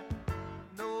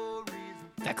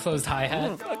 That closed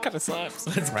hi-hat. That kind of slaps.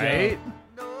 Let's Right?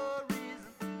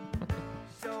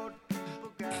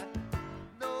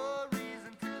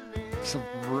 Just a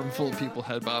room full of people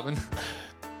head bobbing.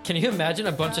 Can you imagine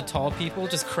a bunch of tall people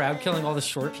just crowd killing all the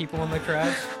short people in the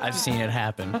crowd? I've seen it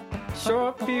happen.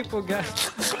 Short people got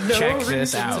no Check this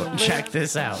reason to out. live. Check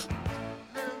this out.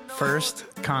 First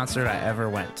concert I ever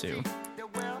went to.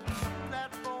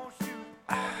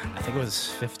 I think it was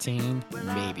 15,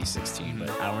 maybe 16, but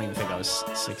I don't even think I was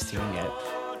 16 yet.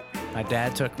 My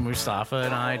dad took Mustafa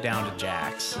and I down to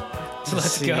Jack's. to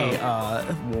Let's see, go.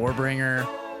 Warbringer,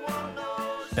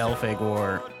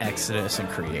 Belphegor, Exodus, and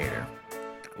Creator.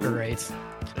 Great.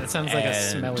 That sounds like a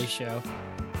And- smelly show.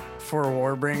 For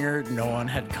Warbringer, no one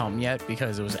had come yet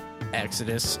because it was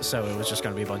Exodus, so it was just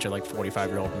going to be a bunch of like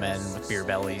 45-year-old men with beer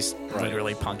bellies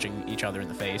literally punching each other in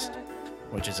the face,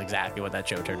 which is exactly what that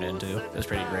show turned into. It was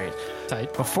pretty great.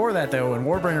 Tight. Before that, though, when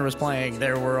Warbringer was playing,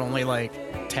 there were only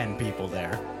like 10 people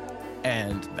there.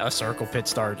 And a circle pit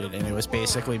started, and it was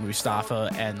basically Mustafa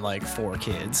and like 4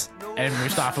 kids. And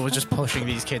Mustafa was just pushing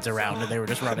these kids around, and they were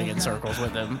just running in circles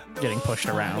with him, getting pushed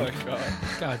around.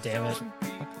 God damn it.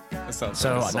 That sounds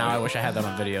So like a now I song. wish I had that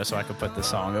on video so I could put the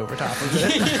song over top of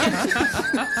it.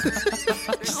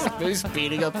 Just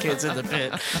beating up kids in the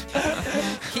pit.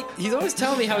 He's always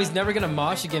telling me how he's never gonna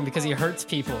mosh again because he hurts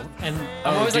people, and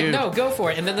I'm Oh, always dude. like, no, go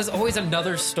for it. And then there's always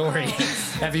another story.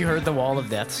 Have you heard the Wall of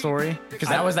Death story? Because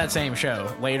that was that same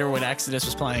show. Later, when Exodus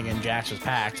was playing and Jax was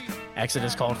packed,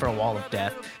 Exodus called for a Wall of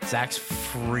Death. Zach's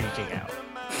freaking out.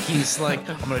 He's like,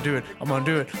 I'm gonna do it. I'm gonna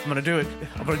do it. I'm gonna do it.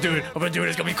 I'm gonna do it. I'm gonna do it.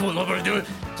 It's gonna be cool. I'm gonna do it.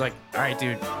 It's like, all right,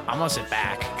 dude, I'm gonna sit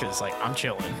back because like I'm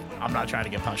chilling. I'm not trying to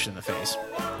get punched in the face.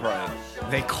 Right.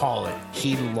 They call it.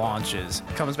 He launches.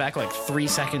 Comes back like 3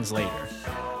 seconds later.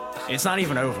 It's not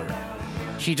even over.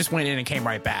 He just went in and came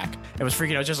right back. It was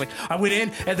freaking out. Just like I went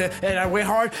in and I went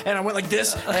hard and I went like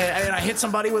this and I hit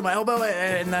somebody with my elbow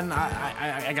and then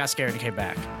I got scared and came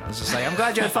back. I was just like, I'm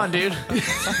glad you had fun, dude.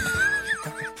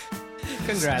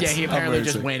 Congrats. Yeah, he apparently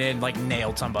just Amazing. went in, like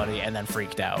nailed somebody and then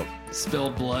freaked out.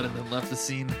 Spilled blood and then left the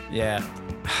scene. Yeah.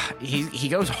 He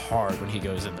goes hard when he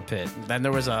goes in the pit. Then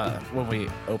there was when we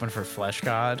opened for Flesh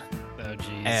God, Oh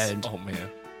jeez. and Oh man.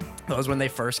 that was when they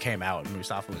first came out, and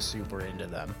Mustafa was super into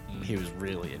them. He was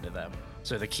really into them.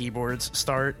 So the keyboards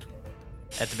start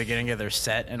at the beginning of their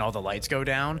set, and all the lights go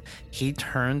down. He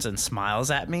turns and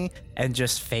smiles at me and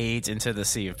just fades into the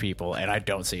sea of people, and I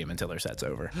don't see him until their set's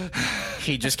over.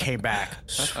 He just came back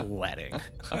sweating.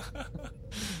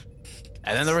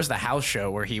 And then there was the house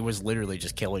show where he was literally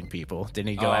just killing people. Didn't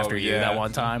he go Oh, after you yeah. that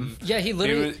one time? yeah, he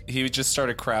literally. He just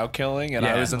started crowd killing, and I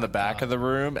Yeah. was in the back of the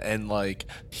room, and like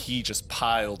he just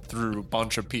piled through a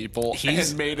bunch of people He's-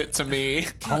 and made it to me.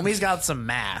 Homie's got some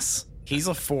mass. He's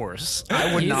a force.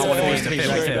 I would He's not a want to be force in a to pit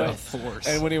be with sure him. of. Force.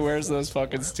 And when he wears those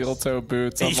fucking steel toe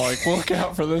boots, I'm like, look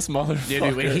out for this motherfucker.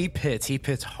 Dude, when he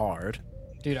pits hard.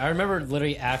 Dude, I remember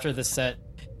literally after the set,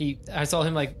 I saw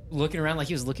him like looking around like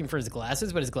he was looking for his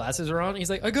glasses, but his glasses were on. He's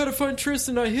like, I gotta find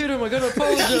Tristan. I hit him. I gotta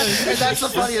apologize. And that's the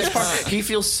funniest part. He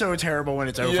feels so terrible when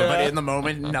it's over, Yeah. but in the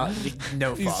moment, no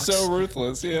fucks. He's so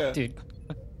ruthless. Yeah. Dude,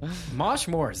 mosh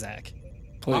more, Zach.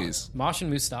 Please. Mosh and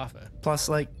Mustafa. Plus,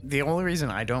 like, the only reason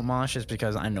I don't mosh is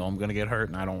because I know I'm going to get hurt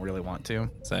and I don't really want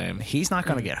to. Same. He's not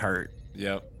going to get hurt.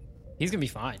 Yep. He's gonna be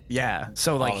fine. Yeah.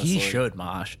 So, like, he Honestly. should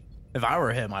mosh. If I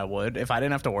were him, I would. If I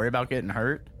didn't have to worry about getting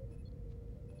hurt,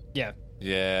 Yeah,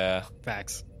 Yeah.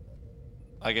 facts.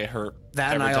 I get hurt.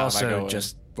 that and every I time also go in.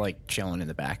 just like chilling in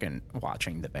the back and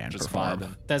watching the band Just perform.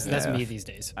 vibing. That's Yeah. me these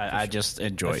days. I just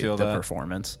enjoy I feel the that.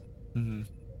 performance. Mhm.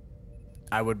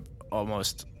 I would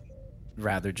almost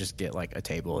rather just get like a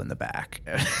table in the back.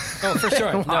 Oh, for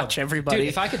sure. Watch No. everybody. Dude,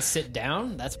 if I could sit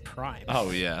down, that's prime.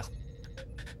 Oh yeah.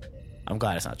 I'm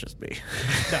glad it's not just me.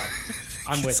 No,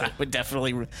 I'm with I it. would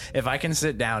definitely, if I can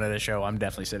sit down at a show, I'm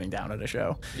definitely sitting down at a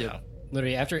show. Yeah.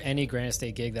 Literally, after any Granite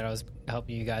State gig that I was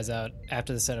helping you guys out,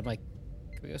 after the set, I'm like,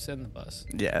 can we go sit in the bus?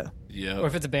 Yeah. Yeah. Or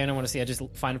if it's a band I want to see, I just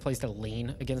find a place to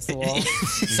lean against the wall.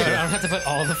 So I don't have to put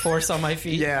all the force on my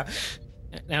feet. Yeah.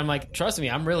 And I'm like, trust me,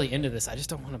 I'm really into this. I just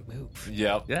don't want to move.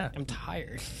 Yep. Yeah. I'm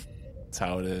tired. That's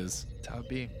how it is. That's how it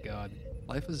be. God.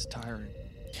 Life is tiring.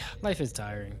 Life is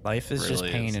tiring. Life is just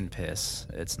Really pain is. and piss.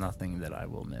 It's nothing that I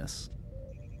will miss.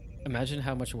 Imagine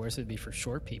how much worse it'd be for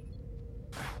short people.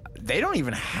 They don't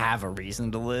even have a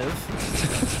reason to live.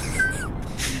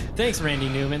 Thanks, Randy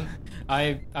Newman.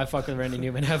 I fuck with Randy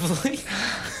Newman heavily.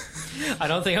 I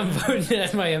don't think I'm voting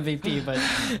as my MVP, but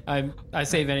I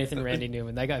save anything Randy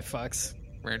Newman. That guy fucks.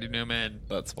 Randy Newman.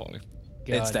 That's funny.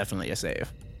 God, It's definitely a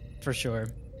save. for sure.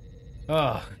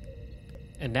 Oh,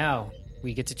 and now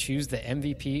we get to choose the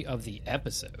MVP of the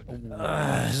episode.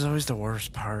 This is always the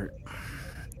worst part.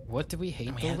 What do we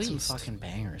hate We the had some least? fucking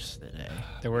bangers today.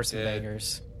 There were some Yeah.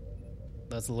 bangers.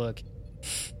 Let's look.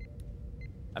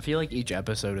 I feel like each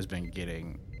episode has been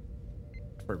getting,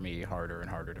 for me, harder and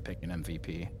harder to pick an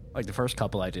MVP. Like the first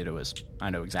couple I did, I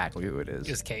know exactly who it is.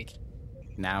 It's cake.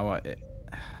 Now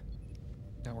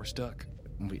Now we're stuck.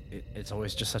 it's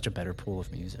always just such a better pool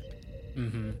of music.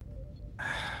 Mm-hmm.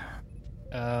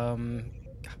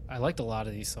 I liked a lot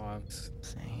of these songs.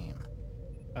 Same.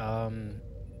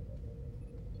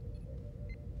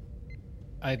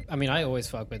 I mean, I always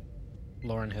fuck with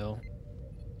Lauryn Hill,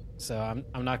 so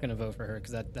I'm not gonna vote for her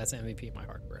because that's MVP in my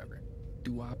heart forever.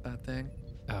 Doo-wop that thing.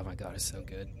 Oh my god, it's so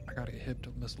good. I gotta get hip to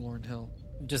Miss Lauryn Hill.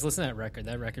 Just listen to that record.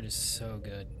 That record is so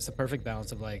good. It's the perfect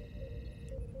balance of like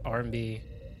R&B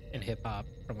and hip hop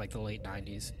from like the late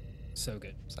 90s. So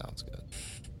good. Sounds good.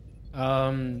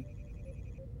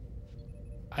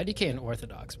 IDK and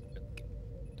Orthodox.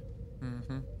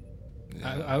 Mm-hmm.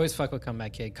 Yeah. I always fuck with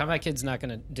Comeback Kid. Comeback Kid's not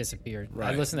gonna disappear. I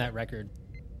Right. listen to that record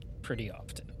pretty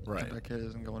often. Right. That kid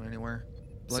isn't going anywhere.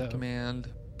 Blood So-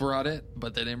 Command brought it,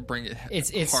 but they didn't bring it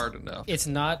It's hard enough. It's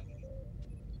not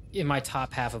in my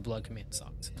top half of Blood Command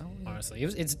songs. Honestly,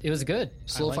 it was good. I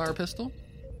Slow liked Fire it. Pistol?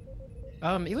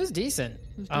 It was decent.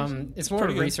 It's more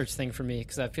Pretty a good. research thing for me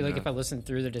because I feel like Yeah. if I listen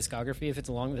through the discography, if it's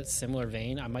along that similar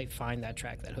vein, I might find that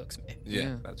track that hooks me.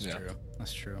 Yeah. That's Yeah. true.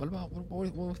 That's true. What about what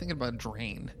are we thinking about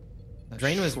Drain? That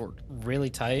Drain was short. really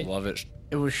tight. Love it.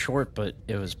 It was short, but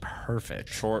it was perfect.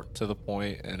 Short to the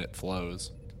point, and it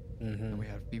flows. And we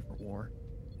had Fever War.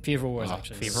 Fever War is Oh,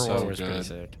 actually. Fever So War was pretty good.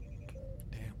 sick.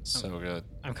 So good.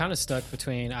 I'm kind of stuck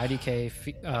between IDK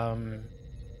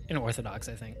and Orthodox.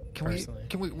 I think personally.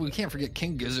 We can't forget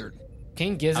King Gizzard.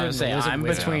 King Gizzard. I and would the say Lizard I'm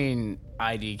Wizard. between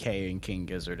IDK and King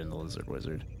Gizzard and the Lizard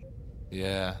Wizard.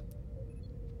 Yeah.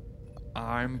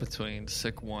 I'm between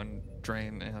Sick One,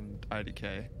 Drain, and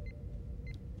IDK.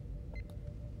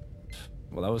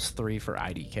 Well, that was 3 for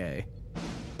IDK.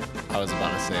 I was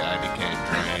about to say IDK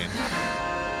Drain.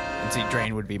 And see,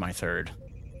 Drain would be my third.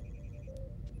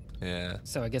 Yeah.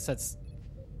 So I guess that's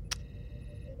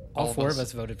all of four us. of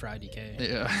us voted for IDK.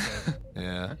 Yeah.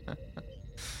 Yeah.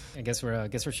 I guess we're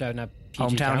shouting out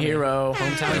PG Hometown County. hero.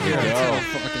 Hometown hero.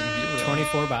 Fucking hero.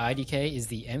 24 by IDK is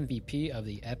the MVP of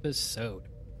the episode.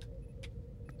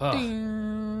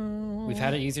 Oh, we've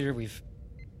had it easier. We've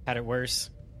had it worse.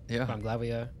 Yeah. But I'm glad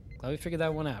we figured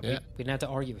that one out. Yeah. We didn't have to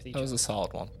argue with each That was other. a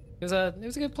solid one. It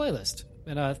was a good playlist.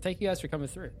 And thank you guys for coming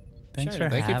through. Thanks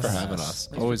Sharing for it. Thank you for having having us. us.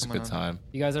 Thanks Always a for good coming on. time.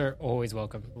 You guys are always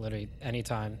welcome. Literally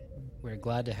anytime. We're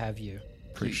glad to have you.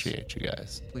 Appreciate you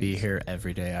guys. Be here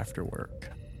every day after work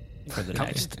for the Come-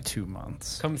 next 2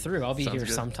 months. Come through. I'll be Sounds here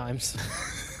good. sometimes.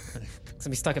 Cause I'll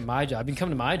be stuck at my job. You can come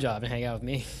to my job and hang out with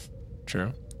me.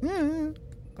 True.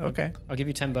 Okay. I'll give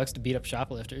you $10 to beat up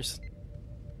shoplifters.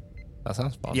 That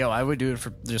sounds fun. Yo, I would do it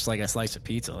for just like a slice of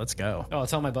pizza. Let's go. Oh, I'll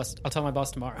tell my boss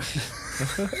tomorrow.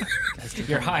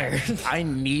 You're hired. I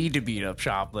need to beat up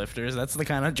shoplifters. That's the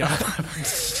kind of job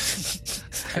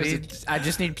I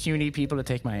just need puny people to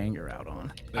take my anger out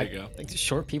on. There you go. Like,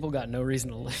 short people got no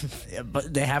reason to live. Yeah,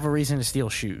 but they have a reason to steal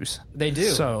shoes. They do.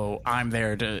 So I'm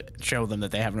there to show them that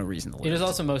they have no reason to live. It is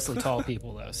also mostly tall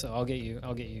people though, so I'll get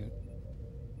you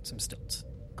some stilts.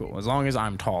 Cool. As long as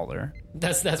I'm taller.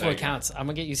 That's what counts. I'm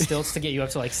gonna get you stilts to get you up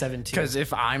to like 7'2". Because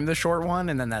if I'm the short one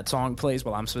and then that song plays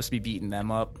while I'm supposed to be beating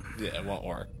them up, Yeah, it won't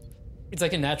work. it's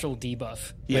like a natural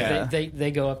debuff. Like, Yeah.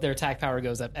 they go up, their attack power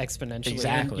goes up exponentially. And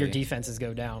Exactly. your defenses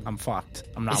go down. I'm fucked.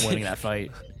 I'm not winning that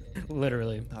fight.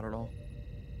 Literally. Not at all.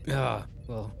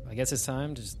 Well, I guess it's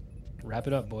time to just wrap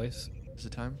it up, boys. Is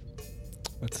it time?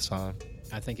 It's time.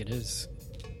 I think it is.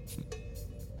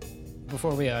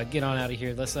 Before we get on out of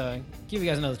here, let's give you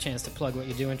guys another chance to plug what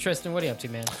you're doing. Tristan, what are you up to,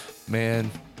 man?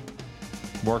 Man,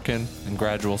 working in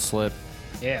Gradual Slip.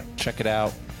 Yeah. Check it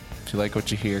out. If you like what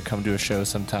you hear, come to a show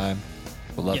sometime.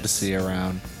 We'd love to Yes. see you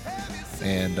around.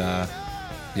 And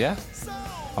yeah,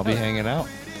 I'll be hanging out.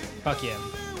 Fuck yeah.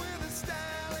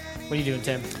 What are you doing,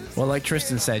 Tim? Well, like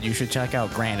Tristan said, you should check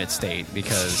out Granite State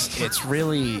because it's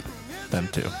really Them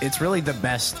too. the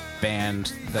best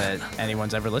band that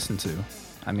anyone's ever listened to.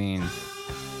 I mean,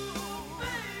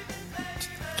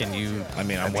 can you? I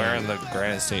mean, I'm wearing the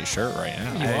Granite State shirt right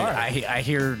now. You are. I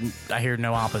hear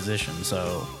no opposition,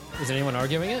 so Is anyone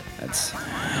arguing it?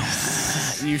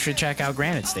 that's. You should check out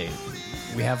Granite State.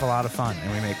 We have a lot of fun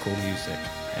and we make cool music,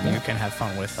 and you can have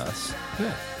fun with us.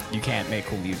 Yeah. You can't make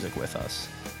cool music with us,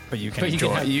 but you can But you can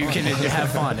enjoy. have You fun. can have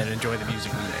fun and enjoy the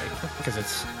music we make because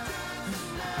it's.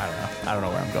 I don't know. I don't know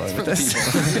where I'm going with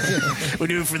this. We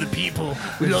do it for the people.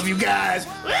 We love you guys.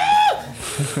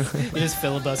 You just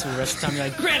filibuster the rest of the time. You're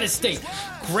like, Granite State!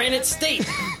 Granite State!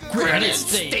 Granite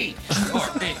State!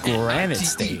 Granite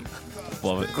State.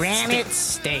 Love it. Granite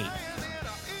State.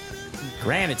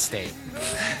 Granite State.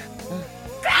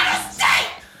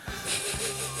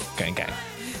 Gang, gang.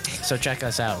 So check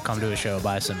us out. Come to a show.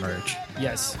 Buy some merch.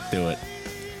 Yes, Do it.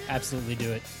 absolutely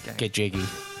do it. Get jiggy.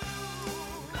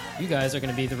 You guys are going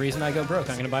to be the reason I go broke.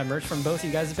 I'm going to buy merch from both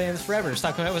you guys' bands forever.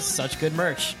 Stop coming out with such good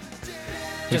merch.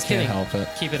 Just can't kidding. help it.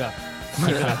 Keep it up. Keep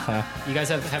it up. You guys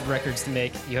have records to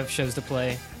make. You have shows to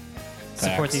play.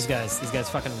 Support Facts. these guys. These guys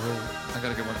fucking rule. I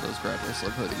gotta get one of those Gradual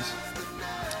Slip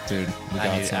hoodies. Dude, we I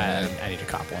got need, some, man. I need to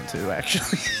cop one too,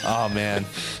 actually. Oh, man.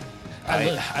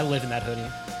 I live in that hoodie.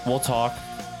 We'll talk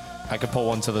I could pull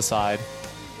one to the side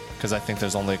because I think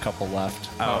there's only a couple left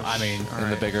Oh, I mean, All in the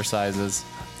right. bigger sizes.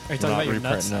 Are you talking about your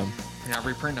nuts? them. Yeah,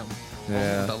 reprint them.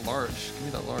 Yeah. The large. Give me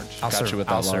that large. Got you with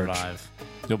that I'll large. survive.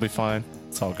 You'll be fine.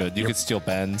 It's all good. You could steal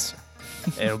Ben's.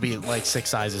 It'll be like 6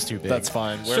 sizes too big. That's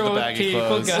fine. Wear Show the baggy people,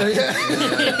 clothes. guys.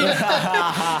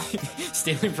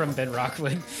 Stealing from Ben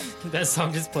Rockwood. That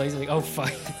song just plays like, oh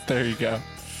fuck, There you go.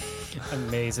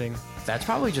 amazing. That's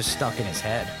probably just stuck in his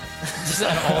head. Just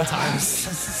at all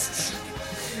times.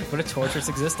 What a torturous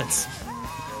existence.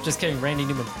 Just kidding. Randy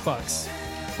Newman fucks.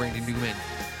 Randy Newman.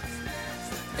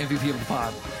 MVP of the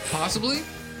pod. Possibly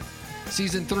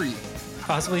season 3.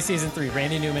 Possibly season 3.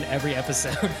 Randy Newman every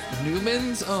episode.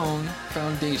 Newman's own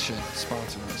foundation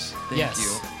sponsor us. Thank yes.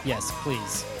 you. Yes,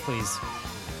 please. Please.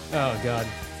 Oh god.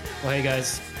 Well, hey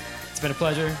guys, it's been a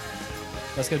pleasure.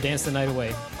 Let's go dance the night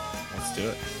away. Let's do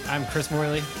it. I'm Chris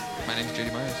Morley. My name's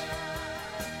JD Myers.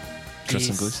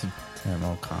 Tristan Peace. Gleason. Tim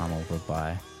O'Connell,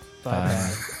 goodbye.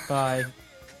 Bye. Bye.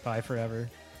 Bye forever.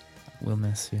 We'll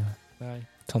miss you. Bye.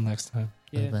 Till next time.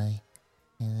 Yeah. Bye.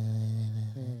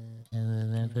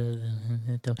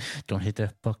 Don't hit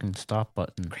that fucking stop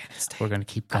button. We're gonna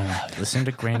keep going. Listen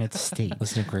to Granite State.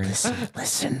 Listen to Grace.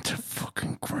 Listen to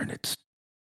fucking Granite State.